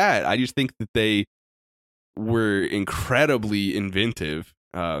like that. I just think that they were incredibly inventive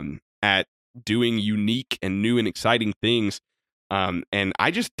at doing unique and new and exciting things. And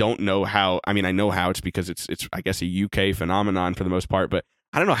I just don't know how. I mean, I know how. It's because it's I guess a UK phenomenon for the most part, but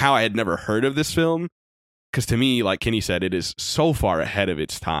I don't know how I had never heard of this film, because to me, like Kenny said, it is so far ahead of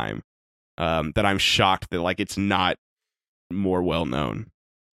its time that I'm shocked that like it's not more well known.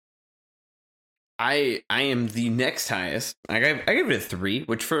 I am the next highest. I give it a 3,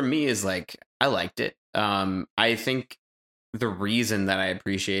 which for me is like, I liked it. I think the reason that I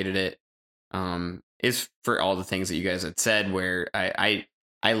appreciated it is for all the things that you guys had said, where I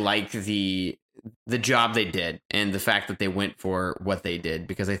like the job they did and the fact that they went for what they did,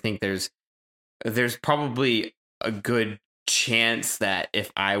 because I think there's probably a good chance that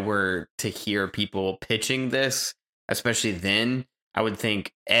if I were to hear people pitching this, especially then, I would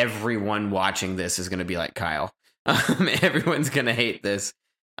think everyone watching this is going to be like Kyle. Everyone's going to hate this.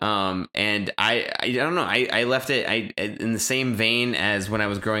 And I don't know. I left it in the same vein as when I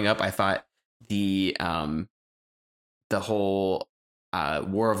was growing up. I thought the whole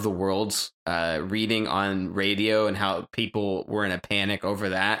War of the Worlds reading on radio and how people were in a panic over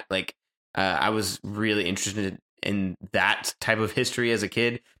that. Like I was really interested in that type of history as a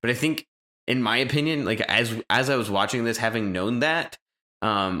kid. But I think, in my opinion, like as I was watching this, having known that,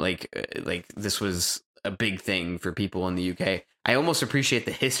 like this was a big thing for people in the UK, I almost appreciate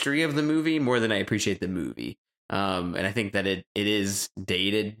the history of the movie more than I appreciate the movie. And I think that it is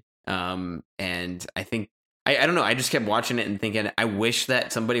dated. And I think, I don't know, I just kept watching it and thinking, I wish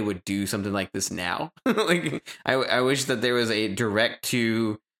that somebody would do something like this now. Like I wish that there was a direct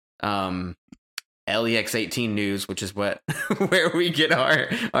to LEX 18 news, which is where we get our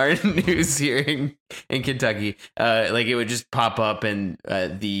news here in Kentucky. Like it would just pop up, and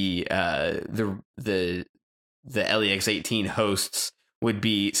the LEX 18 hosts would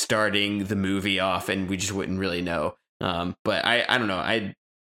be starting the movie off, and we just wouldn't really know. But I don't know.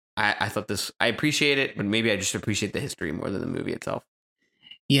 I thought this, I appreciate it, but maybe I just appreciate the history more than the movie itself.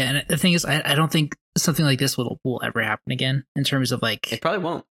 Yeah, and the thing is, I don't think something like this will ever happen again, in terms of like, it probably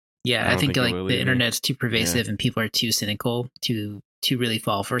won't. Yeah, I think like the internet's too pervasive and people are too cynical to really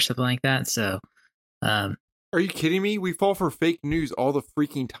fall for something like that. So, are you kidding me? We fall for fake news all the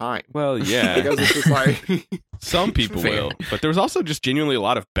freaking time. Well, yeah, because it's just like some people will, but there was also just genuinely a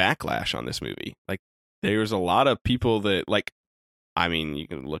lot of backlash on this movie. Like there was a lot of people that, like, I mean, you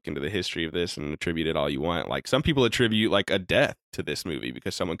can look into the history of this and attribute it all you want. Like some people attribute like a death to this movie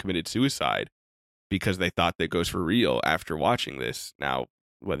because someone committed suicide because they thought that Ghosts were real after watching this. Now,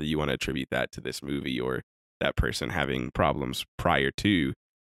 whether you want to attribute that to this movie or that person having problems prior to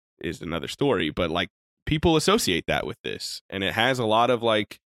is another story. But like people associate that with this, and it has a lot of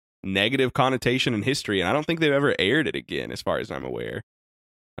like negative connotation in history. And I don't think they've ever aired it again, as far as I'm aware.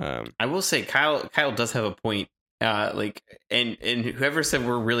 I will say Kyle does have a point. Like, and whoever said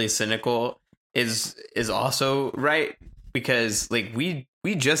we're really cynical is also right, because like we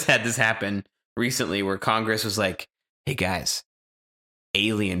just had this happen recently where Congress was like, hey guys,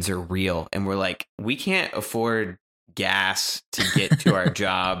 aliens are real, and we're like, we can't afford gas to get to our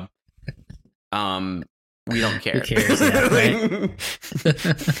job. We don't care. Who cares? Yeah, right?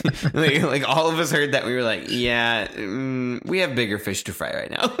 like all of us heard that, we were like, yeah, we have bigger fish to fry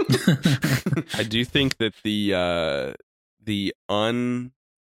right now. I do think that the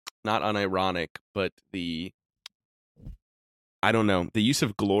not unironic, but I don't know, the use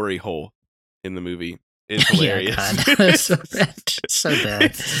of glory hole in the movie is hilarious. Yeah, God. So bad. So bad.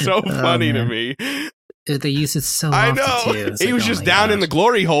 It's so funny to me. They use it so I often know. too. It's He like, was oh just my down in gosh. the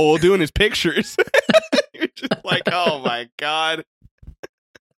glory hole doing his pictures. You're just like, oh my God.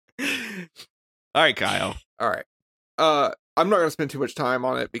 All right, Kyle. all right. I'm not gonna spend too much time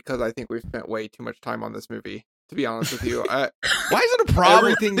on it because I think we've spent way too much time on this movie, to be honest with you. Why is it a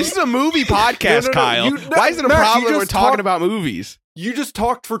problem? Everything- This is a movie podcast, No, Kyle. no, Why is it a Max, problem you when we're just talking talked- about movies? You just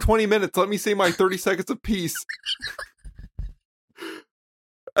talked for 20 minutes. Let me say my 30 seconds of peace.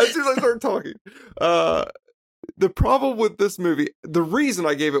 As soon as I start talking. The problem with this movie, the reason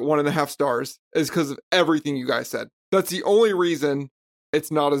I gave it 1.5 stars is because of everything you guys said. That's the only reason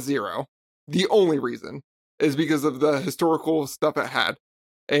it's not a 0. The only reason is because of the historical stuff it had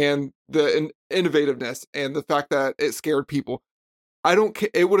and the innovativeness and the fact that it scared people. I don't.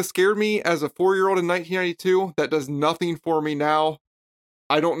 It would have scared me as a 4-year-old in 1992. That does nothing for me now.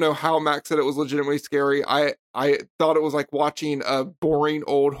 I don't know how Max said it was legitimately scary. I thought it was like watching a boring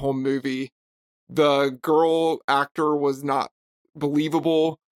old home movie. The girl actor was not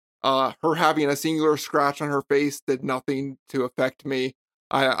believable. Her having a singular scratch on her face did nothing to affect me.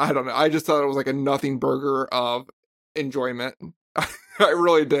 I don't know. I just thought it was like a nothing burger of enjoyment. I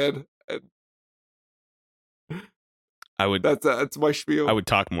really did. That's my spiel. I would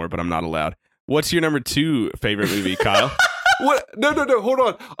talk more, but I'm not allowed. What's your number 2 favorite movie, Kyle? What? No. Hold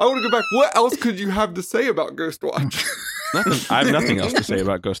on. I want to go back. What else could you have to say about Ghostwatch? Nothing. I have nothing else to say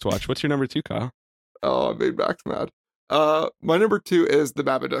about Ghostwatch. What's your number 2, Kyle? Oh, I made Max mad. My number 2 is The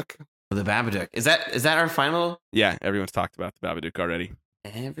Babadook. The Babadook. Is that our final? Yeah, everyone's talked about The Babadook already.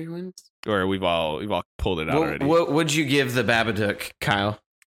 Everyone's? Or we've all pulled it out already. What would you give The Babadook, Kyle?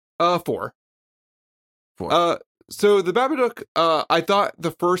 4. 4. So The Babadook, I thought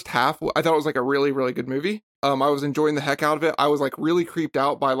the first half, I thought it was like a really, really good movie. I was enjoying the heck out of it. I was like really creeped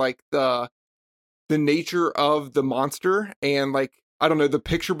out by like the nature of the monster and like, I don't know, the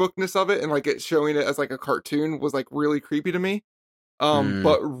picture bookness of it and like it showing it as like a cartoon was like really creepy to me.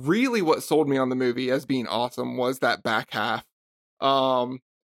 But really what sold me on the movie as being awesome was that back half.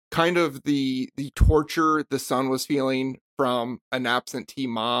 Kind of the torture the son was feeling from an absentee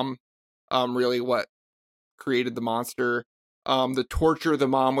mom. Really what created the monster. The torture the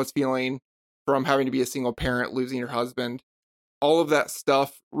mom was feeling from having to be a single parent, losing her husband. All of that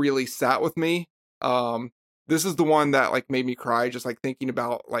stuff really sat with me. This is the one that like made me cry, just like thinking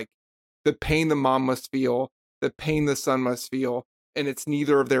about like the pain the mom must feel, the pain the son must feel, and it's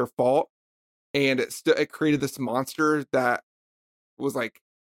neither of their fault. And it created this monster that was like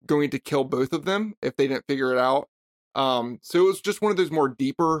going to kill both of them if they didn't figure it out. So it was just one of those more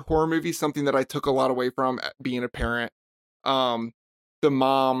deeper horror movies, something that I took a lot away from being a parent. The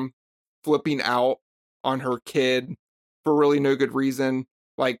mom flipping out on her kid for really no good reason.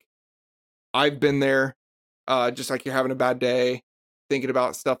 Like, I've been there, just like you're having a bad day, thinking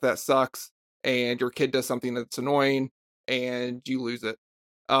about stuff that sucks, and your kid does something that's annoying, and you lose it.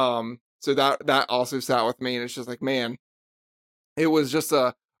 So that also sat with me, and it's just like, man, it was just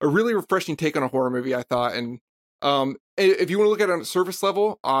a really refreshing take on a horror movie, I thought. And if you want to look at it on a surface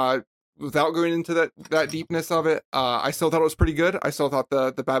level, without going into that deepness of it, I still thought it was pretty good. I still thought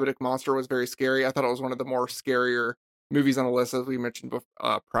the Babadook monster was very scary. I thought it was one of the more scarier movies on the list, as we mentioned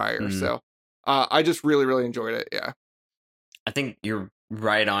prior. So I just really, really enjoyed it. Yeah. I think you're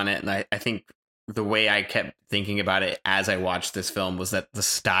right on it. And I think the way I kept thinking about it as I watched this film was that the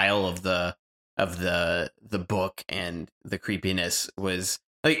style of the book and the creepiness was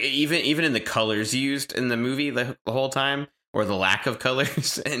like, even in the colors used in the movie the whole time, or the lack of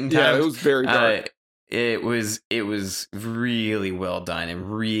colors. And yeah, it was very dark. It was really well done and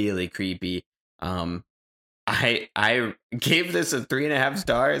really creepy. I gave this a 3.5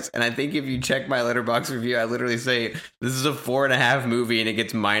 stars, and I think if you check my Letterboxd review, I literally say this is a 4.5 movie, and it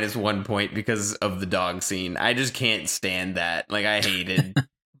gets -1 point because of the dog scene. I just can't stand that. Like, I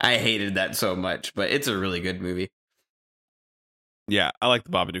hated that so much, but it's a really good movie. Yeah, I like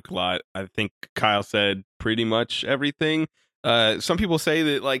the Babadook a lot. I think Kyle said pretty much everything. Some people say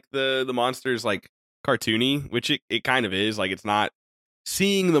that like the monster is like cartoony, which it kind of is. Like, it's not,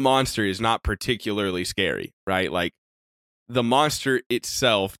 seeing the monster is not particularly scary, right? Like, the monster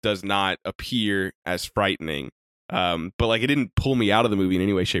itself does not appear as frightening. But like, it didn't pull me out of the movie in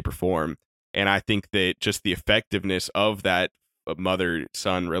any way, shape, or form. And I think that just the effectiveness of that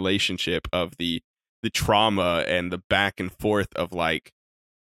mother-son relationship, of the trauma and the back and forth of like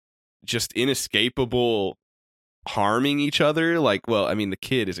just inescapable harming each other. Like, well, I mean, the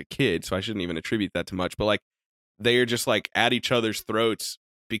kid is a kid, so I shouldn't even attribute that to much, but like, they are just like at each other's throats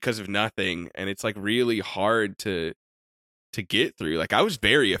because of nothing, and it's like really hard to get through. Like, I was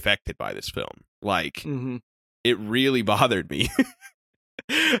very affected by this film. Like, it really bothered me.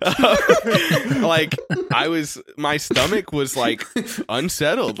 Like, my stomach was like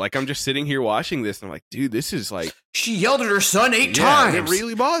unsettled. Like, I'm just sitting here watching this and I'm like, dude, this is like, she yelled at her son 8 times. It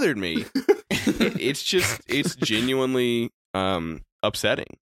really bothered me. It's genuinely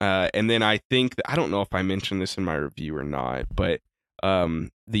upsetting. And then I think that, I don't know if I mentioned this in my review or not, but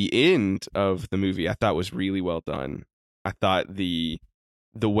the end of the movie I thought was really well done. I thought the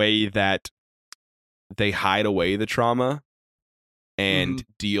way that they hide away the trauma and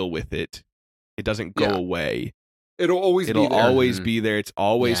deal with it. It doesn't go away. It'll always be there. It's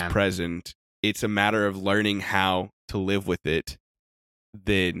always present. It's a matter of learning how to live with it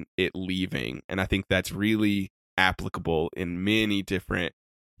than it leaving. And I think that's really applicable in many different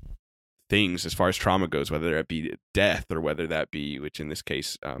things as far as trauma goes, whether that be death or whether that be, which in this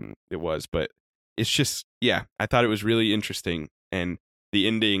case it was. But it's just, yeah, I thought it was really interesting, and the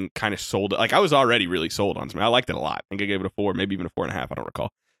ending kind of sold it. Like, I was already really sold on something. I liked it a lot. I think I gave it a 4, maybe even a 4.5. I don't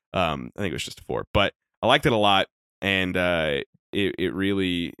recall. I think it was just a 4, but I liked it a lot, and it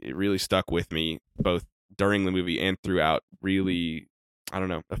really stuck with me both during the movie and throughout. Really, I don't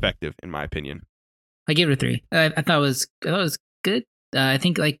know, effective in my opinion. I gave it a 3. I thought it was good. I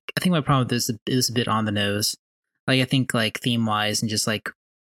think my problem with this is a bit on the nose. Like, I think like theme wise and just like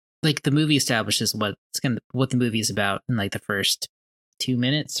the movie establishes what the movie is about in like the first 2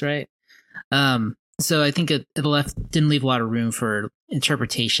 minutes, right? So I think it didn't leave a lot of room for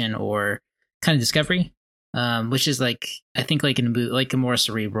interpretation or kind of discovery, which is like, I think like in a movie, like a more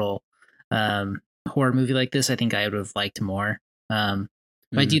cerebral horror movie like this, I think I would have liked more. But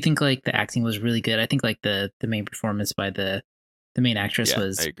I do think like the acting was really good. I think like the main performance by the main actress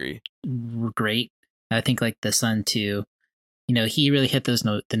was, I agree, great. I think like the son too. You know, he really hit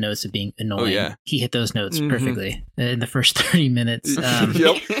the notes of being annoying. Oh, yeah. He hit those notes perfectly in the first 30 minutes.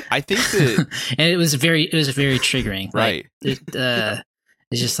 Yep. I think that, and it was very triggering. right. Like,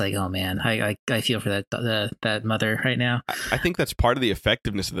 it's just like, oh man, I feel for that mother right now. I think that's part of the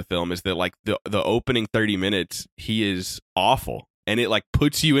effectiveness of the film, is that like the opening 30 minutes, he is awful, and it like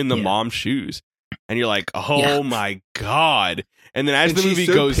puts you in the mom's shoes, and you're like, oh my God. And then as the movie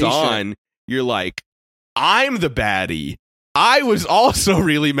goes on, you're like, I'm the baddie. I was also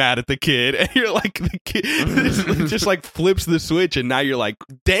really mad at the kid, and you're like, the kid just like flips the switch, and now you're like,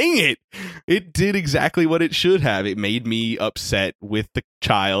 dang it, it did exactly what it should have. It made me upset with the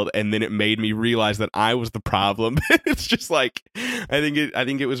child, and then it made me realize that I was the problem. It's just like, I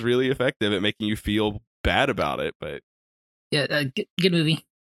think it was really effective at making you feel bad about it. But yeah, good movie.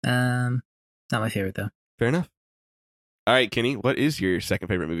 Not my favorite though. Fair enough. All right, Kenny, what is your second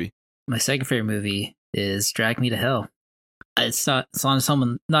favorite movie? My second favorite movie is Drag Me to Hell. It's not on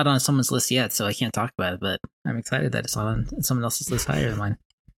someone's list yet, so I can't talk about it, but I'm excited that it's on someone else's list higher than mine.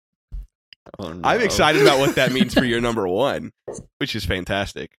 Oh, no. I'm excited about what that means for your number 1, which is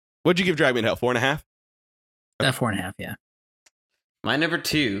fantastic. What'd you give Drag Me to Hell? 4.5? 4.5, yeah. My number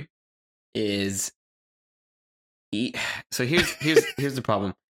 2 is so here's the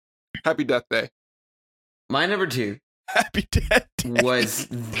problem. Happy Death Day. My number 2 Happy Death Day was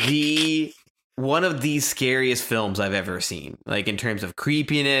one of the scariest films I've ever seen. Like, in terms of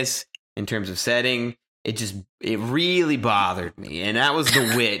creepiness, in terms of setting, it really bothered me. And that was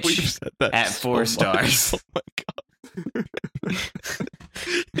The Witch at 4 stars. Oh my God.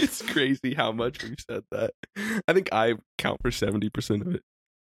 It's crazy how much we've said that. I think I count for 70% of it.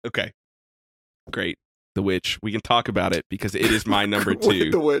 Okay. Great. The Witch. We can talk about it because it is my number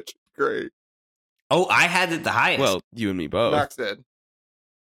 2. The Witch. Great. Oh, I had it the highest. Well, you and me both. Max did.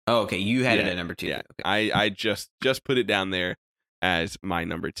 Oh, okay. You had it at number 2. Yeah. Okay. I just put it down there as my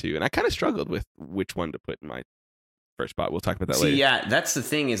number 2, and I kind of struggled with which one to put in my first spot. We'll talk about that later. Yeah, that's the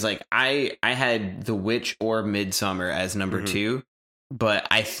thing, is like I had The Witch or Midsommar as number 2, but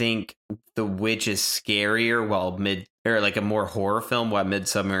I think The Witch is scarier while like a more horror film, while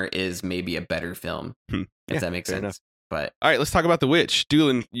Midsommar is maybe a better film. If that makes sense. Enough. But all right, let's talk about The Witch.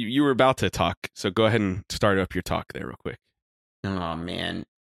 Doolin, you were about to talk, so go ahead and start up your talk there real quick. oh man,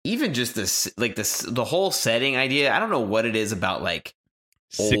 even just the whole setting idea. I don't know what it is about like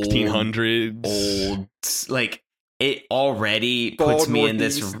 1600s, old, like it already Bald puts me in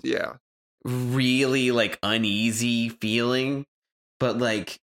this Northeast, really like uneasy feeling. But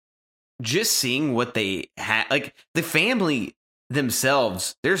like just seeing what they had, like the family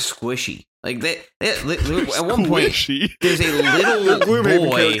themselves, they're squishy. Like they at one point, there's a little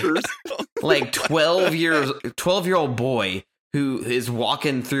boy, like 12-year-old boy who is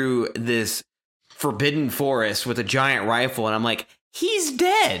walking through this forbidden forest with a giant rifle, and I'm like, he's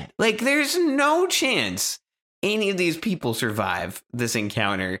dead. Like, there's no chance any of these people survive this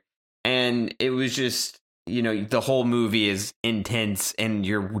encounter. And it was just, the whole movie is intense, and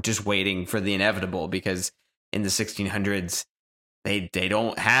you're just waiting for the inevitable, because in the 1600s, they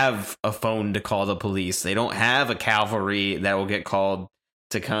don't have a phone to call the police. They don't have a cavalry that will get called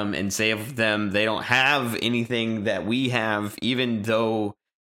to come and save them. They don't have anything that we have, even though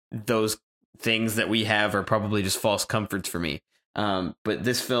those things that we have are probably just false comforts for me. But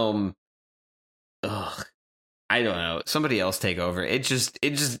this film, I don't know. Somebody else take over. I don't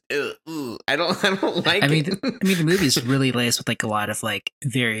like it. The movie is really laced with like a lot of like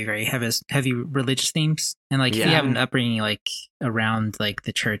very, very heavy religious themes. And like if you have an upbringing like around like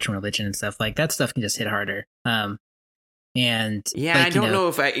the church and religion and stuff, like that stuff can just hit harder. And I don't know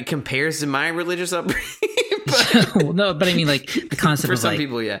if it compares to my religious upbringing, Well, no, but I mean, like the concept For of some like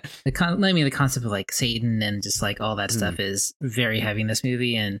people, yeah. the concept of like Satan and just like all that stuff is very heavy in this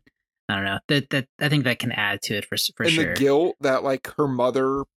movie, and I don't know that I think that can add to it for and sure. the guilt that like her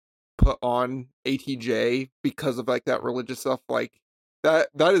mother put on ATJ because of like that religious stuff, like that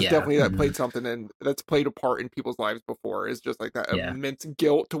is definitely that played something, and that's played a part in people's lives before. Is just like that immense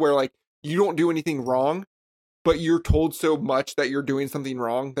guilt to where like you don't do anything wrong, but you're told so much that you're doing something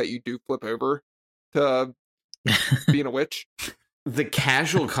wrong that you do flip over to being a witch. The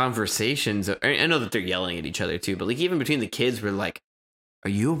casual conversations, I know that they're yelling at each other too, but like even between the kids, we're like,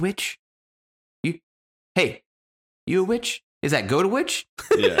 "Are you a witch? Hey, you a witch? Is that goat a witch?"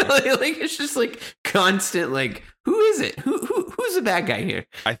 Yeah. like it's just like constant. Like, who is it? Who's the bad guy here?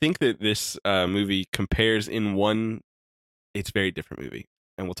 I think that this movie compares in one. It's a very different movie,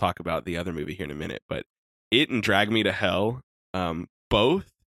 and we'll talk about the other movie here in a minute. But it and Drag Me to Hell, both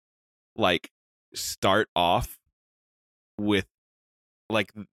like start off with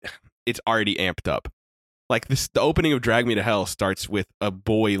like it's already amped up. Like the opening of Drag Me to Hell starts with a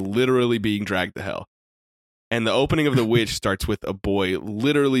boy literally being dragged to hell. And the opening of The Witch starts with a boy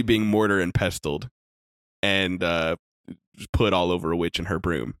literally being mortar and pestled and put all over a witch in her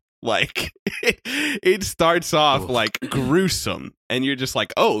broom. Like, it starts off like gruesome. And you're just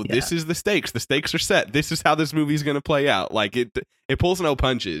like, oh, this is the stakes. The stakes are set. This is how this movie's going to play out. Like, it pulls no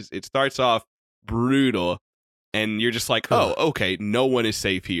punches. It starts off brutal. And you're just like, oh, okay, no one is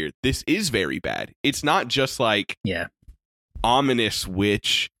safe here. This is very bad. It's not just like ominous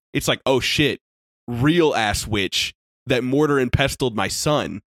witch. It's like, oh, shit. Real ass witch that mortar and pestled my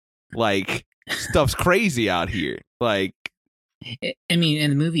son. Like, stuff's crazy out here. Like, I mean,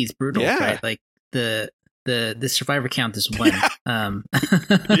 and the movie is brutal, right? Like the survivor count is 1.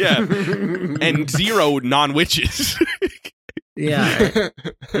 Yeah, and 0 non-witches. Yeah.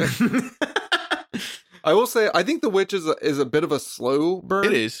 I will say, I think The Witch is a bit of a slow burn.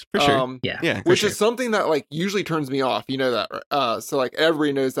 It is, for sure. Which is something that like usually turns me off. You know that, right? So like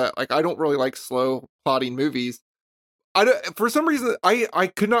everybody knows that. Like I don't really like slow plotting movies. For some reason,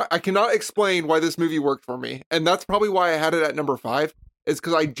 I cannot explain why this movie worked for me, and that's probably why I had it at number 5. Is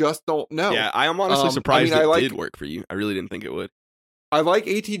because I just don't know. Yeah, I am honestly surprised it did work for you. I really didn't think it would. I like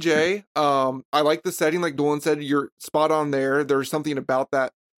ATJ. I like the setting. Like Dolan said, you're spot on there. There's something about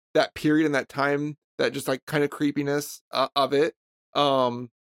that period and that time. That just like kind of creepiness of it. Then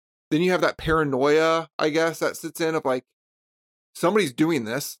you have that paranoia, I guess, that sits in of like somebody's doing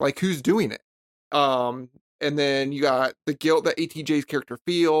this, like who's doing it. And then you got the guilt that ATJ's character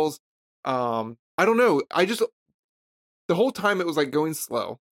feels. I don't know. The whole time it was like going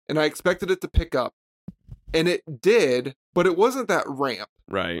slow, and I expected it to pick up, and it did, but it wasn't that ramp.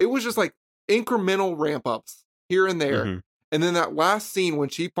 Right. It was just like incremental ramp ups here and there, and then that last scene when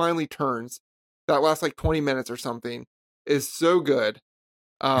she finally turns. That last like 20 minutes or something is so good.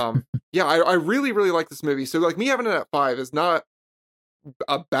 Yeah, I really, really like this movie. So like me having it at 5 is not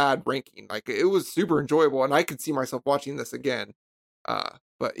a bad ranking. Like it was super enjoyable, and I could see myself watching this again.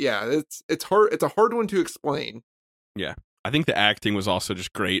 But yeah, it's hard. It's a hard one to explain. Yeah, I think the acting was also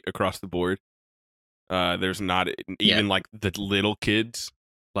just great across the board. There's not even like the little kids,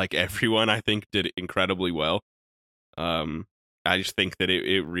 like everyone I think did incredibly well. I just think that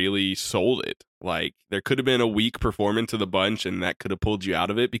it really sold it. Like, there could have been a weak performance of the bunch, and that could have pulled you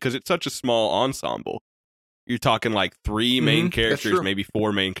out of it because it's such a small ensemble. You're talking like 3 main characters, maybe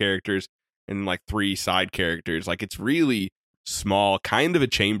 4 main characters, and like 3 side characters. Like, it's really small, kind of a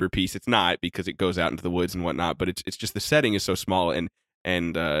chamber piece. It's not because it goes out into the woods and whatnot, but it's just the setting is so small and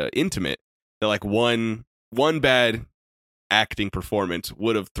intimate that like one bad acting performance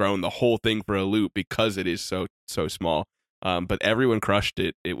would have thrown the whole thing for a loop because it is so small. But everyone crushed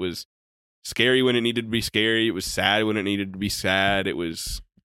it. It was scary when it needed to be scary. It was sad when it needed to be sad. It was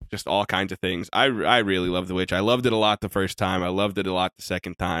just all kinds of things. I really love The Witch. I loved it a lot the first time. I loved it a lot the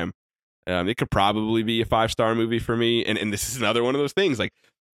second time. It could probably be a 5-star movie for me. And this is another one of those things. Like,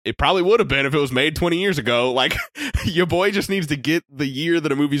 it probably would have been if it was made 20 years ago. Like, your boy just needs to get the year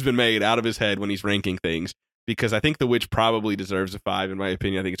that a movie's been made out of his head when he's ranking things. Because I think The Witch probably deserves a 5, in my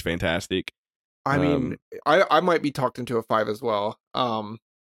opinion. I think it's fantastic. I mean, I might be talked into a 5 as well.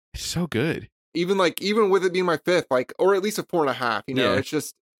 It's so good. Even with it being my 5th, like, or at least a 4.5. You know, it's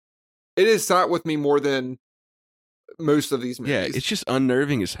just it has sat with me more than most of these movies. Yeah, it's just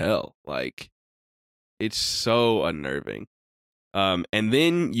unnerving as hell. Like, it's so unnerving. And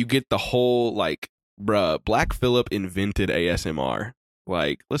then you get the whole like, bruh, Black Phillip invented ASMR.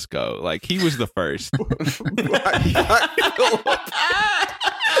 Like, let's go. Like, he was the first.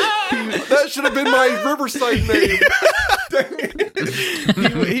 That should have been my Riverside name.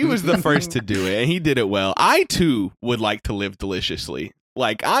 he was the first to do it, and he did it well. I too would like to live deliciously.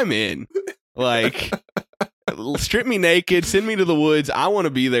 Like, I'm in. Like, strip me naked, send me to the woods. I want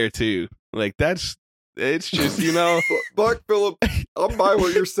to be there too. Like, it's just, Black Phillip, I'm buying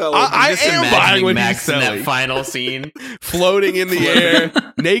what you're selling. I Just am imagining buying what Max he's in selling. that final scene. Floating in the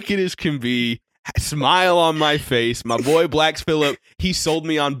air, naked as can be, smile on my face. My boy Black Phillip, he sold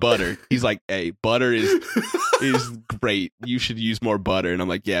me on butter. He's like, hey, butter is great. You should use more butter. And I'm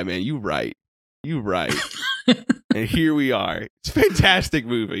like, yeah, man, you right. And here we are. It's a fantastic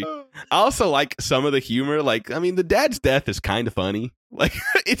movie. I also like some of the humor. Like, I mean, the dad's death is kind of funny. Like,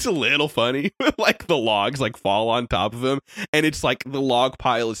 it's a little funny. Like, the logs like fall on top of him, and it's like the log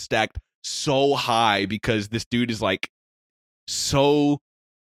pile is stacked so high because this dude is like so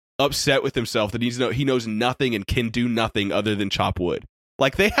upset with himself that he knows nothing and can do nothing other than chop wood.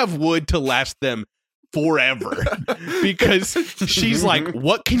 Like, they have wood to last them forever because she's like,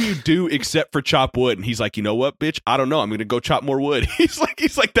 what can you do except for chop wood? And he's like, you know what, bitch, I don't know, I'm gonna go chop more wood.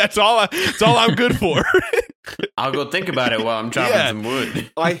 He's like that's all I'm good for. I'll go think about it while I'm chopping some wood.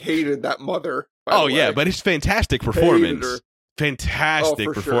 I hated that mother. Oh yeah, but it's fantastic performance. her. Fantastic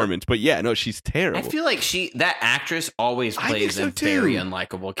Oh, for performance. But yeah, no, she's terrible. I feel like that actress always I think plays so a too. very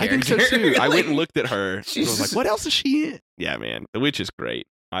unlikable I character. think so too. I Like, went and looked at her. I she's was like, just- what else is she in? Yeah, man. The Witch is great.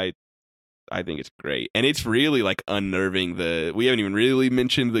 I think it's great. And it's really like unnerving. We haven't even really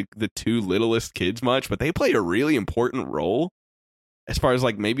mentioned the two littlest kids much, but they play a really important role as far as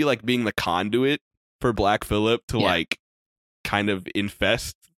like maybe like being the conduit for Black Phillip to like kind of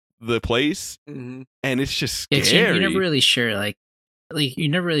infest the place. Mhm. And it's just Yeah, 'cause scary. you're never really sure, like you're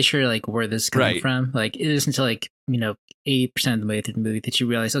never really sure like where this is coming Right. from. Like it isn't until like 80% of the way through the movie that you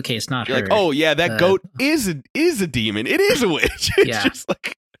realize, okay, it's not You're her. like, oh yeah, that Uh, goat is a demon. It is a witch. It's Yeah. just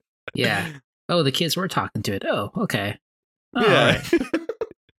like yeah. Oh, the kids were talking to it. Oh, okay. Oh, yeah. all right.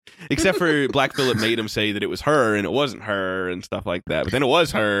 Except for Black Phillip made him say that it was her and it wasn't her and stuff like that. But then it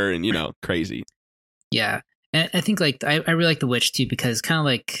was her and crazy. Yeah. And I think like I really like The Witch too because kind of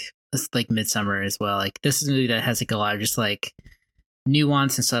like it's like Midsummer as well. Like this is a movie that has like a lot of just like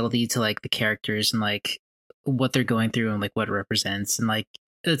nuance and subtlety to like the characters and like what they're going through and like what it represents. And like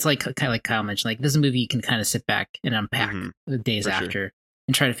it's like kind of like Kyle mentioned, like this is a movie you can kind of sit back and unpack Mhm. the days For sure. after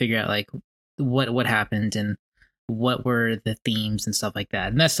and try to figure out like what happened and what were the themes and stuff like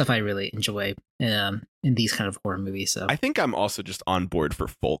that. And that's stuff I really enjoy in these kind of horror movies. So I think I'm also just on board for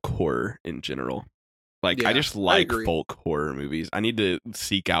folk horror in general. Like, I Yeah, just I like agree. folk horror movies. I need to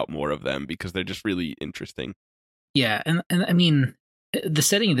seek out more of them because they're just really interesting. yeah, and I mean the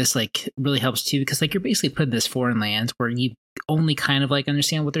setting of this like really helps too because like you're basically put in this foreign land where you only kind of like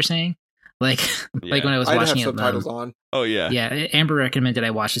understand what they're saying. Like like Yeah. when I was I'd have watching it, subtitles on. Oh, yeah. yeah, Amber recommended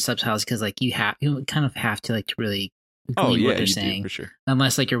I watch the subtitles because like you kind of have to like to really Oh, glean yeah, what they're you saying do, for sure.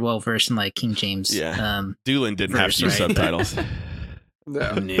 unless like you're well versed in like King James. Yeah. Doolin didn't have Verse, to use right? subtitles.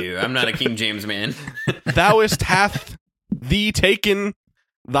 No. No, I'm not a King James man. Thouest hath thee taken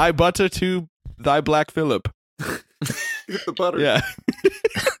thy butter to thy Black Phillip. Get the butter. Yeah.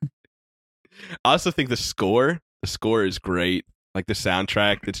 I also think the score is great. Like the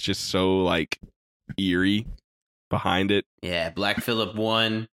soundtrack that's just so like eerie behind it. Yeah, Black Phillip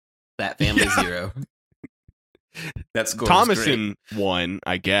 1, That Family 0. That score is great. Thomason won,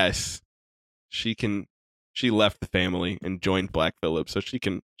 I guess. She left the family and joined Black Phillip, so she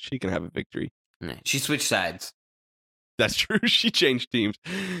can have a victory. Yeah, she switched sides. That's true. She changed teams.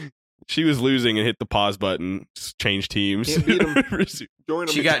 She was losing and hit the pause button, changed teams. Can't beat 'em. Join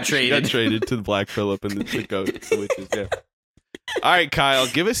 'em. She got She got traded. traded to the Black Phillip and the goat, the witches. Yeah. All right, Kyle,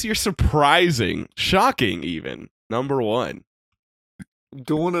 give us your surprising, shocking, even number one.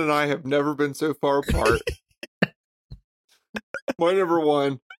 Dawn and I have never been so far apart. My number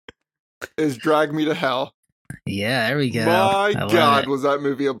one is Drag Me to Hell. Yeah, there we go. My I love God, it. was that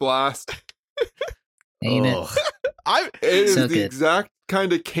movie a blast? Ain't it? Ugh. It is So the good. exact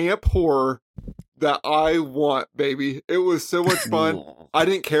kind of camp horror that I want, baby. It was so much fun. I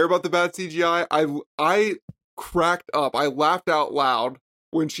didn't care about the bad CGI. I cracked up. I laughed out loud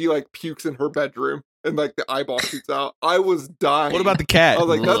when she like pukes in her bedroom and like the eyeball shoots out. I was dying. What about the cat? I was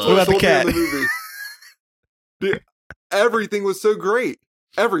like, that's What what, about the sold me cat? in the movie. Dude, everything was so great.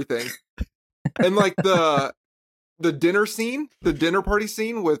 Everything. And like the dinner scene, the dinner party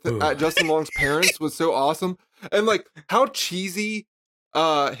scene with at Justin Long's parents was so awesome. And like how cheesy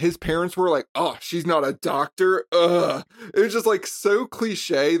his parents were, like, oh, she's not a doctor. Ugh. It was just like so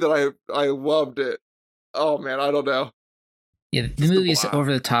cliche that I loved it. Oh man, I don't know. Yeah, the Just a movie is blast.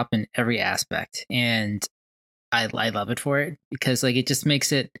 over the top in every aspect, and I love it for it because like it just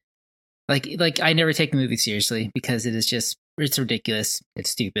makes it like I never take the movie seriously because it is just it's ridiculous. It's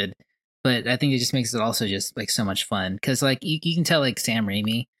stupid. But I think it just makes it also just like so much fun. Because like you can tell like Sam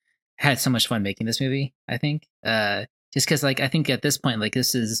Raimi had so much fun making this movie, I think. Just because like I think at this point, like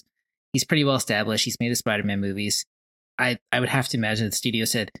he's pretty well established. He's made the Spider-Man movies. I would have to imagine the studio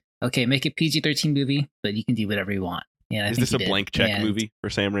said, okay, make a PG-13 movie, but you can do whatever you want. And Is this a blank check movie for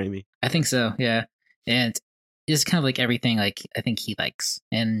Sam Raimi? I think so, yeah. And it's kind of like everything like I think he likes.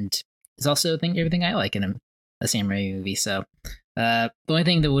 And it's also everything I like in a Sam Raimi movie. So the only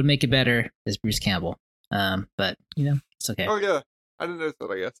thing that would make it better is Bruce Campbell. But it's okay. Oh yeah, I didn't notice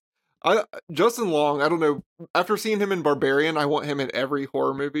that. I guess Justin Long. I don't know. After seeing him in Barbarian, I want him in every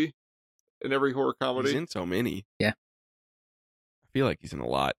horror movie, in every horror comedy. He's in so many. Yeah, I feel like he's in a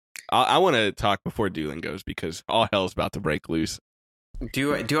lot. I want to talk before Doolin goes because all hell's about to break loose.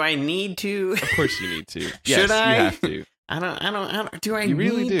 Do I need to? Of course you need to. Should I? You have to. I don't. Do I You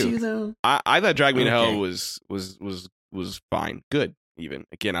really need do. to though? I thought Drag Me to Hell Okay. was fine, good. Even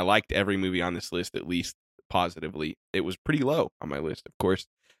again, I liked every movie on this list at least positively. It was pretty low on my list, of course.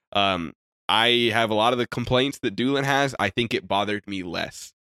 I have a lot of the complaints that Doolin has. I think it bothered me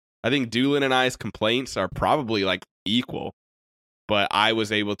less. I think Doolin and I's complaints are probably like equal, but I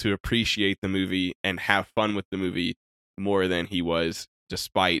was able to appreciate the movie and have fun with the movie more than he was,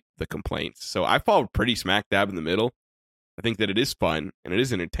 despite the complaints. So I fall pretty smack dab in the middle. I think that it is fun and it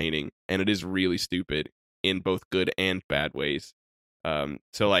is entertaining and it is really stupid in both good and bad ways.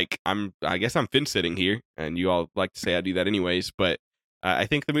 So like I guess I'm fin sitting here, and you all like to say I do that anyways. But I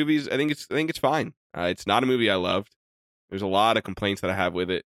think the movie's I think it's fine. It's not a movie I loved. There's a lot of complaints that I have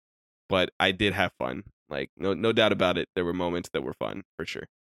with it, but I did have fun. Like no doubt about it. There were moments that were fun for sure.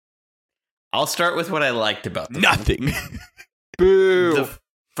 I'll start with what I liked about the Nothing. Boo. The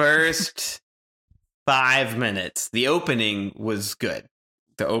first 5 minutes, the opening was good.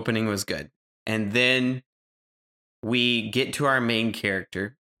 And then we get to our main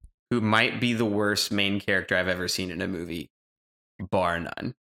character, who might be the worst main character I've ever seen in a movie, bar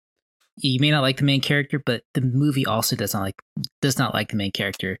none. You may not like the main character, but the movie also does not like the main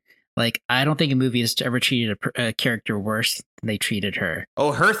character. Like, I don't think a movie has ever treated a character worse than they treated her.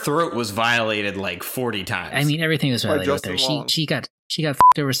 Oh, her throat was violated like 40 times. I mean, everything was By violated with her. Justin Long. She got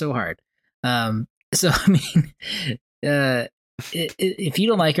fucked over so hard. So I mean, if you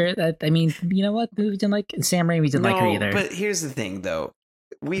don't like her, I mean, you know what? The movie didn't like Sam Raimi didn't like her either. But here's the thing, though.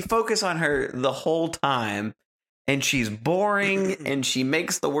 We focus on her the whole time, and she's boring, and she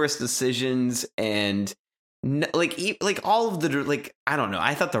makes the worst decisions, and like all of the I don't know.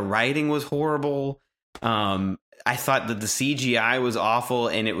 I thought the writing was horrible. I thought that the CGI was awful,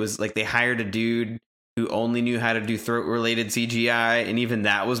 and it was like they hired a dude who only knew how to do throat related CGI, and even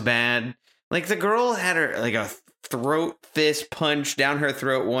that was bad. Like the girl had her like a throat fist punch down her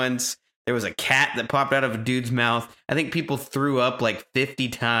throat once. There was a cat that popped out of a dude's mouth. I think people threw up like 50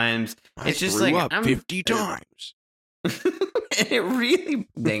 times. It's just threw like up 50 times. And it really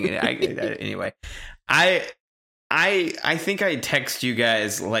dang it. Anyway, I think I text you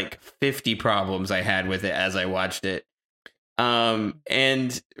guys like 50 problems I had with it as I watched it.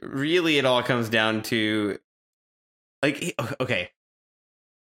 And really it all comes down to like, okay,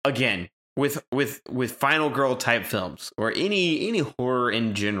 again, with final girl type films or any horror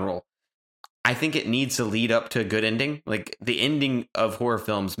in general, I think it needs to lead up to a good ending. Like the ending of horror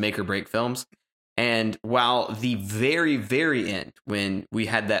films make or break films. And while the very, very end, when we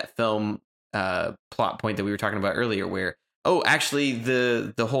had that film plot point that we were talking about earlier, where, oh, actually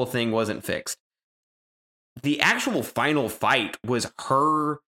the whole thing wasn't fixed. The actual final fight was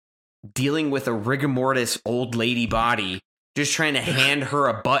her dealing with a rigor mortis old lady body, just trying to hand her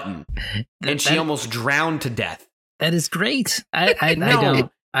a button, and she almost drowned to death. That is great. I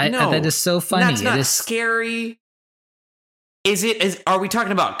No, that is so funny. That's not it is scary. Are we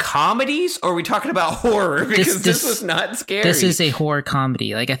talking about comedies or are we talking about horror? Because this was not scary. This is a horror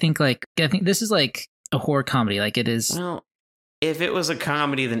comedy. I think this is like a horror comedy. Like it is. Well, if it was a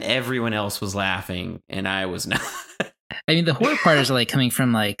comedy, then everyone else was laughing and I was not. I mean, the horror part is like coming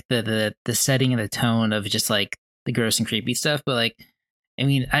from like the setting and the tone of just like the gross and creepy stuff. But like, I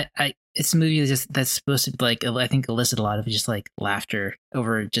mean, it's a movie that's supposed to like, I think, elicit a lot of just like laughter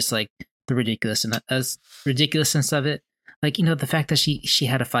over just like the ridiculousness of it. Like, you know, the fact that she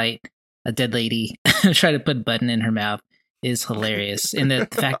had to fight a dead lady, try to put a button in her mouth is hilarious. And the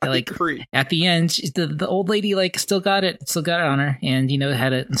fact that like at the end, the old lady like still got it on her, and you know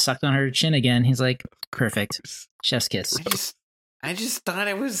had it sucked on her chin again. He's like, perfect, chef's kiss. I just thought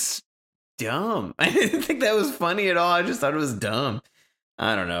it was dumb. I didn't think that was funny at all. I just thought it was dumb.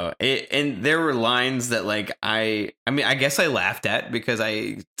 I don't know. And there were lines that like I mean I guess I laughed at because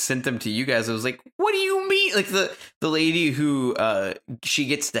I sent them to you guys. I was like, "What do you mean?" Like the lady who she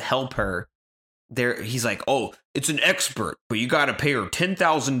gets to help her. There he's like, "Oh, it's an expert, but you got to pay her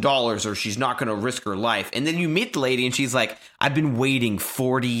 $10,000 or she's not going to risk her life." And then you meet the lady and she's like, "I've been waiting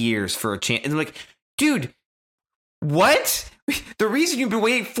 40 years for a chance." And I'm like, "Dude, what? The reason you've been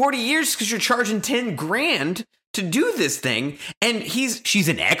waiting 40 years is because you're charging 10 grand to do this thing." And she's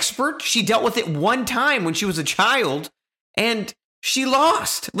an expert. She dealt with it one time when she was a child and she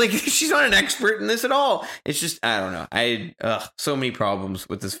lost. Like, she's not an expert in this at all. It's just, I don't know. So many problems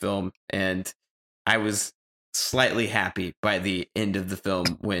with this film. And I was slightly happy by the end of the film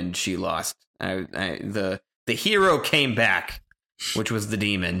when she lost. The hero came back, which was the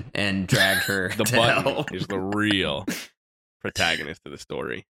demon, and dragged her The to button hell. is the real protagonist of the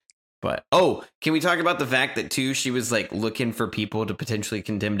story. But can we talk about the fact that too she was like looking for people to potentially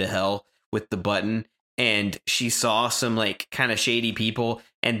condemn to hell with the button, and she saw some like kind of shady people,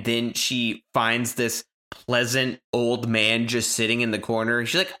 and then she finds this pleasant old man just sitting in the corner.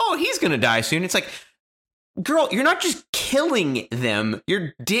 She's like, "Oh, he's gonna die soon." It's like, girl, you're not just killing them,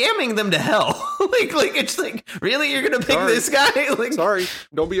 you're damning them to hell. like it's like, really, you're gonna pick this guy? Like, Sorry,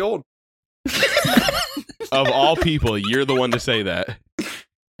 don't be old. Of all people, you're the one to say that.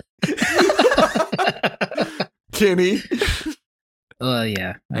 Kenny. Oh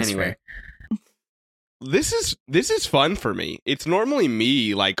yeah. That's Anyway. fair. This is fun for me. It's normally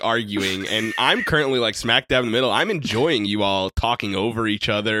me like arguing, and I'm currently like smack dab in the middle. I'm enjoying you all talking over each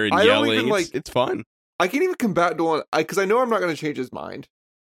other and I don't yelling. even, It's fun. I can't even combat Dolan because I know I'm not going to change his mind.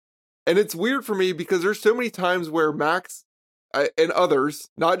 And it's weird for me because there's so many times where Max and others,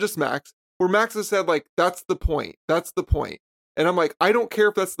 not just Max, where Max has said, like, that's the point. That's the point. And I'm like, I don't care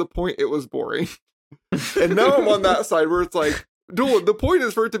if that's the point. It was boring. And now I'm on that side where it's like, Dolan, the point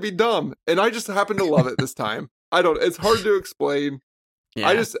is for it to be dumb. And I just happen to love it this time. It's hard to explain.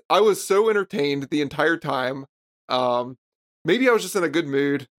 yeah. I was so entertained the entire time. Maybe I was just in a good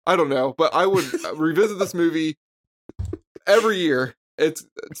mood. I don't know, but I would revisit this movie every year. It's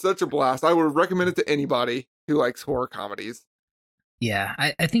such a blast. I would recommend it to anybody who likes horror comedies. Yeah,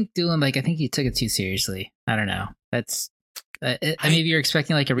 I think Dylan, like, I think you took it too seriously. I don't know. That's maybe you're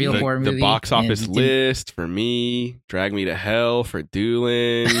expecting like a real horror movie. The box and office you didn't- list for me, Drag Me to Hell for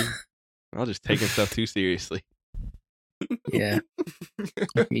Doolin. I'll just taking stuff too seriously. Yeah.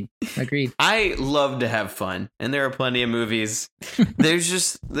 Agreed. I love to have fun, and there are plenty of movies.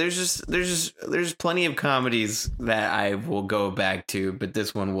 There's plenty of comedies that I will go back to, but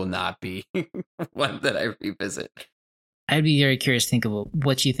this one will not be one that I revisit. I'd be very curious to think of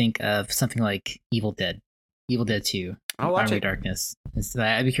what you think of something like Evil Dead 2, I'll watch Army it. of Darkness.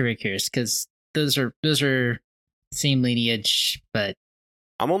 I'd be very curious because those are same lineage, but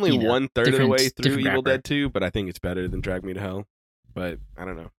I'm only You know, 1/3 of the different- way through different Evil grapper. Dead 2, but I think it's better than Drag Me to Hell. But I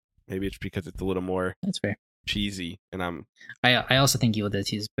don't know. Maybe it's because it's a little more that's fair. cheesy, and I'm I also think Evil Dead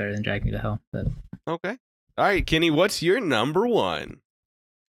 2 is better than Drag Me to Hell. But okay. All right, Kenny, what's your number one?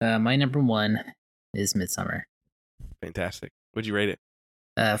 my number one is Midsummer. Fantastic. Would you rate it?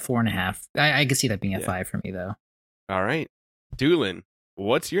 4.5. I could see that being a Yeah. 5 for me though. All right, Doolin,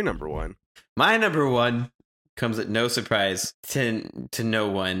 what's your number one? My number one comes at no surprise to no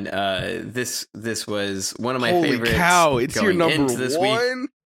one. This was one of my Holy favorites. cow! It's your going number into this week.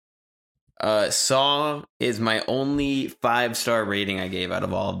 one. Saw is my only 5-star rating I gave out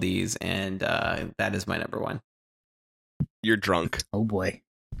of all of these, and that is my number one. You're drunk. Oh boy.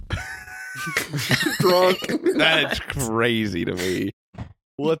 Drunk. That's crazy to me.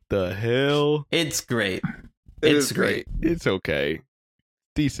 What the hell? It's great. It It's is great. It's okay.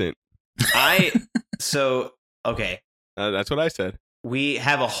 Decent. Okay. That's what I said. We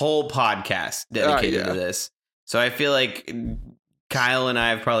have a whole podcast dedicated yeah. to this. So I feel like Kyle and I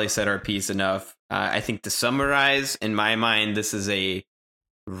have probably said our piece enough. I think to summarize, in my mind, this is a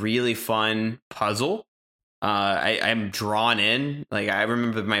really fun puzzle. I'm drawn in. Like, I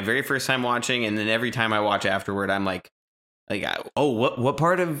remember my very first time watching, and then every time I watch afterward, I'm like, oh, what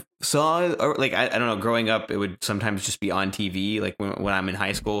part of Saw? Or like, I don't know. Growing up, it would sometimes just be on TV, like when I'm in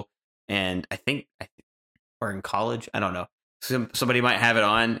high school, and I think or in college, I don't know. Somebody might have it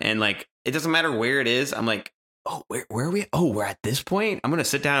on, and like, it doesn't matter where it is. I'm like, oh, where are we? Oh, we're at this point. I'm gonna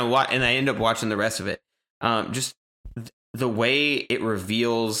sit down and watch, and I end up watching the rest of it. Just the way it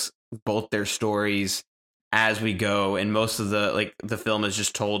reveals both their stories as we go, and most of the film is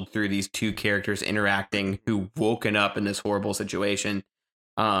just told through these two characters interacting who woken up in this horrible situation.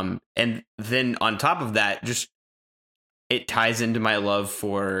 And then on top of that, just it ties into my love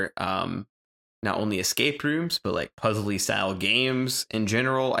for not only escape rooms, but like puzzly style games in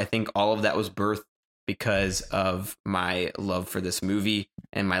general. I think all of that was birthed because of my love for this movie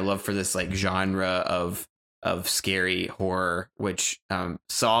and my love for this like genre of scary horror, which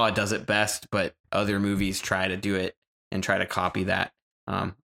Saw does it best, but other movies try to do it and try to copy that.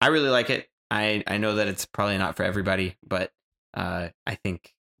 I really like it. I know that it's probably not for everybody, but I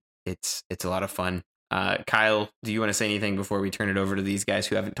think it's a lot of fun. Kyle, do you want to say anything before we turn it over to these guys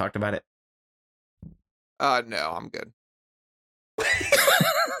who haven't talked about it? No, I'm good.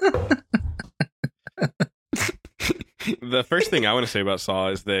 The first thing I want to say about Saw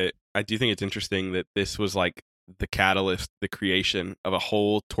is that I do think it's interesting that this was like the catalyst, the creation of a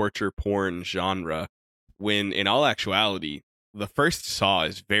whole torture porn genre, when in all actuality, the first Saw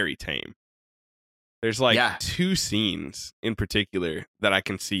is very tame. There's like 2 scenes in particular that I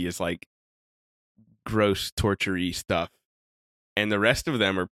can see as like gross torture-y stuff, and the rest of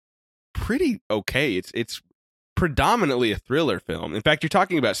them are pretty okay. It's predominantly a thriller film. In fact, you're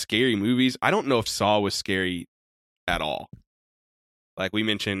talking about scary movies. I don't know if Saw was scary at all. Like we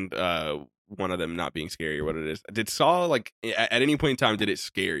mentioned one of them not being scary or what it is. Did Saw, like, at any point in time, did it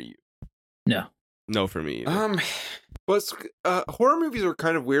scare you? No for me either. But horror movies are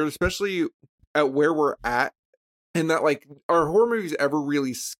kind of weird, especially at where we're at, and that like, are horror movies ever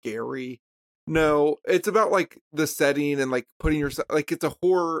really scary? No, it's about like the setting and like putting yourself, like, it's a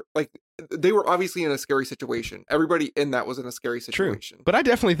horror, like they were obviously in a scary situation. Everybody in that was in a scary situation. True. But I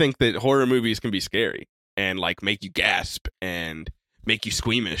definitely think that horror movies can be scary and like make you gasp and make you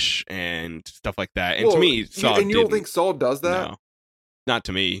squeamish and stuff like that. And to me, Saw and you don't think Saw does that? No, not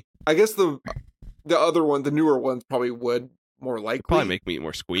to me. I guess the other one, the newer ones, probably would more likely. Probably make me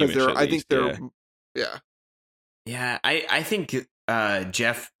more squeamish. I think they're, yeah. I think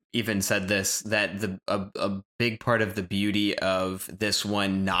Jeff even said this, that a big part of the beauty of this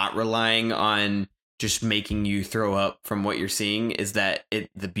one not relying on just making you throw up from what you're seeing is that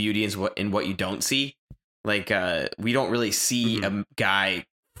the beauty is what you don't see. Like we don't really see a guy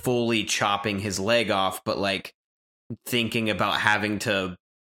fully chopping his leg off, but like thinking about having to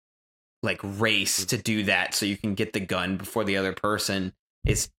like race to do that so you can get the gun before the other person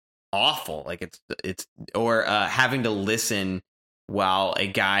is awful. Like it's or having to listen while a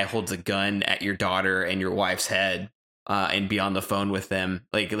guy holds a gun at your daughter and your wife's head and be on the phone with them.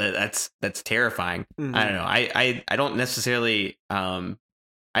 Like that's terrifying. I don't know. I don't necessarily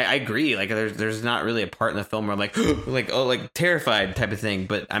I agree. Like there's not really a part in the film where I'm like like terrified type of thing,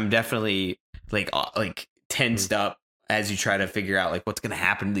 but I'm definitely like tensed up as you try to figure out like what's going to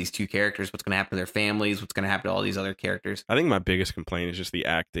happen to these 2 characters, what's going to happen to their families, what's going to happen to all these other characters. I think my biggest complaint is just the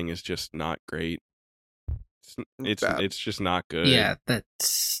acting is just not great. It's just not good. Yeah, the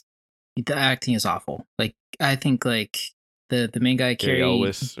acting is awful. Like I think like the main guy Cary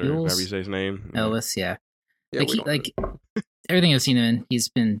Elwes, or however you say his name. Elwes, yeah. Like everything I've seen him in, he's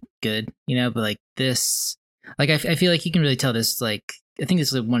been good, you know. But like this, like I feel like you can really tell this. Like I think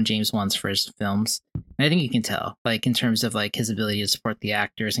this is one of James Wan's first films, and I think you can tell, like in terms of like his ability to support the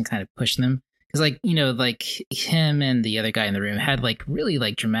actors and kind of push them. Because like, you know, like him and the other guy in the room had like really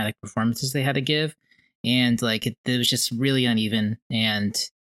like dramatic performances they had to give. And like it was just really uneven and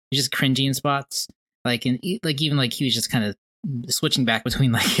just cringy in spots. Like and like even like he was just kind of switching back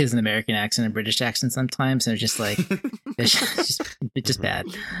between like his American accent and British accent sometimes, and it was just like it's just bad.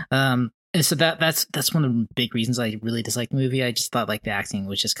 And so that's one of the big reasons I really dislike the movie. I just thought like the acting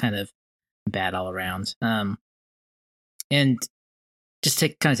was just kind of bad all around. And just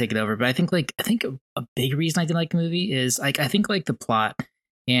take it over. But I think a big reason I didn't like the movie is like I think like the plot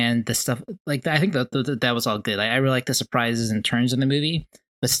and the stuff like that. I think that was all good. I really like the surprises and turns in the movie,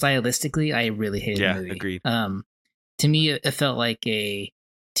 but stylistically, I really hated the movie. Yeah, agreed. To me, it felt like a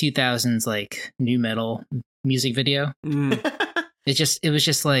 2000s like new metal music video. It was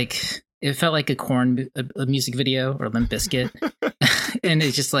just like it felt like a Korn a music video or Limp Bizkit, and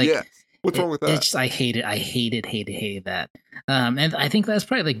it's just like what's wrong with that? It's just I hated that. And I think that's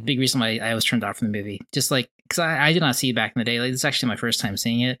probably like a big reason why I was turned off from the movie. Just like because I did not see it back in the day. Like it's actually my first time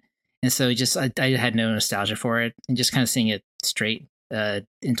seeing it, and so just I had no nostalgia for it, and just kind of seeing it straight in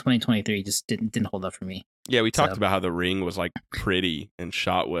 2023 just didn't hold up for me. Yeah, we talked about how The Ring was like pretty and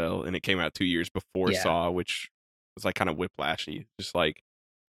shot well, and it came out 2 years before Saw, which was like kind of whiplashy. Just like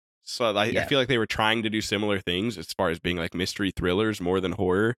I feel like they were trying to do similar things as far as being like mystery thrillers more than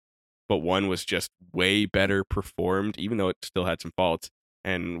horror, but one was just way better performed, even though it still had some faults,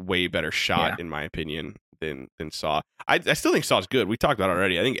 and way better shot in my opinion than Saw. I still think Saw's good. We talked about it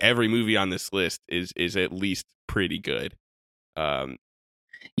already. I think every movie on this list is at least pretty good. I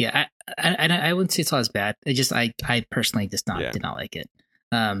wouldn't say Saw is bad. It just I personally did not like it.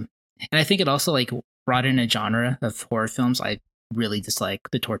 And And I think it also like brought in a genre of horror films I really dislike.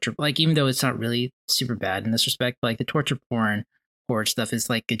 The torture, like even though it's not really super bad in this respect, but like the torture porn horror stuff is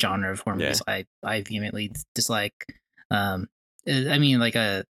like a genre of horror movies I vehemently dislike. I mean, like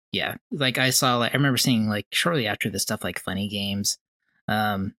like I saw, like I remember seeing like shortly after this stuff like Funny Games,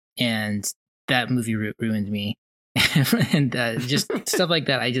 and that movie ruined me, and just stuff like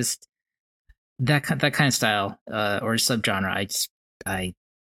that. I just that kind of style or subgenre, I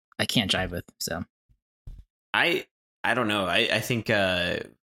can't jive with. So I don't know. I think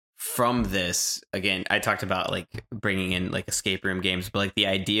from this, again, I talked about like bringing in like escape room games, but like the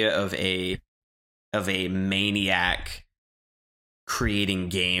idea of a maniac creating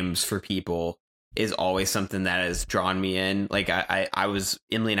games for people is always something that has drawn me in. Like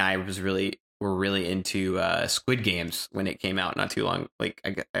Emily and I were really into Squid Games when it came out not too long. Like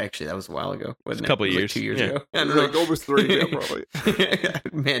actually that was a while ago, wasn't it? A couple of years, like 2 years ago. I don't know. Like almost 3, yeah, probably.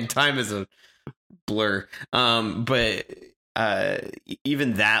 Man, time is a blur. But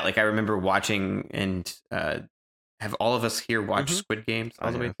even that, like I remember watching, and have all of us here watched Squid Games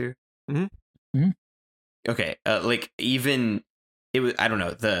all the way through? Okay, like even it was, I don't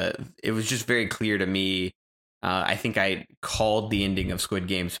know, it was just very clear to me. I think I called the ending of Squid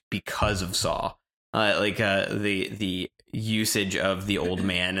Games because of Saw. The usage of the old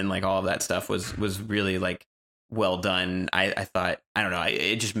man and like all of that stuff was really like well done. I thought, I don't know,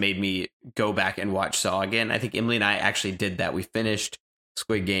 it just made me go back and watch Saw again. I think Emily and I actually did that. We finished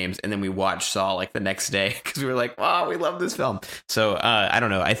Squid Games and then we watched Saw like the next day because we were like, wow, we love this film. So I don't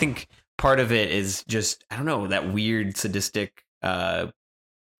know. I think part of it is just, I don't know, that weird sadistic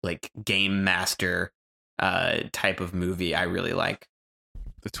like game master type of movie I really like.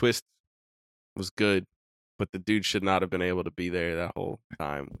 The twist was good, but the dude should not have been able to be there that whole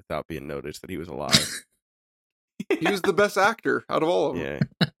time without being noticed that he was alive. He was the best actor out of all of them.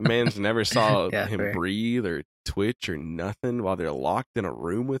 Yeah, man's never saw him fair. breathe or twitch or nothing while they're locked in a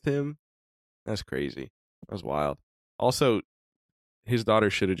room with him. That's crazy. That was wild. Also, his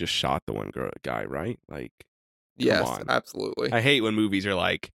daughter should have just shot the one guy, right? Like, Yes, on. absolutely. I hate when movies are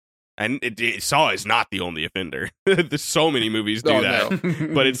like, and Saw is not the only offender. There's so many movies do that.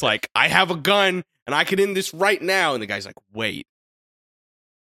 No. But it's like, I have a gun and I can end this right now. And the guy's like, wait.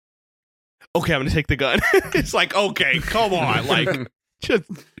 Okay, I'm going to take the gun. It's like, okay, come on. Like, just,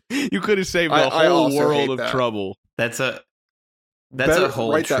 you could have saved the I whole also world hate of that. trouble. That's a Better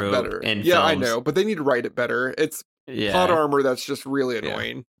whole write that trope better. in Yeah, I films. know, but they need to write it better. It's plot armor that's just really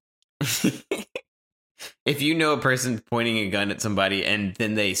annoying. If you know a person pointing a gun at somebody and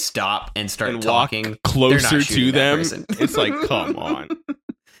then they stop and start And talking walk closer they're not to shooting that them, person. it's like, come on.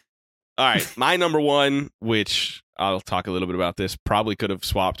 All right, my number one, which I'll talk a little bit about this, probably could have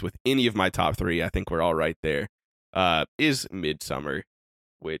swapped with any of my top 3. I think we're all right there. Is Midsommar,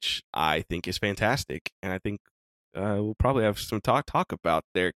 which I think is fantastic, and I think we'll probably have some talk about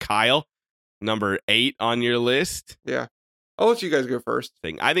there. Kyle, number 8 on your list. Yeah. I'll let you guys go first.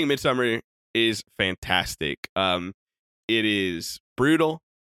 I think Midsommar is fantastic. It is brutal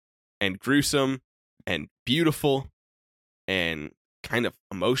and gruesome and beautiful and kind of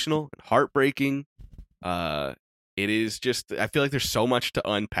emotional and heartbreaking. It is just, I feel like there's so much to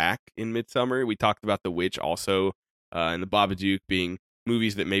unpack in Midsommar. We talked about The Witch also, and The Babadook being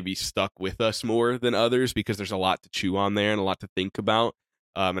movies that maybe stuck with us more than others because there's a lot to chew on there and a lot to think about.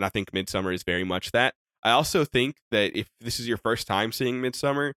 And I think Midsommar is very much that. I also think that if this is your first time seeing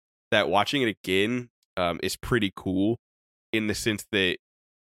Midsommar, that watching it again is pretty cool in the sense that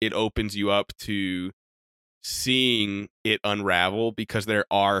it opens you up to seeing it unravel because there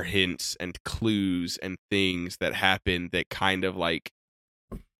are hints and clues and things that happen that kind of like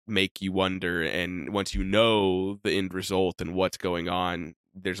make you wonder, and once you know the end result and what's going on,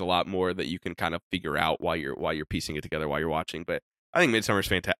 there's a lot more that you can kind of figure out while you're piecing it together while you're watching. But I think Midsommar's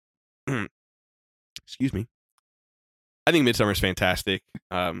fantastic. Excuse me. I think Midsommar's fantastic.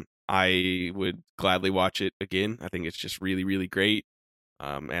 I would gladly watch it again. I think it's just really, really great.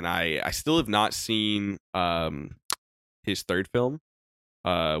 And I still have not seen his third film,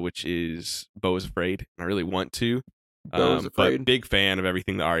 which is Beau is Afraid. I really want to. Beau is Afraid. But big fan of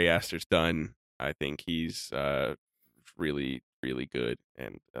everything that Ari Aster's done. I think he's really, really good,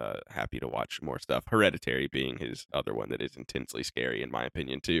 and happy to watch more stuff. Hereditary being his other one that is intensely scary, in my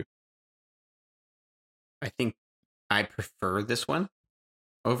opinion, too. I think I prefer this one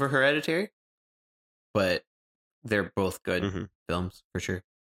over Hereditary, but they're both good films for sure.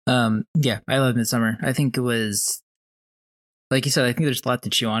 Yeah, I love Midsommar. I think it was, like you said, I think there's a lot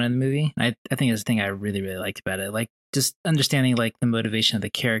to chew on in the movie. I think that's the thing I really, really liked about it. Like just understanding like the motivation of the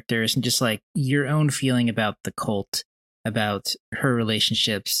characters and just like your own feeling about the cult about her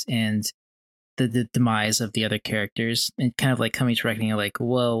relationships and the demise of the other characters, and kind of like coming to reckoning, like,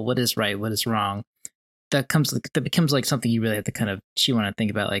 whoa, what is right, what is wrong? That becomes like something you really have to kind of chew on and think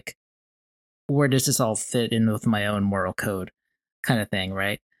about, like, where does this all fit in with my own moral code, kind of thing,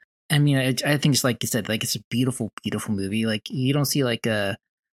 right? I mean, I think it's like you said, like, it's a beautiful, beautiful movie. Like, you don't see like a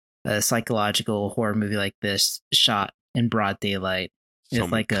psychological horror movie like this shot in broad daylight So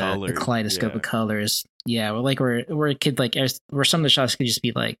with many like a colors, kaleidoscope yeah. of colors. Yeah, where a kid, like, where some of the shots could just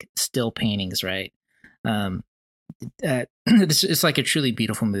be like still paintings, right? It's like a truly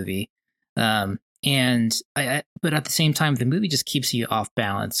beautiful movie. And but at the same time, the movie just keeps you off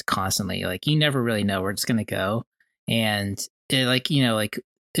balance constantly. Like, you never really know where it's gonna go, and it, like, you know, like,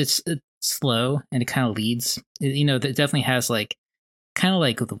 it's slow and it kind of leads. You know, that definitely has like kind of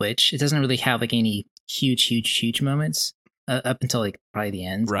like The Witch. It doesn't really have like any huge moments up until like probably the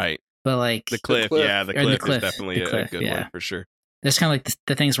end, Right. but like The cliff, cliff. yeah, the Or the cliff cliff, is definitely the a cliff, good yeah. one for sure. that's kind of like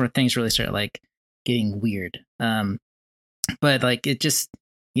the things where things really start like getting weird. But like, it just,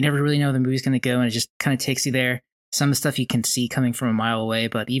 you never really know where the movie's going to go, and it just kind of takes you there. Some of the stuff you can see coming from a mile away,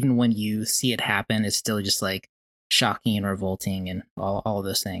 but even when you see it happen, it's still just like shocking and revolting and all of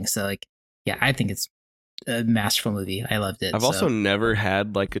those things. So like, yeah, I think it's a masterful movie. I loved it. I've also never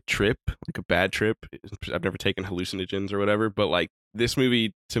had like a trip, like a bad trip. I've never taken hallucinogens or whatever, but like this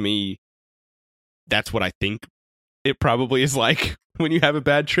movie to me, that's what I think it probably is like when you have a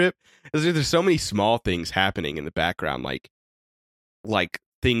bad trip. There's so many small things happening in the background, like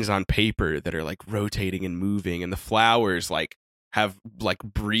things on paper that are like rotating and moving, and the flowers like have like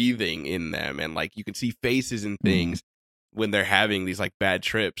breathing in them, and like you can see faces and things when they're having these like bad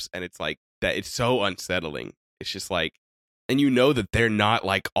trips, and it's like that. It's so unsettling. It's just like, and you know that they're not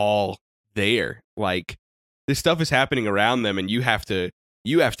like all there. Like, this stuff is happening around them, and you have to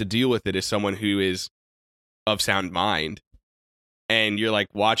deal with it as someone who is of sound mind, and you're like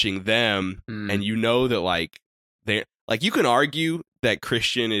watching them, and you know that like they, like, you can argue that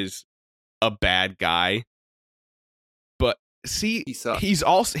Christian is a bad guy, but see, He sucks.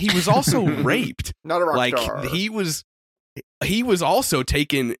 he was also raped. Not a rock Like, star. he was also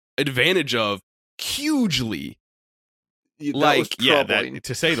taken advantage of hugely. That was Like, yeah, troubling. that,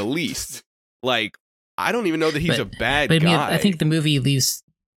 to say the least. Like, I don't even know that he's a bad But I mean, guy. I think the movie leaves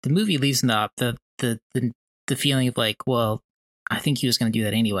the feeling of like, well, I think he was going to do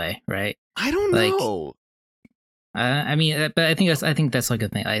that anyway, right? I don't like, know. I mean, but I think that's like a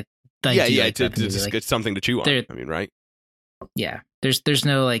thing. I do Yeah, like that movie. it's Like, something to chew on. there- I mean, right? yeah, there's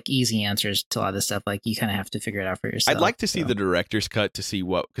no like easy answers to a lot of this stuff. Like, you kind of have to figure it out for yourself. I'd like to see so. the director's cut to see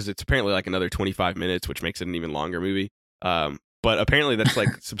what, because it's apparently like another 25 minutes, which makes it an even longer movie. But apparently that's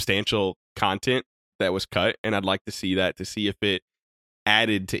like substantial content that was cut, and I'd like to see that, to see if it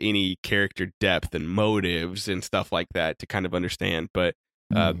added to any character depth and motives and stuff like that, to kind of understand. But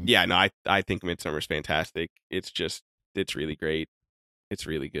yeah, no, I think Midsummer's fantastic. It's really great. It's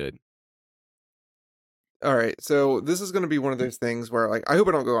really good. All right, so this is going to be one of those things where, like, I hope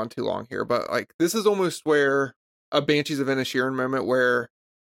I don't go on too long here, but like, this is almost where a Banshees of Inisherin moment where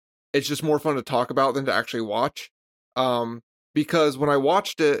it's just more fun to talk about than to actually watch. Because when I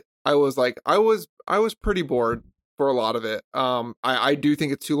watched it, I was like, I was pretty bored for a lot of it. I do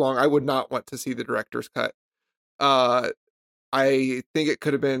think it's too long. I would not want to see the director's cut. I think it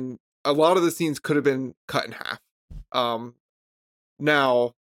could have been, a lot of the scenes could have been cut in half.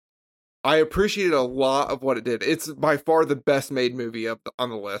 Now, I appreciated a lot of what it did. It's by far the best made movie on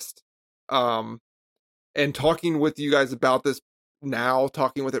the list. And talking with you guys about this now,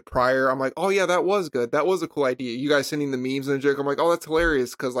 talking with it prior, I'm like, oh yeah, that was good. That was a cool idea. You guys sending the memes and the joke, I'm like, oh, that's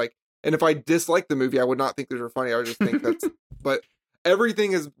hilarious. Cause like, and if I disliked the movie, I would not think those were funny. I would just think that's, but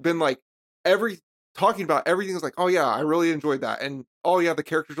everything has been like, talking about everything is like, oh yeah, I really enjoyed that. And oh yeah, the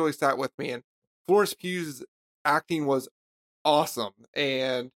characters really sat with me. And Florence Pugh's acting was awesome.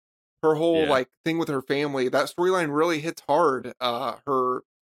 And her whole like thing with her family, that storyline really hits hard. Her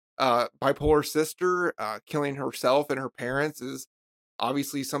bipolar sister killing herself and her parents is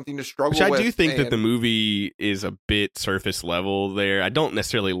obviously something to struggle with. Which I do think that the movie is a bit surface level there. I don't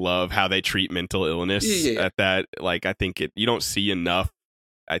necessarily love how they treat mental illness at that. Like, I think you don't see enough.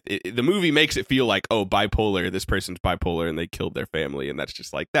 The movie makes it feel like, oh, bipolar, this person's bipolar and they killed their family. And that's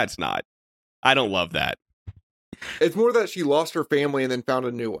just like, that's not, I don't love that. It's more that she lost her family and then found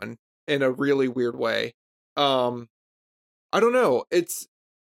a new one in a really weird way. I don't know.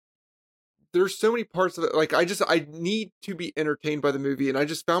 There's so many parts of it. Like, I need to be entertained by the movie. And I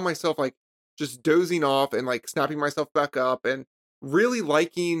just found myself like just dozing off and like snapping myself back up and really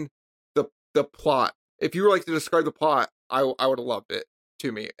liking the plot. If you were like to describe the plot, I would have loved it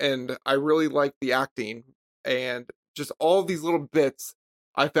to me. And I really liked the acting and just all these little bits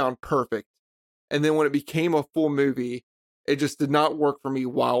I found perfect. And then when it became a full movie, it just did not work for me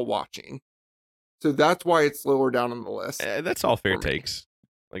while watching. So that's why it's lower down on the list. That's all fair for me. takes.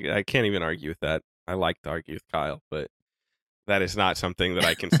 Like, I can't even argue with that. I like to argue with Kyle, but that is not something that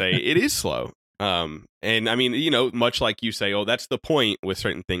I can say. It is slow. And I mean, you know, much like you say, oh, that's the point with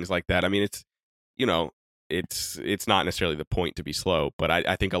certain things like that. I mean, it's, you know, it's not necessarily the point to be slow, but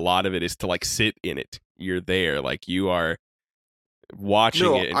I think a lot of it is to like sit in it. You're there, like you are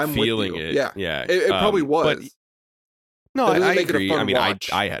watching it and I'm with feeling you. it. Yeah. Yeah. It probably was. But, no, That doesn't I make it a agree. fun I mean,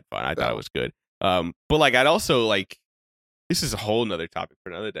 watch, I had fun. I thought though. it was good. But like, I'd also like, this is a whole nother topic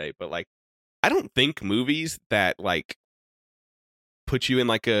for another day, but like, I don't think movies that like put you in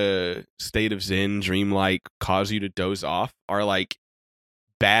like a state of zen, dreamlike, cause you to doze off are like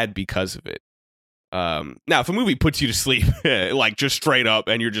bad because of it. Now if a movie puts you to sleep, like just straight up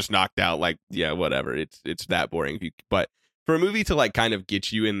and you're just knocked out, like, yeah, whatever. It's that boring. But for a movie to like kind of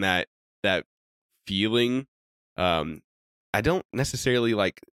get you in that feeling, I don't necessarily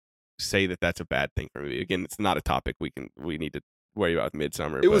like say that that's a bad thing for me. Again, it's not a topic we need to worry about with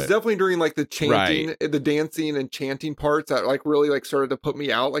Midsommar. It was definitely during like the chanting, Right. the dancing and chanting parts that like really like started to put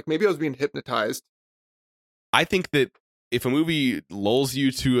me out. Like maybe I was being hypnotized. I think that if a movie lulls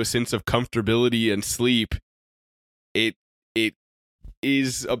you to a sense of comfortability and sleep, it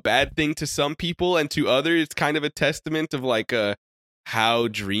is a bad thing to some people, and to others it's kind of a testament of like how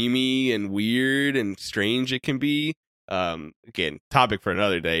dreamy and weird and strange it can be. Again, topic for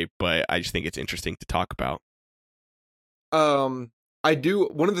another day, but I just think it's interesting to talk about. I do.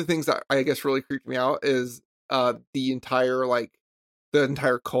 One of the things that I guess really creeped me out is the entire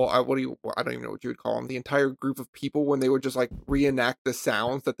cult. I don't even know what you would call them. The entire group of people when they would just like reenact the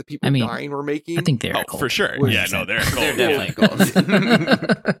sounds that the people dying were making. I think they're Oh, for sure. Well, Yeah, no, they're cool. They're definitely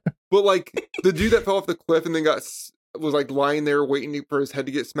gold. But like the dude that fell off the cliff and then was like lying there waiting for his head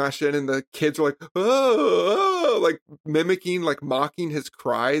to get smashed in, and the kids were like, oh, like mimicking, like mocking his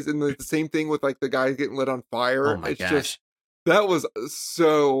cries, and the same thing with like the guy getting lit on fire. Oh my gosh. That was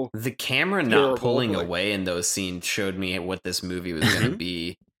so. The camera terrible, not pulling like- away in those scenes showed me what this movie was going to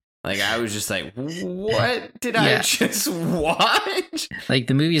be. Like, I was just like, what did I Yeah. just watch? Like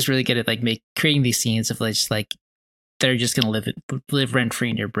the movie is really good at like creating these scenes of like just like they're just gonna live rent free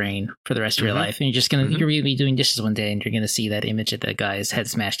in your brain for the rest of your Mhm. life, and you're just gonna Mhm. you're gonna be doing dishes one day, and you're gonna see that image of the guy's head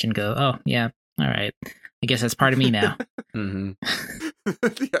smashed and go, oh yeah, all right, I guess that's part of me now. Mm-hmm.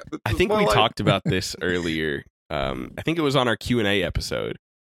 Yeah, this I is think my we life. talked about this earlier. I think it was on our Q&A episode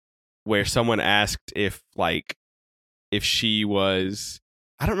where someone asked if she was,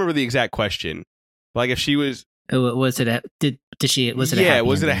 I don't remember the exact question, but like if she was, Oh, was it a did she was it a yeah, happy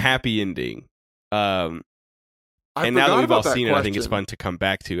was it a ending? happy ending? I And now that forgot we've all about that seen it, I think it's question. fun to come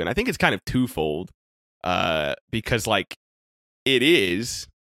back to. And I think it's kind of twofold, because like it is,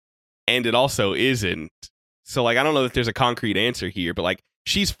 and it also isn't. So like, I don't know that there's a concrete answer here, but like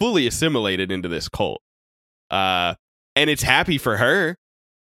she's fully assimilated into this cult. And it's happy for her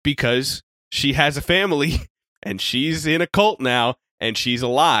because she has a family and she's in a cult now and she's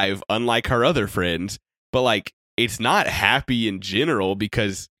alive, unlike her other friends. But like, it's not happy in general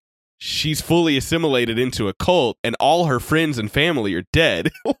because she's fully assimilated into a cult and all her friends and family are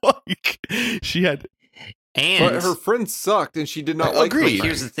dead. Like, she had, And But her friends sucked, and she did not like Agreed. them.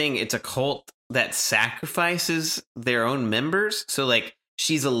 here's the thing, it's a cult that sacrifices their own members. So, like,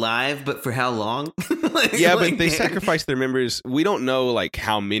 she's alive, but for how long? Like- yeah, but like- they sacrifice their members. We don't know like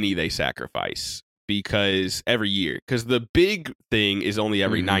how many they sacrifice because every year, because the big thing is only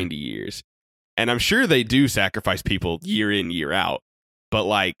every Mhm. 90 years. And I'm sure they do sacrifice people year in, year out. But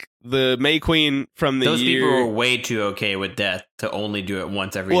like the May Queen from the Those year, people were way too okay with death to only do it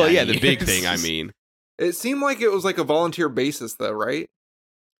once every well, 90 yeah, the big years. thing, I mean. It seemed like it was like a volunteer basis, though, right?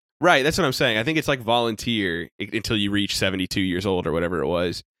 Right, that's what I'm saying. I think it's like volunteer until you reach 72 years old or whatever it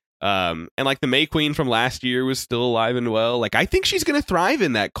was. And like the May Queen from last year was still alive and well. Like I think she's gonna thrive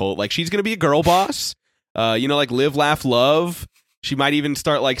in that cult. Like she's gonna be a girl boss. Like live, laugh, love. She might even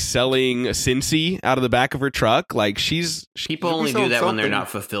start like selling a Cincy out of the back of her truck. Like she's People She'll be only do selling that when they're something. not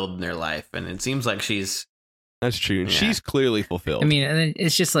fulfilled in their life. And it seems like she's... that's true. Yeah. She's clearly fulfilled. I mean, and then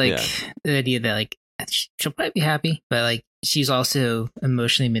it's just like Yeah. the idea that like she'll probably be happy, but like she's also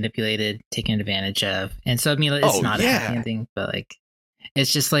emotionally manipulated, taken advantage of, and so I mean, it's Oh, not a yeah. happy ending, but like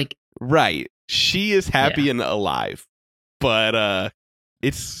it's just like right. She is happy and alive. But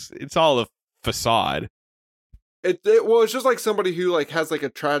it's all a facade. Well, it's just like somebody who like has like a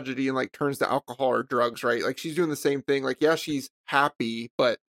tragedy and like turns to alcohol or drugs, right? Like she's doing the same thing. Like, yeah, she's happy,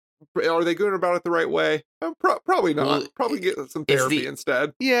 but are they going about it the right way? Probably not. Well, Probably get some it's therapy the-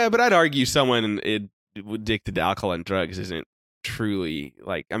 instead. Yeah, but I'd argue someone addicted to alcohol and drugs isn't truly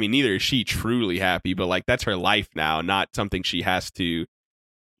like, I mean, neither is she truly happy, but like that's her life now, not something she has to.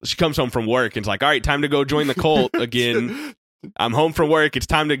 She comes home from work and it's like, all right, time to go join the cult again. I'm home from work. It's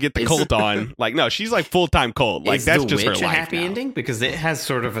time to get the cult on. Like, no, she's like full-time cult. Like, that's just her life. Is The Witch a happy ending? Because it has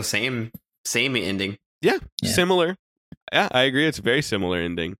sort of a same ending. Yeah, similar. Yeah, I agree. It's a very similar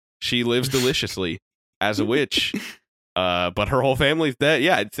ending. She lives deliciously as a witch, but her whole family's dead.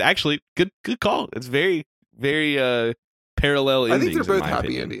 Yeah, it's actually good call. It's very, very parallel endings. I think they're both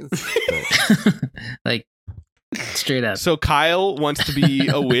happy endings. Like, straight up. So Kyle wants to be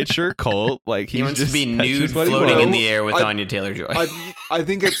a witch or cult. Like he wants to be nude, floating in the air with Anya Taylor-Joy. I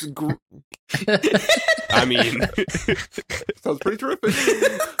think it's. I mean, sounds pretty terrific.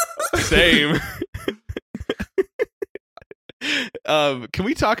 Same. Can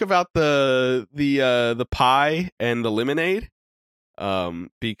we talk about the pie and the lemonade?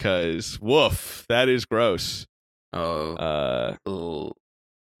 Because woof, that is gross. Oh.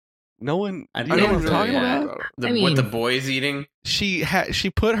 No one. I know what I'm talking about. What the boy's eating. She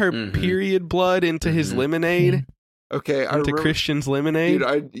put her period blood into his lemonade. Okay, I remember Christian's lemonade.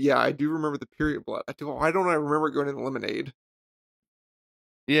 Dude, I do remember the period blood. Why don't I remember it going in the lemonade?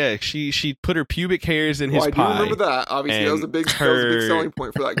 Yeah, she put her pubic hairs in his pie. I do remember that. Obviously, that was a big selling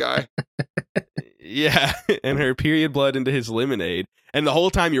point for that guy. Yeah, and her period blood into his lemonade. And the whole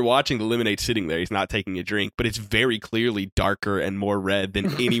time you're watching the lemonade sitting there, he's not taking a drink, but it's very clearly darker and more red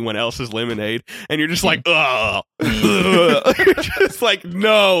than anyone else's lemonade. And you're just like, ugh. You're just like,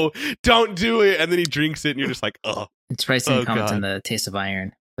 no, don't do it. And then he drinks it and you're just like, ugh. It's pricing comments on the Taste of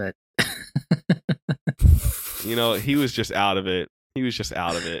Iron, but you know, he was just out of it.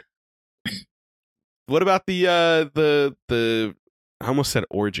 What about the I almost said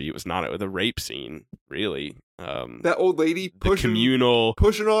orgy. It was not the rape scene, really. That old lady pushing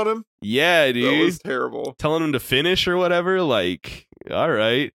on him. Yeah, dude, that was terrible. Telling him to finish or whatever. Like, all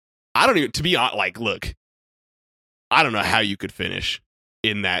right, I don't even. To be honest, like, look, I don't know how you could finish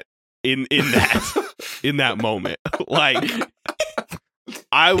in that in that moment. Like,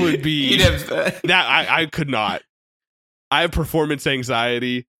 I would be I could not. I have performance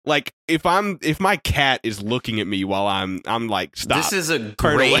anxiety. Like if my cat is looking at me while I'm like, stop. This is a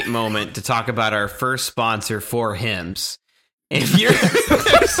great moment to talk about our first sponsor for Hims. If you're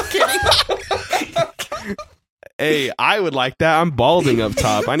just kidding. Hey, I would like that. I'm balding up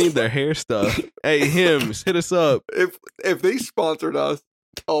top. I need their hair stuff. Hey, Hims, hit us up. If they sponsored us,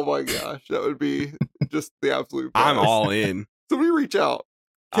 oh my gosh, that would be just the absolute best. I'm all in. Somebody reach out.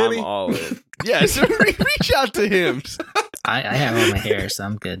 Kenny? I'm all in. Yeah, somebody reach out to Hims. I have all my hair, so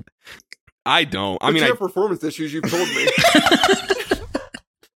I'm good. I don't. I mean, you have performance issues. You've told me.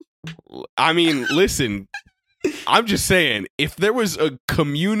 I mean, listen. I'm just saying, if there was a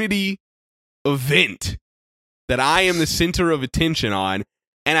community event that I am the center of attention on,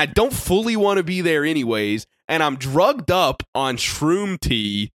 and I don't fully want to be there anyways, and I'm drugged up on shroom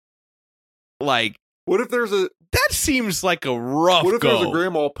tea, like, what if there's a? That seems like a rough. What if go. there's a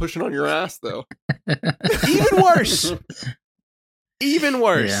grandma pushing on your ass, though? Even worse. Even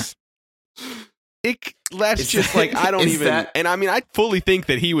worse. Yeah. That's just like, I don't even. And I mean, I fully think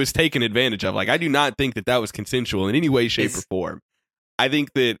that he was taken advantage of. Like, I do not think that was consensual in any way, shape, or form. I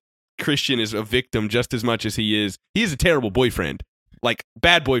think that Christian is a victim just as much as he is. He is a terrible boyfriend. Like,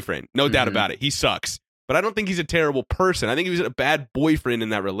 bad boyfriend. No doubt about it. He sucks. But I don't think he's a terrible person. I think he was a bad boyfriend in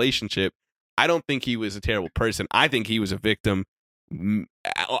that relationship. I don't think he was a terrible person. I think he was a victim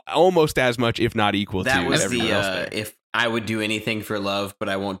almost as much, if not equal, that to was everyone else there. If I would do anything for love, but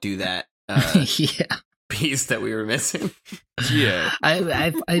I won't do that piece that we were missing. Yeah.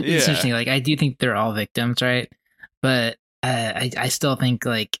 It's interesting. Like, I do think they're all victims, right? But I still think,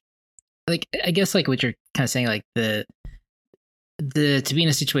 like, I guess, like, what you're kind of saying, like, the to be in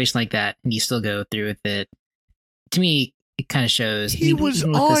a situation like that and you still go through with it, to me, it kind of shows he was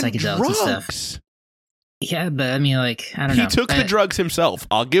on the psychedelics drugs. And stuff. Yeah, but I mean, like, I don't know. He took the drugs himself.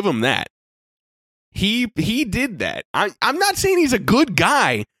 I'll give him that. He did that. I'm not saying he's a good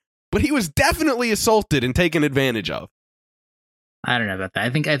guy, but he was definitely assaulted and taken advantage of. I don't know about that.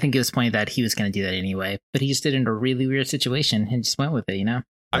 I think it was pointed that he was going to do that anyway, but he just did it in a really weird situation and just went with it, you know?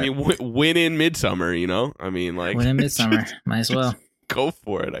 I mean, win in Midsummer, you know? I mean, like... Win in Midsummer. Might as well. Go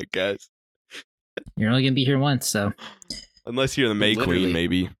for it, I guess. You're only going to be here once, so... Unless you're the May Queen,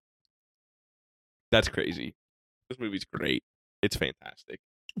 maybe. That's crazy. This movie's great. It's fantastic.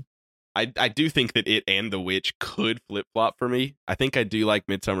 I do think that it and The Witch could flip-flop for me. I think I do like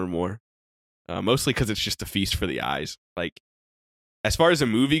Midsummer more. Mostly because it's just a feast for the eyes. Like, as far as a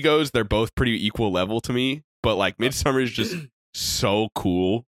movie goes, they're both pretty equal level to me. But, like, Midsummer is just so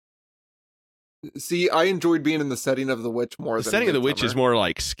cool. See, I enjoyed being in the setting of The Witch more The than setting of The Witch is Midsommar. more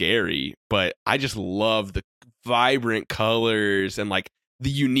like scary, but I just love the vibrant colors and like the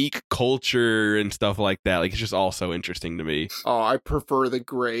unique culture and stuff like that. Like it's just all so interesting to me. Oh, I prefer the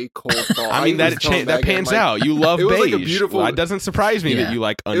gray cold fall. I mean was that telling Megan, pans like, out. You love it was beige. like a beautiful- Well, it doesn't surprise me that Yeah. you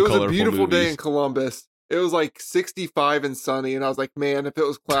like It was uncolorful a beautiful day in movies. Columbus. It was like 65 and sunny, and I was like, man, if it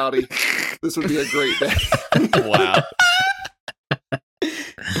was cloudy, this would be a great day. Wow.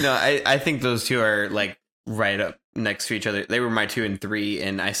 No, I think those two are like right up next to each other. They were my 2 and 3,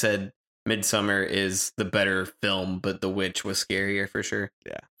 and I said Midsummer is the better film, but The Witch was scarier for sure.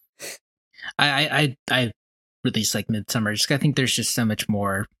 I really just like Midsummer. Just I think there's just so much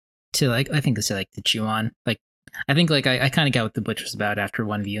more to like. I think to chew on. Like I think like I kind of got what The Witch was about after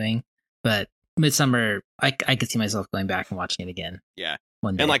one viewing, but Midsummer I could see myself going back and watching it again. Yeah.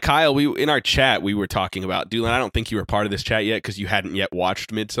 One day. And like Kyle, we in our chat we were talking about Doolin. I don't think you were part of this chat yet because you hadn't yet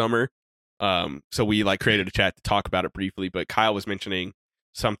watched Midsummer. So we like created a chat to talk about it briefly. But Kyle was mentioning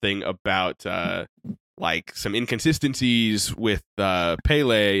something about like some inconsistencies with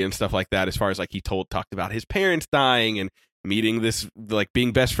Pele and stuff like that. As far as like he talked about his parents dying and meeting this like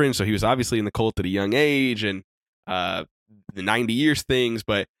being best friends. So he was obviously in the cult at a young age and the 90 years things,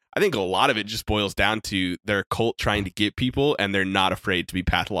 but. I think a lot of it just boils down to their cult trying to get people and they're not afraid to be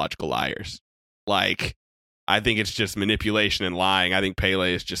pathological liars. Like, I think it's just manipulation and lying. I think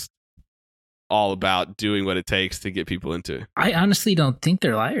Pele is just all about doing what it takes to get people into. I honestly don't think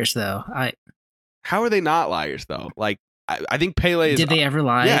they're liars though. How are they not liars, though? Like, I think Pele is. Did they ever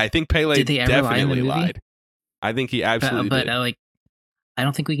lie? Yeah, I think Pele Did they ever lie in the definitely movie? lied. I think he absolutely but did. like, I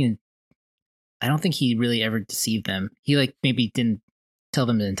don't think we can. I don't think he really ever deceived them. He like maybe didn't tell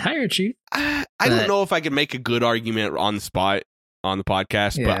them the entire truth. I don't but- know if I could make a good argument on the spot on the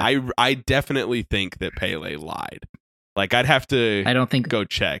podcast, but I definitely think that Pele lied. Like, I'd have to I don't think. go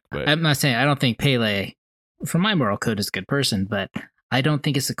check, but I'm not saying I don't think Pele, from my moral code, is a good person, but I don't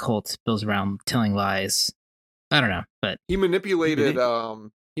think it's a cult built around telling lies. I don't know, but He manipulated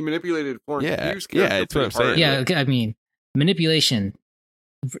Florence Yeah, Pugh's yeah, character it's what I'm pretty hard. saying. yeah, okay, I mean manipulation.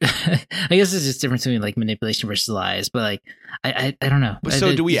 I guess it's just difference between like manipulation versus lies, but like I don't know. But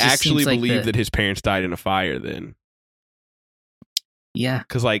so do we it just actually seems like believe that his parents died in a fire then? Yeah,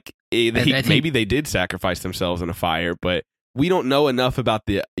 Because like I think- maybe they did sacrifice themselves in a fire, but we don't know enough about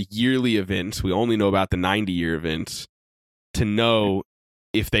the yearly events. We only know about the 90-year events to know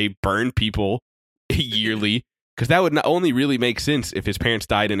if they burned people yearly. Because that would not only really make sense if his parents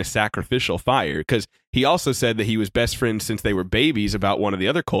died in a sacrificial fire. Because he also said that he was best friends since they were babies about one of the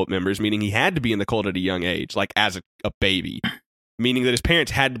other cult members, meaning he had to be in the cult at a young age, like as a baby. Meaning that his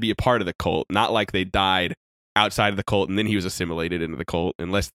parents had to be a part of the cult, not like they died outside of the cult and then he was assimilated into the cult,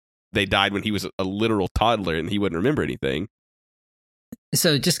 unless they died when he was a literal toddler and he wouldn't remember anything.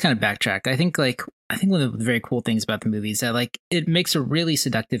 so just kind of backtrack. I think one of the very cool things about the movie is that like it makes it really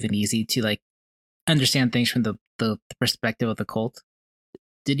seductive and easy to like understand things from the perspective of the cult.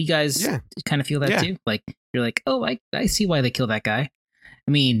 Did you guys kind of feel that Yeah. too? Like you're like, oh, I see why they killed that guy.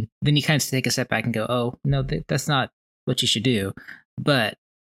 I mean, then you kind of take a step back and go, oh no, that's not what you should do. But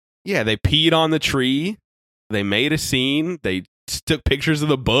Yeah, they peed on the tree. They made a scene. They took pictures of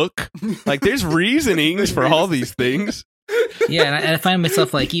the book. Like, there's reasonings for all these things. yeah, and I find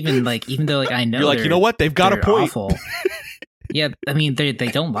myself like even though like I know You're like, you know what? They've got a they're point. awful. Yeah, I mean they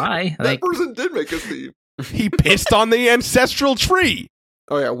don't lie. That Like person did make a scene. He pissed on the ancestral tree.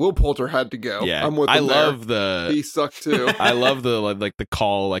 Oh yeah, Will Poulter had to go. Yeah, I'm with I him there. love the. He sucked too. I love the like the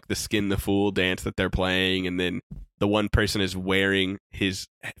call, like the skin the fool dance that they're playing, and then the one person is wearing his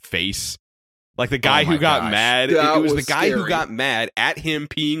face. Like the guy Oh who my got gosh. mad. That It was the was guy who scary. got mad at him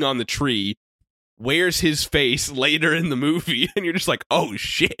peeing on the tree, wears his face later in the movie, and you're just like, oh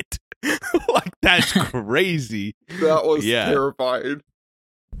shit. Like, that's crazy. That was Yeah. terrifying.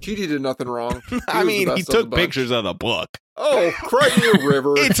 Chidi did nothing wrong. I was the mean, he best of the took bunch. pictures of the book. Oh, Crimea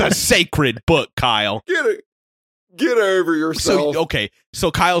River. It's a sacred book, Kyle. Get over yourself.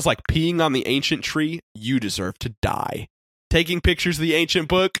 So Kyle's like, peeing on the ancient tree, you deserve to die. Taking pictures of the ancient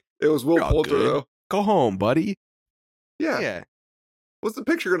book, It was Will You're all Poulter good. though. go home, buddy. Yeah. What's the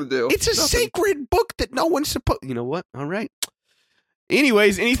picture gonna do? It's a Nothing. sacred book that no one's supposed. You know what? All right.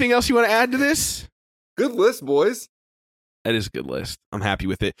 Anyways, anything else you want to add to this? Good list, boys. That is a good list. I'm happy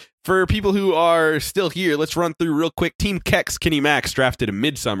with it. For people who are still here, let's run through real quick. Team Kex, Kenny Max drafted a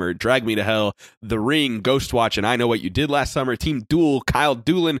Midsummer, Drag Me to Hell, The Ring, Ghostwatch, and I Know What You Did Last Summer. Team Duel, Kyle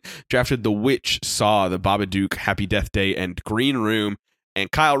Doolin drafted The Witch, Saw, The Babadook, Happy Death Day, and Green Room.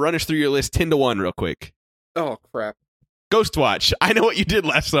 And Kyle, run us through your list 10-1 real quick. Oh crap. Ghostwatch, I Know What You Did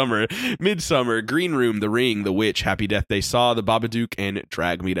Last Summer, Midsummer, Green Room, The Ring, The Witch, Happy Death Day, Saw, The Babadook, and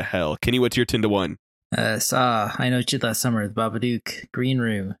Drag Me to Hell. Kenny, what's your 10 to 1? Saw, I Know What You Did Last Summer, The Babadook, Green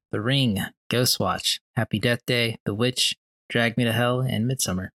Room, The Ring, Ghostwatch, Happy Death Day, The Witch, Drag Me to Hell, and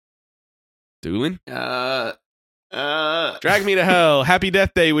Midsummer. Doolin? Drag Drag Me to Hell, Happy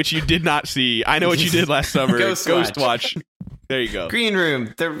Death Day, which you did not see. I Know What You Did Last Summer, Ghostwatch. There you go. Green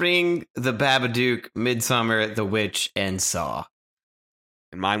Room, The Ring, The Babadook, Midsummer, The Witch, and Saw.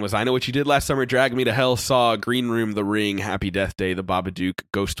 And mine was I Know What You Did Last Summer, Drag Me to Hell, Saw, Green Room, The Ring, Happy Death Day, The Babadook,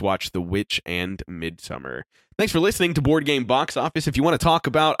 Ghostwatch, The Witch, and Midsummer. Thanks for listening to Board Game Box Office. If you want to talk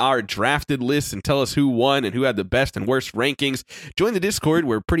about our drafted lists and tell us who won and who had the best and worst rankings, join the Discord.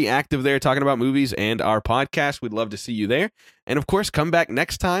 We're pretty active there talking about movies and our podcast. We'd love to see you there. And of course, come back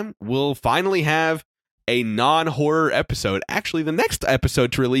next time. We'll finally have a non-horror episode. Actually, the next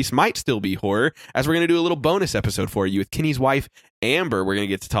episode to release might still be horror, as we're going to do a little bonus episode for you with Kenny's wife, Amber. We're going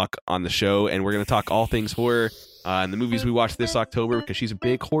to get to talk on the show, and we're going to talk all things horror and the movies we watched this October, because she's a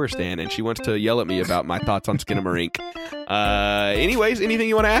big horror stan, and she wants to yell at me about my thoughts on Skinamarink. Anyways, anything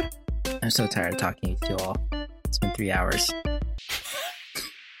you want to add? I'm so tired of talking to you all. It's been 3 hours.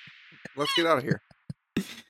 Let's get out of here.